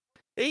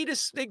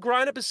 They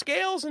grind up his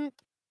scales and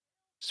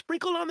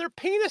sprinkle it on their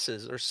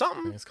penises or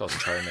something. I think it's called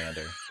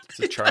Charmander. It's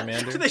a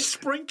Charmander. They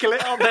sprinkle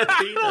it on their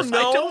penis. I don't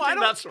know. I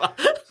don't think that's right.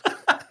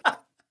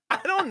 I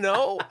don't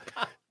know.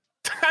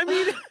 I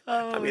mean,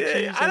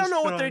 I don't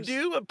know what they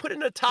do. Put it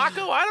in a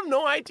taco. I have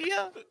no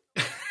idea.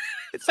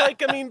 It's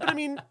like, I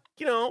mean,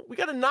 we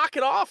got to knock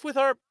it off with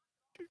our,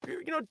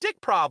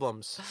 dick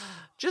problems.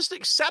 Just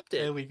accept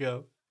it. There we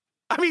go.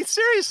 I mean,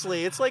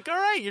 seriously, it's like, all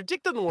right, your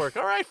dick doesn't work.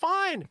 All right,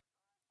 fine.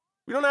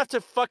 We don't have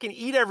to fucking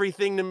eat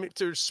everything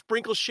to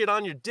sprinkle shit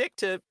on your dick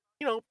to,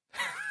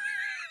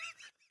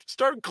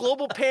 start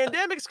global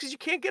pandemics because you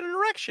can't get an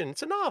erection.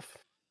 It's enough.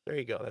 There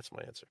you go. That's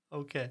my answer.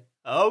 Okay.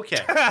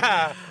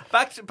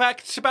 Back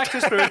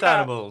to spirit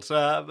animals.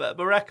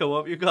 Mareko, what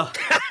have you got?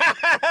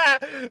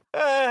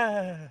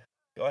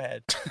 Go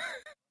ahead.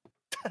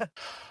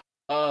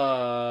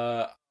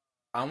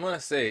 I'm gonna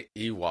say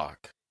Ewok.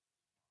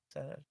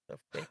 That's a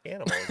fake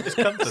animal.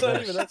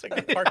 That's like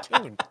a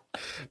cartoon.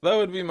 That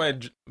would be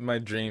my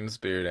dream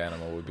spirit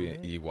animal. Would be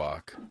an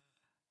Ewok.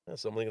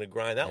 So I'm gonna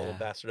grind that little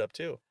bastard up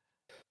too.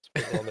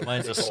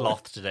 Mine's a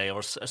sloth today, or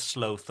a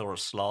sloth, or a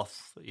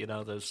sloth.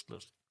 Those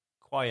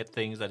quiet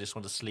things. I just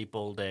want to sleep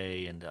all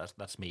day, and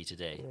that's me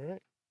today. All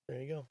right,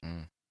 there you go.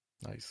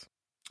 Nice.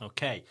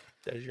 Okay,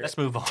 let's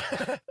move on.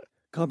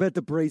 Combat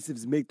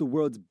Abrasives make the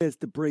world's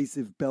best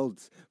abrasive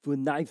belts for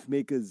knife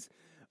makers.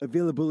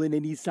 Available in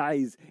any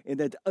size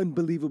and at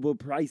unbelievable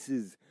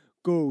prices.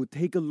 Go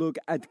take a look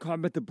at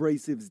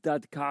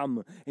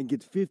combatabrasives.com and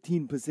get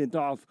 15%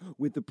 off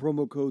with the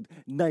promo code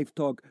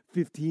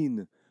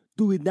KNIFETALK15.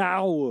 Do it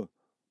now!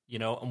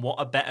 And what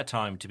a better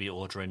time to be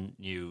ordering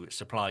new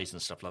supplies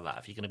and stuff like that.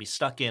 If you're going to be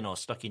stuck in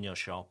your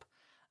shop,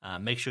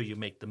 make sure you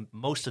make the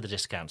most of the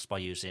discounts by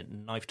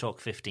using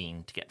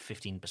KnifeTalk15 to get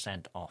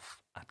 15% off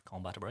at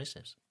Combat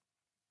Abrasives.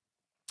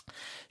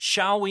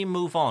 Shall we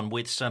move on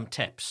with some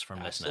tips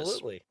from listeners?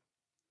 Absolutely.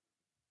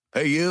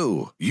 Hey,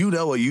 you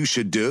know what you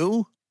should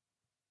do?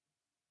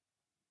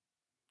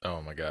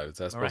 Oh my God, is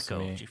that supposed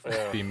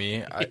to be me?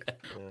 Yeah.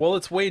 Well,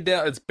 it's way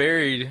down. It's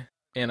buried,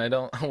 and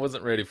I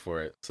wasn't ready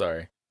for it.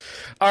 Sorry.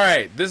 All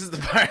right, this is the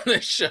part of the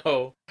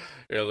show.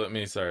 Here, let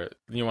me start.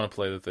 You want to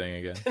play the thing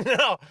again?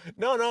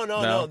 No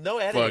editing. No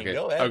editing.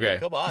 Okay.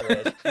 Come on,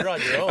 man. You're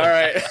on your own. All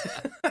right.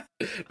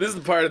 This is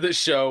the part of the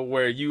show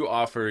where you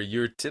offer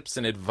your tips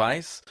and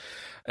advice,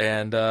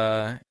 and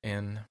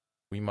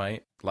we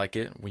might like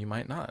it, we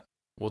might not.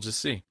 We'll just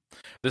see.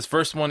 This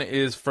first one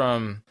is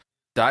from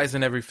Dies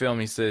in Every Film.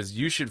 He says,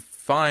 you should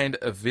find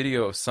a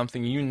video of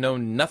something you know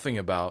nothing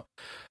about,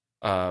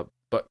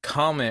 but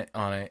comment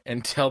on it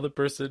and tell the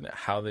person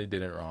how they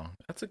did it wrong.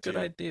 That's a good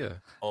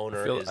idea.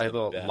 Owner is a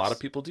the best. lot of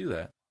people do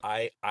that.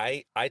 I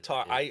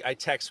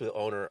text with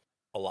Owner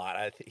a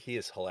lot. He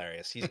is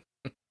hilarious.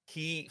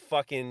 He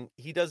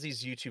does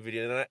these YouTube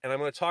videos, and I'm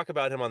going to talk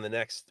about him on the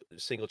next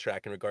single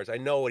track in regards. I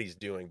know what he's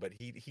doing, but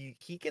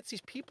he gets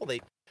these people,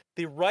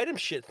 they write him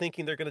shit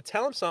thinking they're going to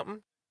tell him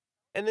something,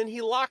 and then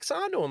he locks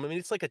onto him. I mean,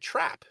 it's like a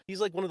trap.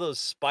 He's like one of those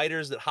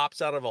spiders that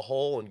hops out of a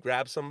hole and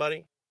grabs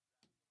somebody.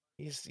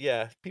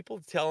 People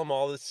tell him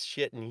all this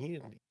shit, and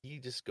he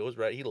just goes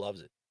right. He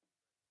loves it.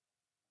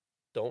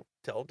 Don't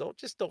tell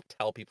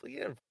people.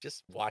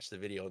 Just watch the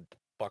video and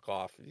fuck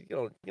off. You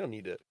don't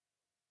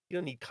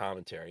need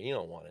commentary. You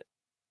don't want it.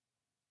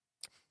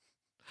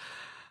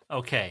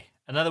 Okay,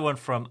 another one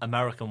from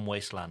American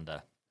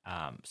Wastelander.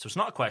 So it's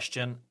not a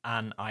question,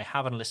 and I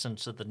haven't listened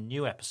to the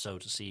new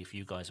episode to see if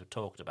you guys have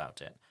talked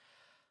about it.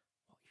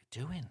 What are you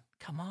doing?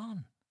 Come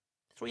on.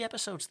 3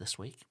 episodes this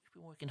week. We've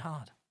been working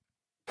hard.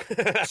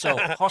 So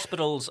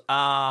hospitals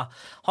are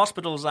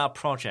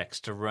projects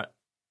to run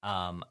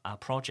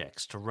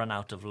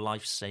out of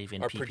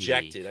life-saving PPE.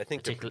 Projected. I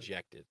think they're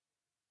projected.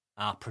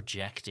 Are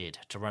projected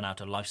to run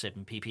out of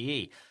life-saving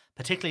PPE,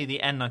 particularly the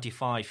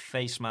N95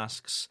 face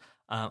masks.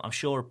 I'm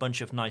sure a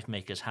bunch of knife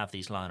makers have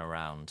these lying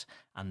around,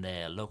 and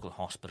their local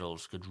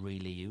hospitals could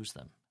really use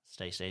them.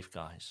 Stay safe,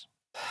 guys.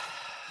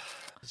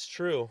 It's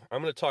true.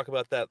 I'm going to talk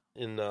about that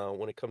in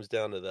when it comes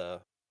down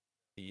to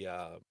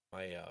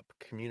my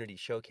community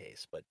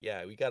showcase. But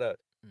yeah, we gotta.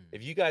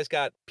 If you guys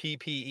got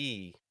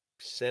PPE,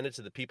 send it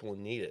to the people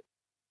who need it.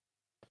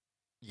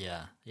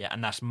 Yeah,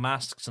 and that's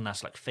masks and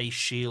that's like face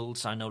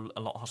shields. I know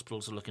a lot of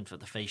hospitals are looking for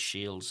the face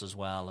shields as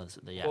well. If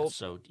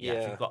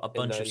you've got a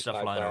bunch of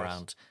stuff lying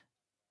around,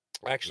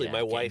 Actually, Yeah, my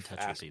get in wife touch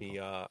with asked me.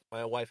 people.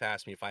 My wife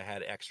asked me if I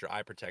had extra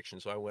eye protection,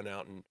 so I went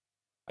out and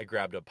I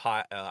grabbed a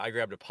pile. I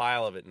grabbed a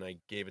pile of it and I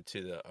gave it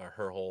to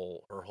her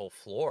whole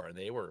floor, and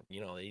they were,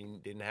 they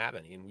didn't have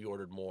any, and we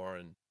ordered more,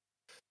 and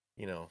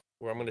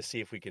where I'm going to see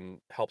if we can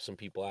help some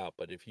people out.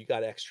 But if you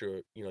got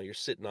extra, you're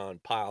sitting on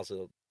piles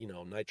of,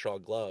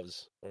 nitrile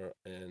gloves,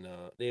 and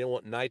they don't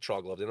want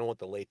nitrile gloves. They don't want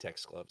the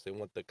latex gloves. They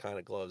want the kind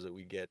of gloves that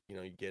we get, you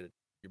get at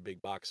your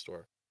big box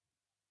store.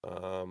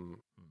 And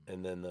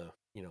then the,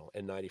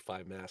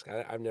 N95 mask.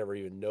 I've never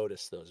even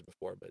noticed those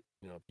before, but,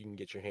 if you can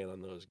get your hand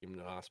on those, give them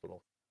to the hospital.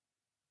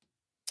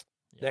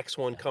 Yeah, Next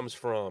one yeah. comes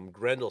from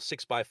Grendel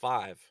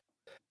 6x5.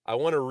 I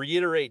want to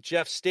reiterate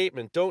Jeff's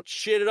statement. Don't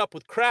shit it up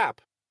with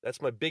crap.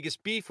 That's my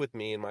biggest beef with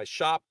me in my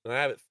shop, and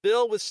I have it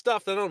filled with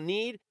stuff that I don't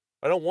need.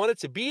 I don't want it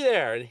to be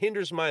there. It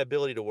hinders my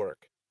ability to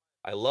work.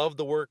 I love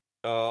the work,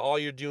 all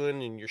you're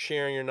doing, and you're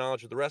sharing your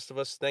knowledge with the rest of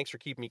us. Thanks for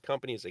keeping me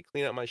company as I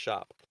clean out my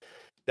shop.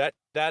 That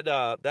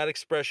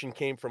expression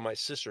came from my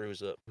sister,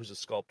 who's a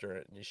sculptor,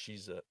 and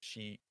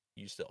she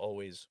used to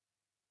always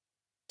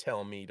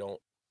tell me,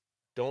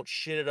 don't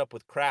shit it up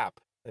with crap.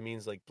 That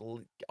means like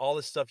all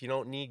this stuff you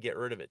don't need, get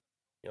rid of it.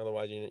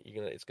 Otherwise,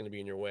 it's gonna be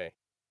in your way.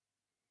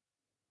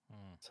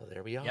 So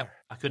there we are. Yep,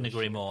 I couldn't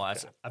agree more.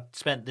 I've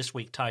spent this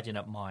week tidying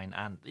up mine,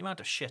 and the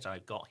amount of shit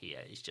I've got here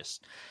is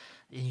just.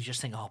 You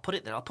just think, oh, I'll put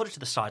it there. I'll put it to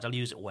the side. I'll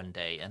use it one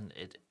day, and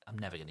I'm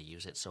never going to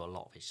use it. So a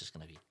lot of it's just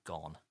going to be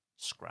gone,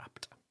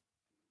 scrapped.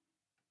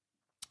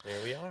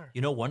 There we are. You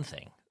know one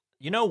thing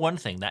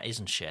that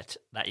isn't shit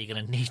that you're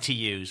going to need to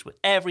use with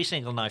every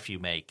single knife you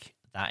make.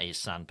 That is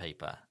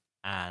sandpaper,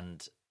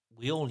 and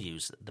we all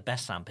use the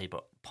best sandpaper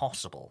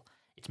possible.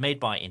 It's made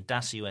by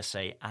Indasa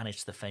USA, and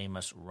it's the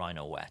famous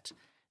Rhino Wet.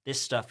 This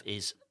stuff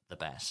is the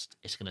best.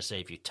 It's going to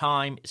save you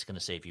time. It's going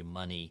to save you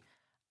money.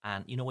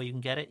 And you know where you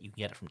can get it? You can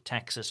get it from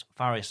Texas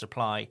Farrier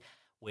Supply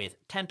with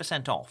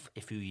 10% off.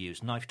 If you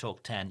use Knife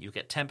Talk 10, you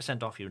get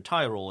 10% off your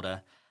entire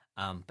order.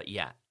 But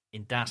yeah,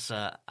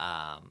 Indasa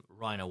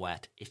Rhino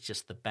Wet, it's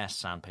just the best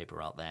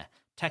sandpaper out there.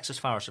 Texas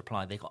Farrier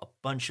Supply, they got a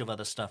bunch of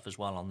other stuff as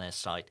well on their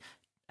site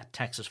at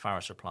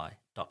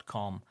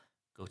texasfarriersupply.com.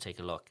 Go take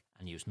a look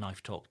and use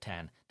Knife Talk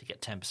 10 to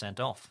get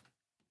 10% off.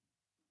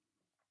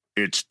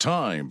 It's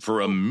time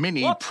for a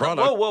mini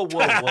product. Whoa,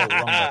 wrong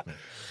button.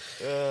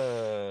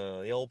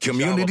 The old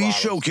Community bottoms.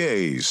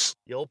 Showcase.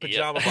 The old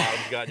pajama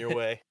bottoms got in your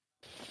way.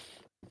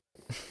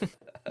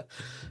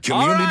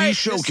 Community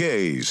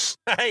Showcase.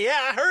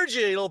 Yeah, I heard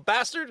you little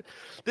bastard.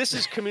 This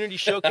is Community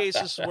Showcase.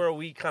 This is where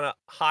we kind of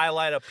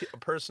highlight a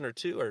person or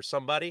two or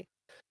somebody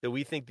that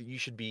we think that you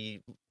should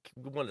be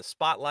one of the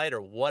spotlight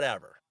or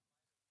whatever.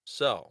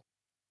 So,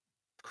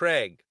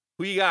 Craig,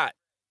 who you got?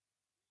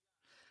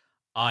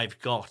 I've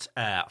got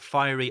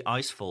Fiery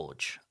Ice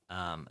Forge.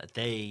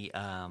 They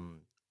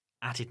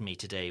atted me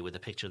today with a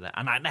picture of that,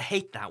 and I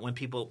hate that when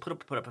people put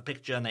up a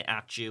picture and they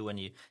at you, and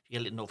you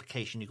get a little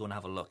notification, you go and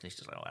have a look, and it's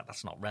just like, oh,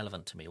 that's not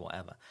relevant to me,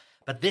 whatever.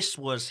 But this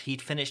was,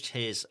 he'd finished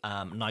his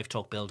Knife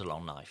Talk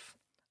Build-Along knife,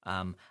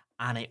 and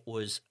it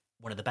was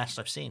one of the best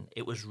I've seen.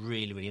 It was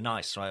really, really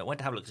nice. So I went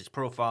to have a look at his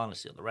profile and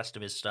see all the rest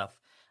of his stuff,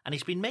 and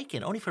he's been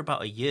making only for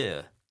about a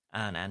year,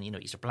 and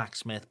he's a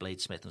blacksmith,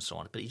 bladesmith, and so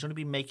on, but he's only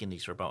been making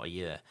these for about a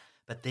year.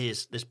 But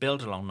this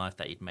build-along knife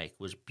that he'd make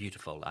was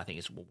beautiful. I think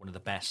it's one of the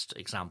best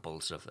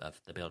examples of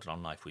the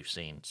build-along knife we've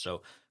seen.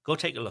 So go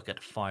take a look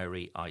at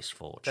Fiery Ice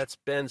Forge. That's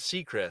Ben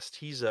Seacrest.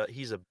 He's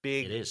a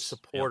big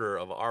supporter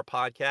of our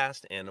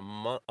podcast, and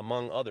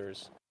among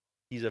others,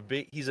 he's a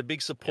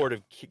big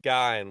supportive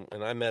guy.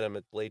 And I met him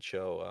at Late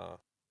Show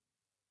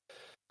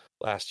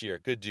last year.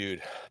 Good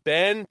dude,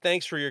 Ben.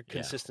 Thanks for your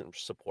consistent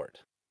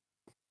support.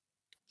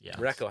 Yeah,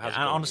 Recco, how's it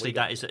and going? honestly,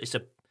 it's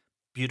a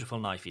beautiful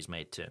knife he's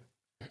made too.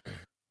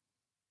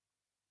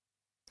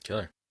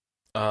 Killer.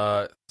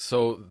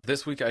 So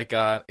this week I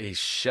got a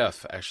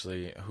chef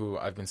actually who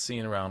I've been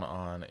seeing around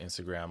on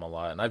Instagram a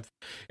lot, and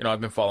I've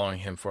been following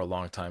him for a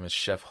long time. It's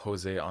Chef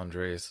Jose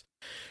Andres.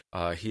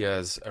 He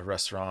has a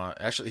restaurant.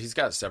 Actually, he's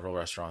got several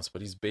restaurants,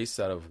 but he's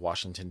based out of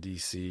Washington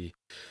D.C.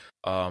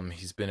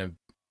 He's been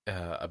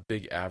a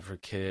big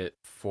advocate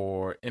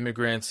for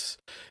immigrants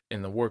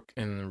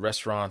in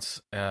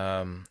restaurants.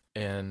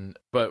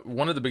 But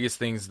one of the biggest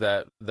things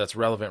that's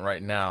relevant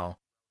right now,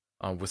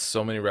 with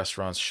so many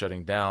restaurants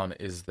shutting down,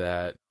 is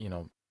that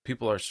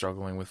people are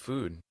struggling with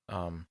food.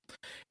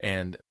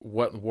 And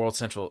what World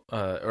Central,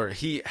 or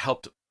he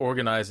helped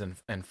organize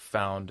and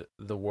found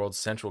the World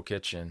Central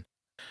Kitchen,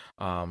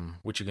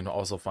 which you can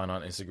also find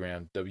on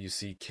Instagram,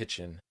 WC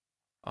Kitchen.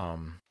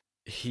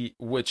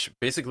 Which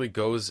basically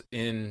goes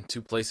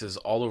into places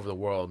all over the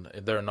world.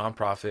 They're a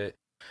nonprofit.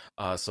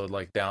 So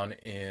like down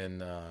in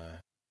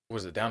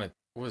down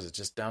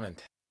in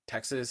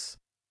Texas,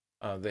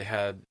 they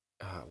had.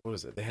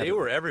 They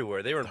were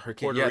everywhere. They were in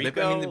Puerto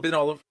Rico. They've been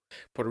all over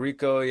Puerto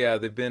Rico. Yeah,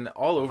 they've been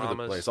all over the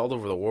place, all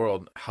over the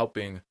world,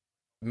 helping,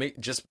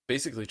 just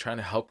basically trying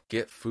to help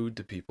get food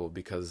to people.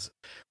 Because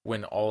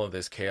when all of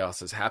this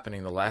chaos is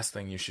happening, the last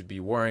thing you should be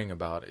worrying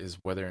about is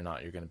whether or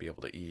not you're going to be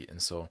able to eat.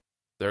 And so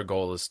their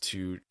goal is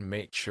to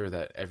make sure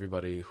that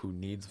everybody who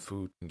needs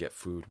food can get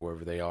food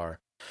wherever they are.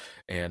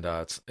 And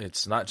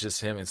it's not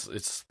just him;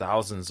 it's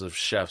thousands of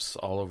chefs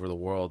all over the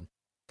world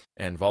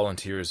and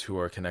volunteers who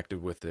are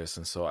connected with this.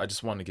 And so I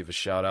just want to give a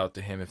shout out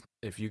to him.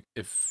 If you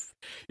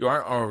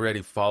aren't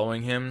already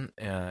following him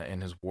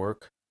and his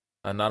work,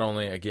 not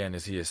only again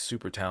is he a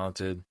super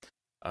talented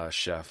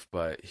chef,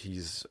 but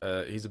he's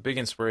a big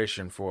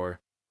inspiration for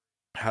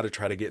how to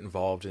try to get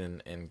involved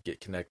and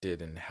get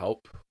connected and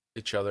help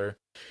each other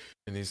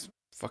in these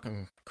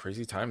fucking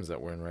crazy times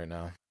that we're in right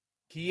now.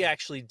 He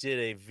actually did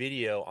a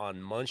video on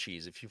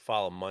Munchies. If you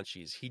follow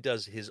Munchies, he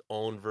does his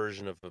own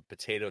version of a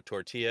potato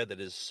tortilla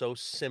that is so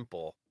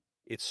simple.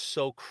 It's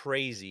so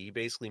crazy. He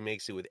basically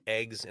makes it with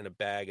eggs and a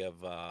bag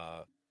of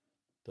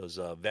those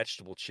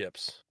vegetable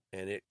chips.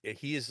 And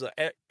he is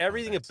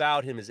everything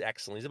about him is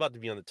excellent. He's about to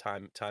be on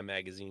the Time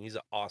magazine. He's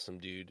an awesome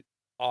dude.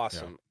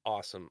 Awesome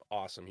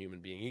human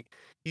being.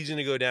 He's going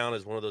to go down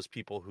as one of those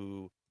people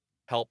who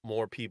help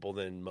more people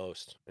than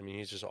most. I mean,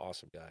 he's just an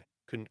awesome guy.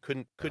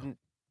 Couldn't.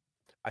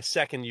 I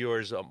second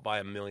yours by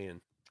a million.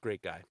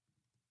 Great guy.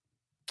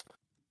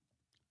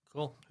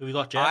 Cool. Who we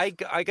got, Jeff? I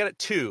got it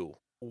 2,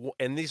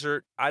 and these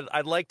are.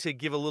 I'd like to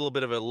give a little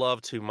bit of a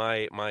love to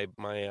my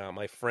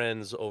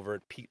friends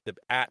over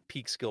at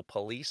Peekskill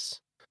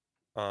Police.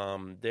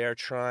 They're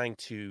trying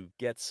to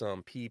get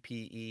some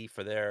PPE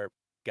for their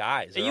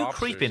guys. Are you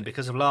creeping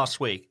because of last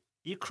week?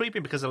 Are you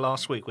creeping because of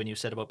last week when you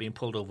said about being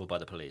pulled over by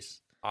the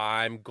police?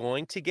 I'm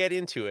going to get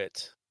into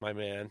it, my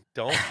man.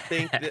 Don't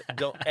think that.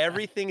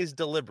 Everything is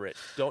deliberate.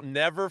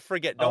 Never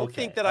forget. Don't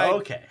think that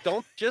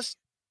Don't just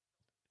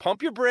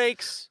pump your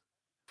brakes.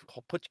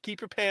 Keep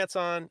your pants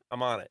on.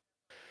 I'm on it.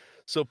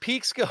 So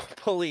Peekskill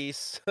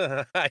Police,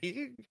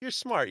 you're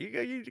smart.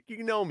 You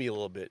know me a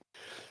little bit.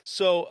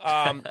 So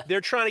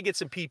they're trying to get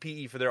some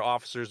PPE for their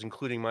officers,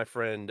 including my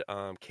friend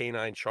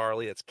K9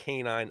 Charlie. That's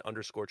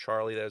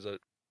K9_Charlie. There's a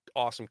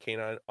awesome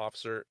K9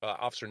 officer,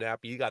 Officer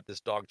Nappy. You got this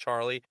dog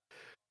Charlie.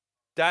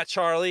 That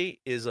Charlie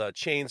is a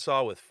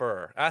chainsaw with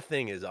fur. That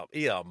thing is a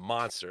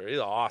monster. He's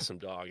an awesome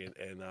dog,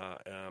 and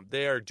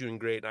they are doing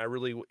great.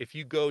 And if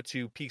you go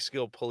to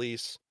Peekskill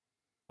Police,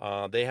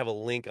 they have a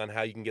link on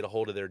how you can get a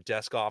hold of their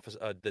desk office,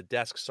 the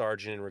desk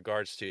sergeant, in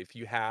regards to if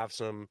you have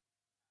some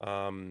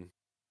PPE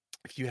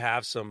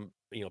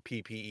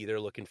they're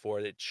looking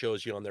for. It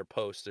shows you on their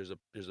post. There's a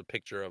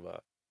picture of a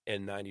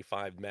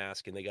N95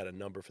 mask, and they got a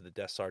number for the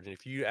desk sergeant.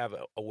 If you have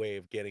a way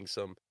of getting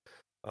some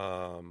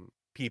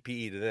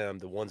PPE to them,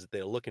 the ones that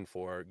they're looking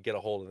for, get a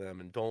hold of them,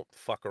 and don't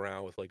fuck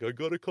around with like, I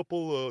got a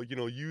couple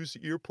used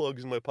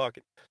earplugs in my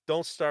pocket.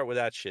 Don't start with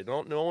that shit.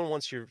 No one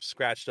wants your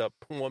scratched up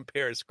one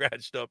pair of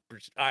scratched up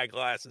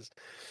eyeglasses.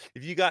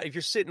 If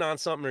you're sitting on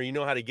something or you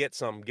know how to get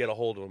something, get a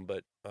hold of them.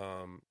 But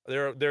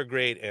they're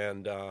great,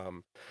 and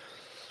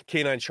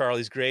K9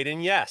 Charlie's great.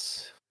 And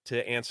yes,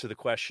 to answer the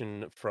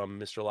question from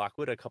Mr.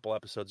 Lockwood a couple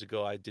episodes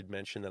ago, I did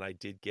mention that I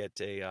did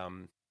get a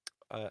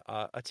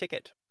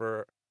ticket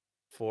for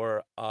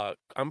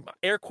I'm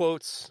air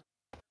quotes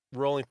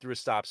rolling through a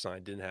stop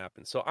sign. Didn't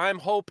happen. So I'm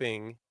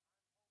hoping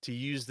to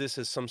use this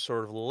as some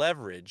sort of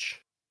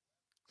leverage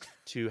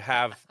to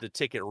have the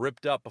ticket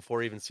ripped up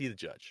before I even see the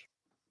judge.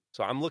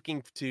 So I'm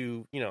looking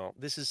to,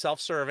 this is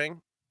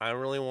self-serving. I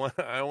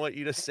want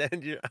you to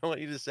send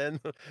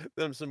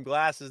them some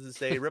glasses that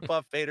say rip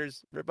up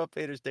Fader's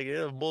ticket.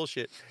 It was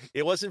bullshit.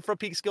 It wasn't from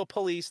Peekskill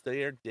Police.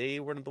 They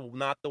were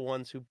not the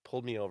ones who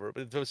pulled me over.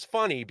 But it was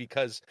funny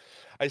because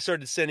I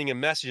started sending him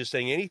messages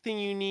saying, anything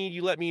you need,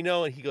 you let me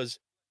know. And he goes,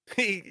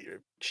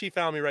 she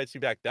found me, writes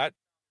me back, that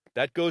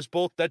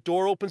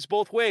door opens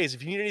both ways.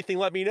 If you need anything,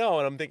 let me know.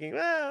 And I'm thinking,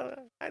 well,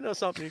 I know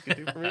something you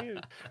can do for me.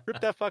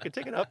 Rip that fucking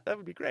ticket up. That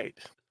would be great.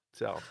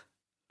 So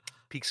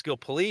Peekskill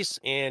Police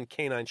and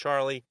K9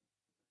 Charlie,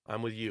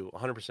 I'm with you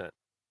 100%.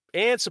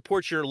 And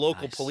support your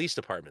local police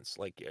departments,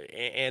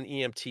 and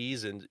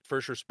EMTs and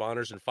first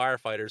responders and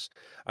firefighters.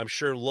 I'm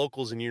sure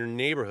locals in your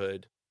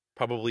neighborhood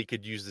probably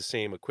could use the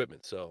same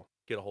equipment, so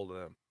get a hold of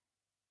them.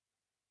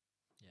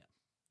 Yeah,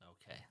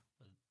 okay.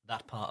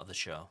 That part of the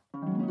show.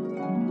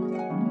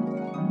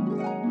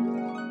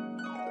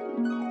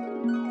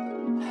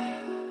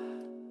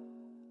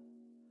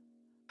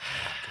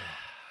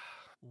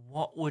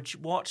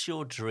 What's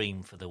your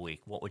dream for the week?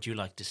 What would you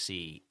like to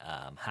see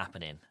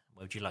happening?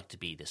 Where would you like to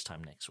be this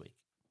time next week?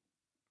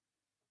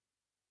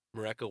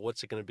 Mareko,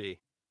 what's it going to be?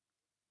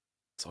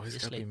 It's always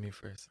going to be me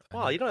first.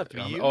 Well, you don't have to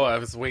be you. Oh, I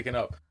was waking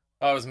up.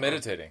 I was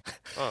meditating.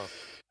 Oh.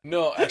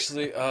 No,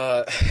 actually,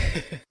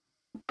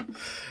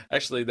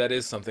 actually, that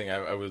is something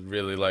I would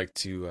really like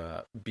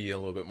to be a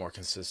little bit more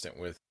consistent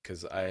with,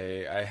 because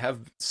I have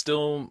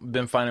still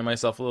been finding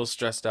myself a little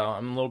stressed out.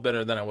 I'm a little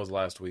better than I was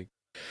last week.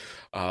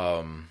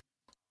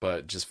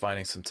 But just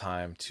finding some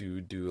time to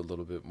do a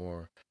little bit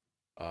more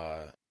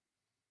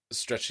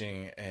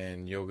stretching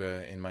and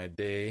yoga in my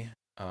day,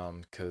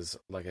 because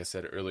like I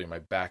said earlier, my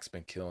back's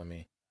been killing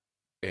me,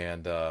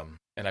 and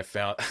I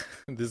found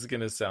this is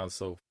gonna sound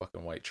so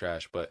fucking white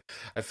trash, but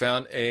I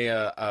found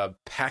a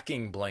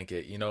packing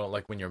blanket.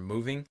 Like when you're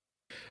moving,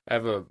 I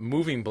have a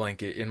moving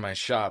blanket in my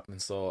shop,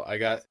 and so I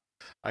got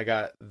I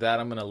got that.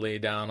 I'm gonna lay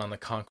down on the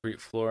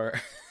concrete floor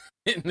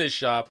in the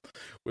shop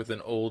with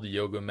an old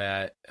yoga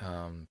mat.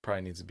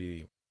 Probably needs to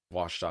be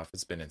washed off.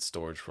 It's been in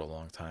storage for a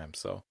long time.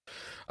 So,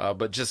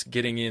 but just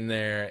getting in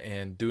there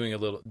and doing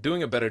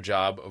a better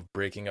job of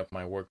breaking up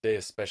my workday,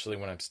 especially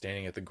when I'm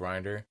standing at the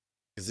grinder,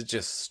 because it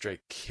just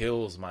straight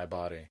kills my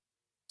body.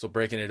 So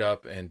breaking it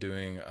up and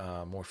doing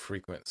more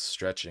frequent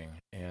stretching,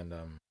 and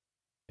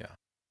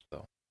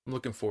so I'm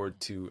looking forward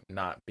to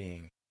not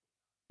being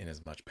in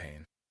as much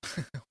pain.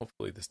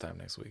 Hopefully this time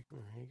next week.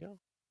 There you go.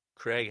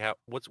 Craig,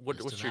 what's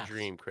your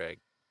dream, Craig?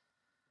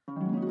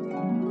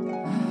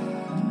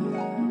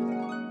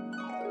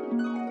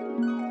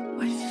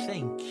 I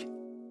think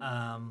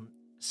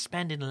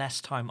spending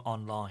less time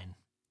online.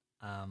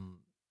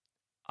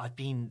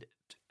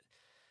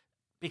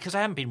 Because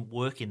I haven't been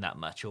working that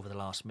much over the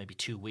last maybe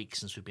 2 weeks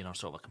since we've been on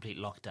sort of a complete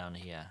lockdown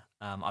here.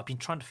 I've been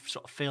trying to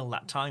sort of fill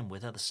that time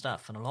with other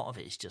stuff, and a lot of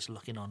it is just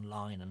looking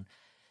online and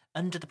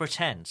under the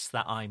pretense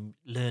that I'm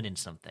learning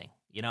something.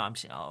 You know, I'm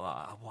saying,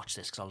 I'll watch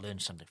this because I'll learn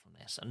something from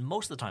this. And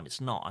most of the time it's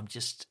not. I'm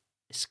just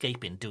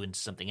escaping doing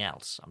something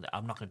else.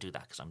 I'm not going to do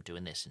that because I'm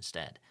doing this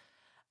instead.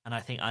 And I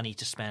think I need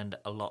to spend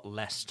a lot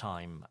less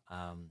time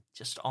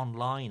just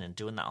online and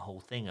doing that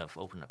whole thing of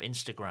opening up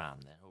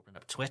Instagram, then opening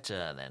up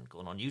Twitter, then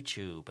going on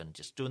YouTube and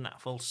just doing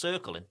that full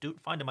circle and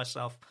finding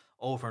myself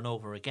over and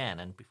over again.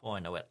 And before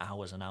I know it,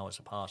 hours and hours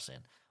are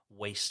passing,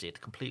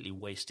 completely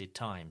wasted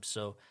time.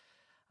 So,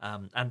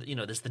 and, you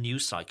know, there's the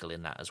news cycle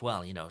in that as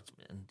well, you know,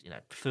 and, you know,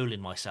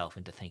 fooling myself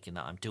into thinking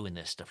that I'm doing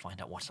this to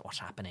find out what's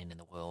happening in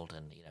the world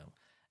and, you know,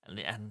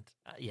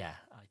 yeah,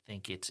 I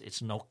think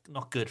it's not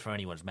good for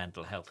anyone's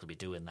mental health to be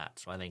doing that.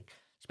 So I think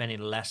spending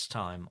less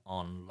time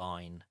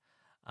online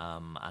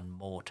and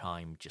more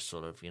time just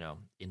sort of, you know,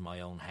 in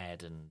my own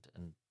head and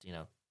you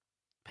know,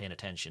 paying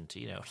attention to,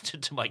 you know,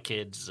 to my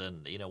kids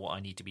and, you know, what I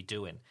need to be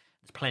doing.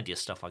 There's plenty of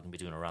stuff I can be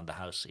doing around the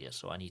house here,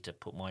 so I need to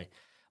put my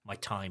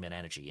time and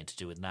energy into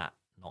doing that,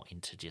 not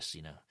into just,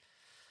 you know,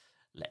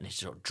 letting it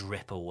sort of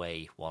drip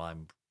away while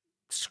I'm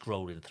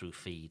scrolling through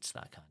feeds,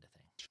 that kind of thing.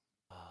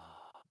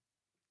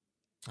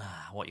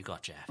 What you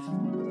got, Jeff?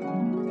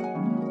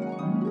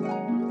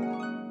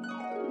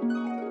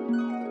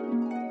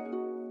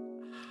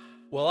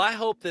 Well, I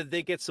hope that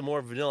they get some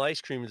more vanilla ice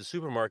cream in the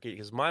supermarket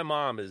because my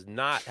mom is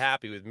not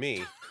happy with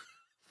me.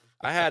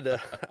 I had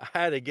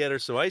to get her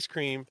some ice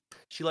cream.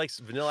 She likes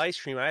vanilla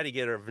ice cream. I had to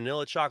get her a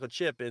vanilla chocolate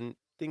chip, and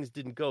things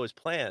didn't go as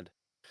planned.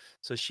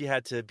 So she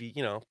had to be,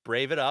 you know,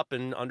 brave it up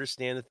and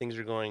understand that things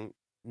are going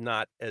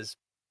not as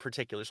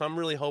particular. So I'm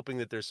really hoping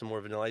that there's some more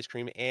vanilla ice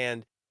cream.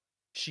 And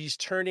she's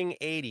turning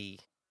 80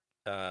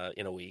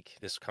 in a week,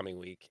 this coming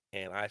week,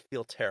 and I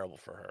feel terrible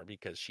for her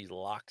because she's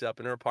locked up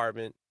in her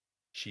apartment.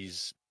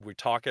 We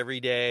talk every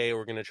day.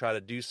 We're going to try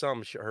to do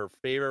something. Her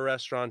favorite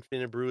restaurant,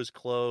 Finn & Brew, is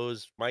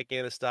closed. Mike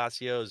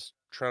Anastasio is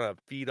trying to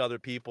feed other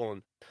people,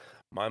 and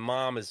my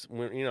mom is,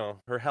 you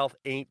know, her health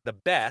ain't the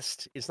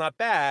best. It's not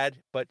bad,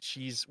 but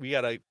we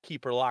got to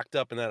keep her locked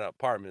up in that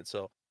apartment.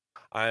 So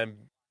I'm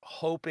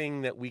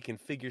hoping that we can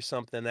figure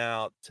something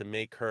out to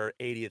make her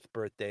 80th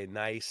birthday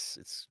nice.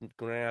 It's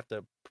going to have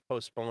to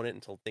postpone it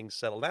until things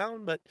settle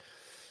down, but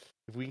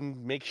if we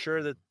can make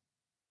sure that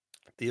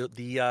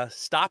the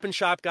Stop and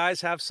Shop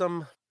guys have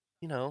some,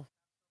 you know,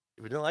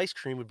 vanilla ice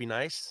cream would be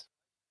nice.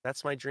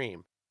 That's my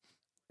dream.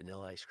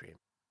 Vanilla ice cream.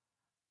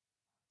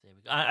 There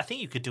we go. I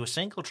think you could do a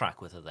single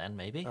track with her then,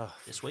 maybe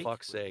this week. For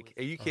fuck's sake!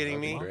 Are you kidding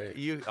me?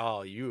 You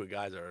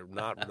guys are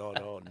not. No.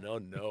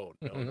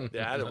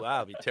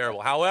 That'll be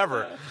terrible.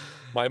 However,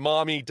 my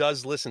mommy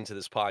does listen to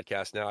this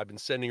podcast now. I've been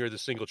sending her the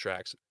single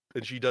tracks,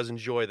 and she does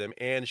enjoy them.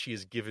 And she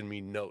has given me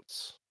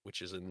notes,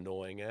 which is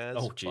annoying as.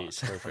 Oh,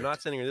 jeez. I'm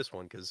not sending her this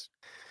one because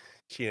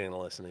she ain't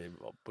gonna listen to it,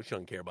 but she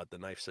doesn't care about the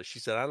knife. So she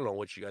said, "I don't know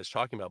what you guys are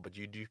talking about, but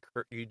you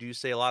do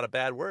say a lot of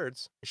bad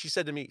words." She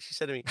said to me,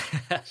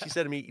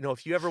 you know,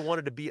 if you ever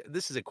wanted to be,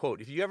 this is a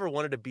quote, if you ever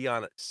wanted to be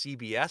on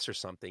CBS or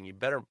something, you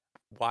better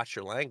watch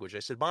your language. I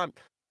said, Mom,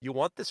 you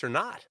want this or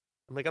not?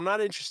 I'm like, I'm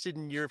not interested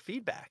in your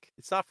feedback.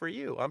 It's not for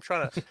you. I'm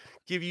trying to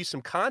give you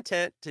some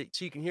content so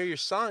you can hear your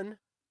son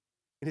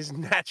in his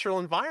natural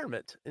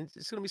environment. And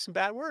it's going to be some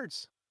bad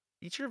words.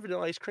 Eat your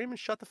vanilla ice cream and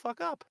shut the fuck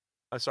up.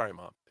 I'm sorry,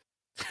 Mom.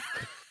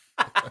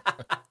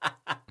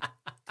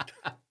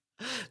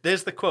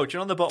 There's the quote.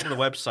 You're on the bottom of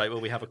the website where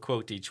we have a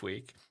quote each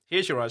week.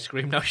 Here's your ice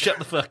cream. Now shut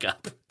the fuck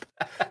up.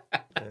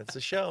 That's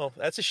a show.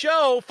 That's a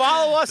show.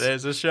 Follow us.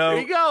 There's a show.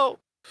 There you go.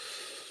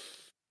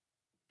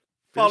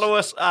 Follow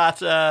us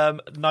at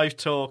Knife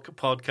Talk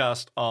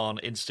Podcast on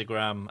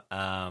Instagram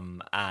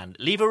and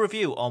leave a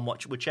review on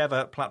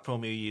whichever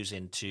platform you're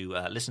using to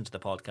listen to the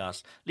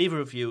podcast. Leave a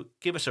review,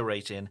 give us a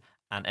rating,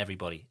 and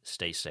everybody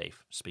stay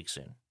safe. Speak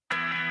soon.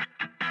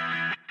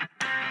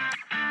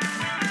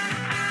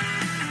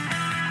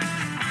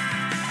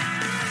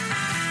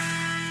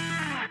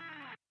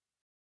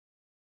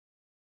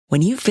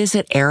 When you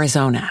visit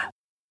Arizona,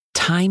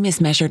 time is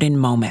measured in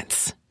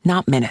moments,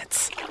 not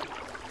minutes.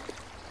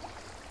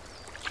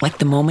 Like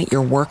the moment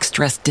your work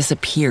stress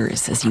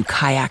disappears as you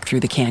kayak through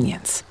the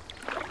canyons.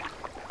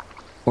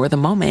 or the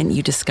moment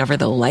you discover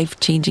the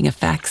life-changing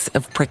effects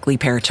of prickly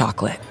pear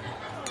chocolate.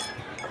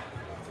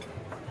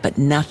 But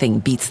nothing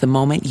beats the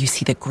moment you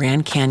see the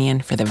Grand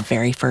Canyon for the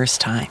very first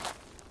time.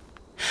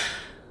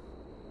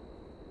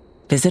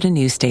 Visit a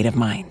new state of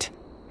mind.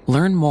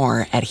 Learn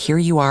more at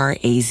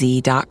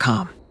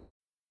hereyouareaz.com.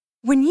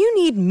 When you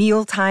need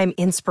mealtime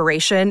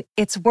inspiration,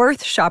 it's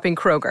worth shopping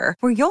Kroger,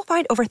 where you'll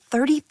find over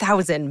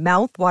 30,000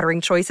 mouth-watering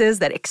choices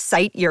that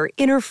excite your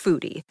inner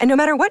foodie. And no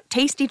matter what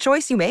tasty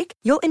choice you make,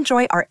 you'll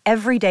enjoy our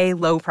everyday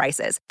low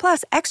prices,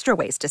 plus extra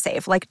ways to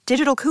save, like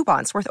digital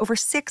coupons worth over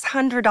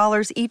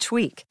 $600 each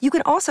week. You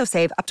can also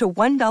save up to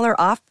 $1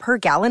 off per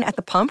gallon at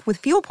the pump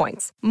with fuel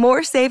points.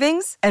 More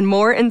savings and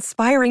more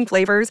inspiring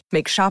flavors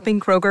make shopping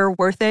Kroger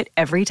worth it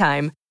every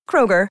time.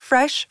 Kroger,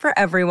 fresh for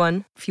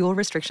everyone. Fuel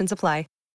restrictions apply.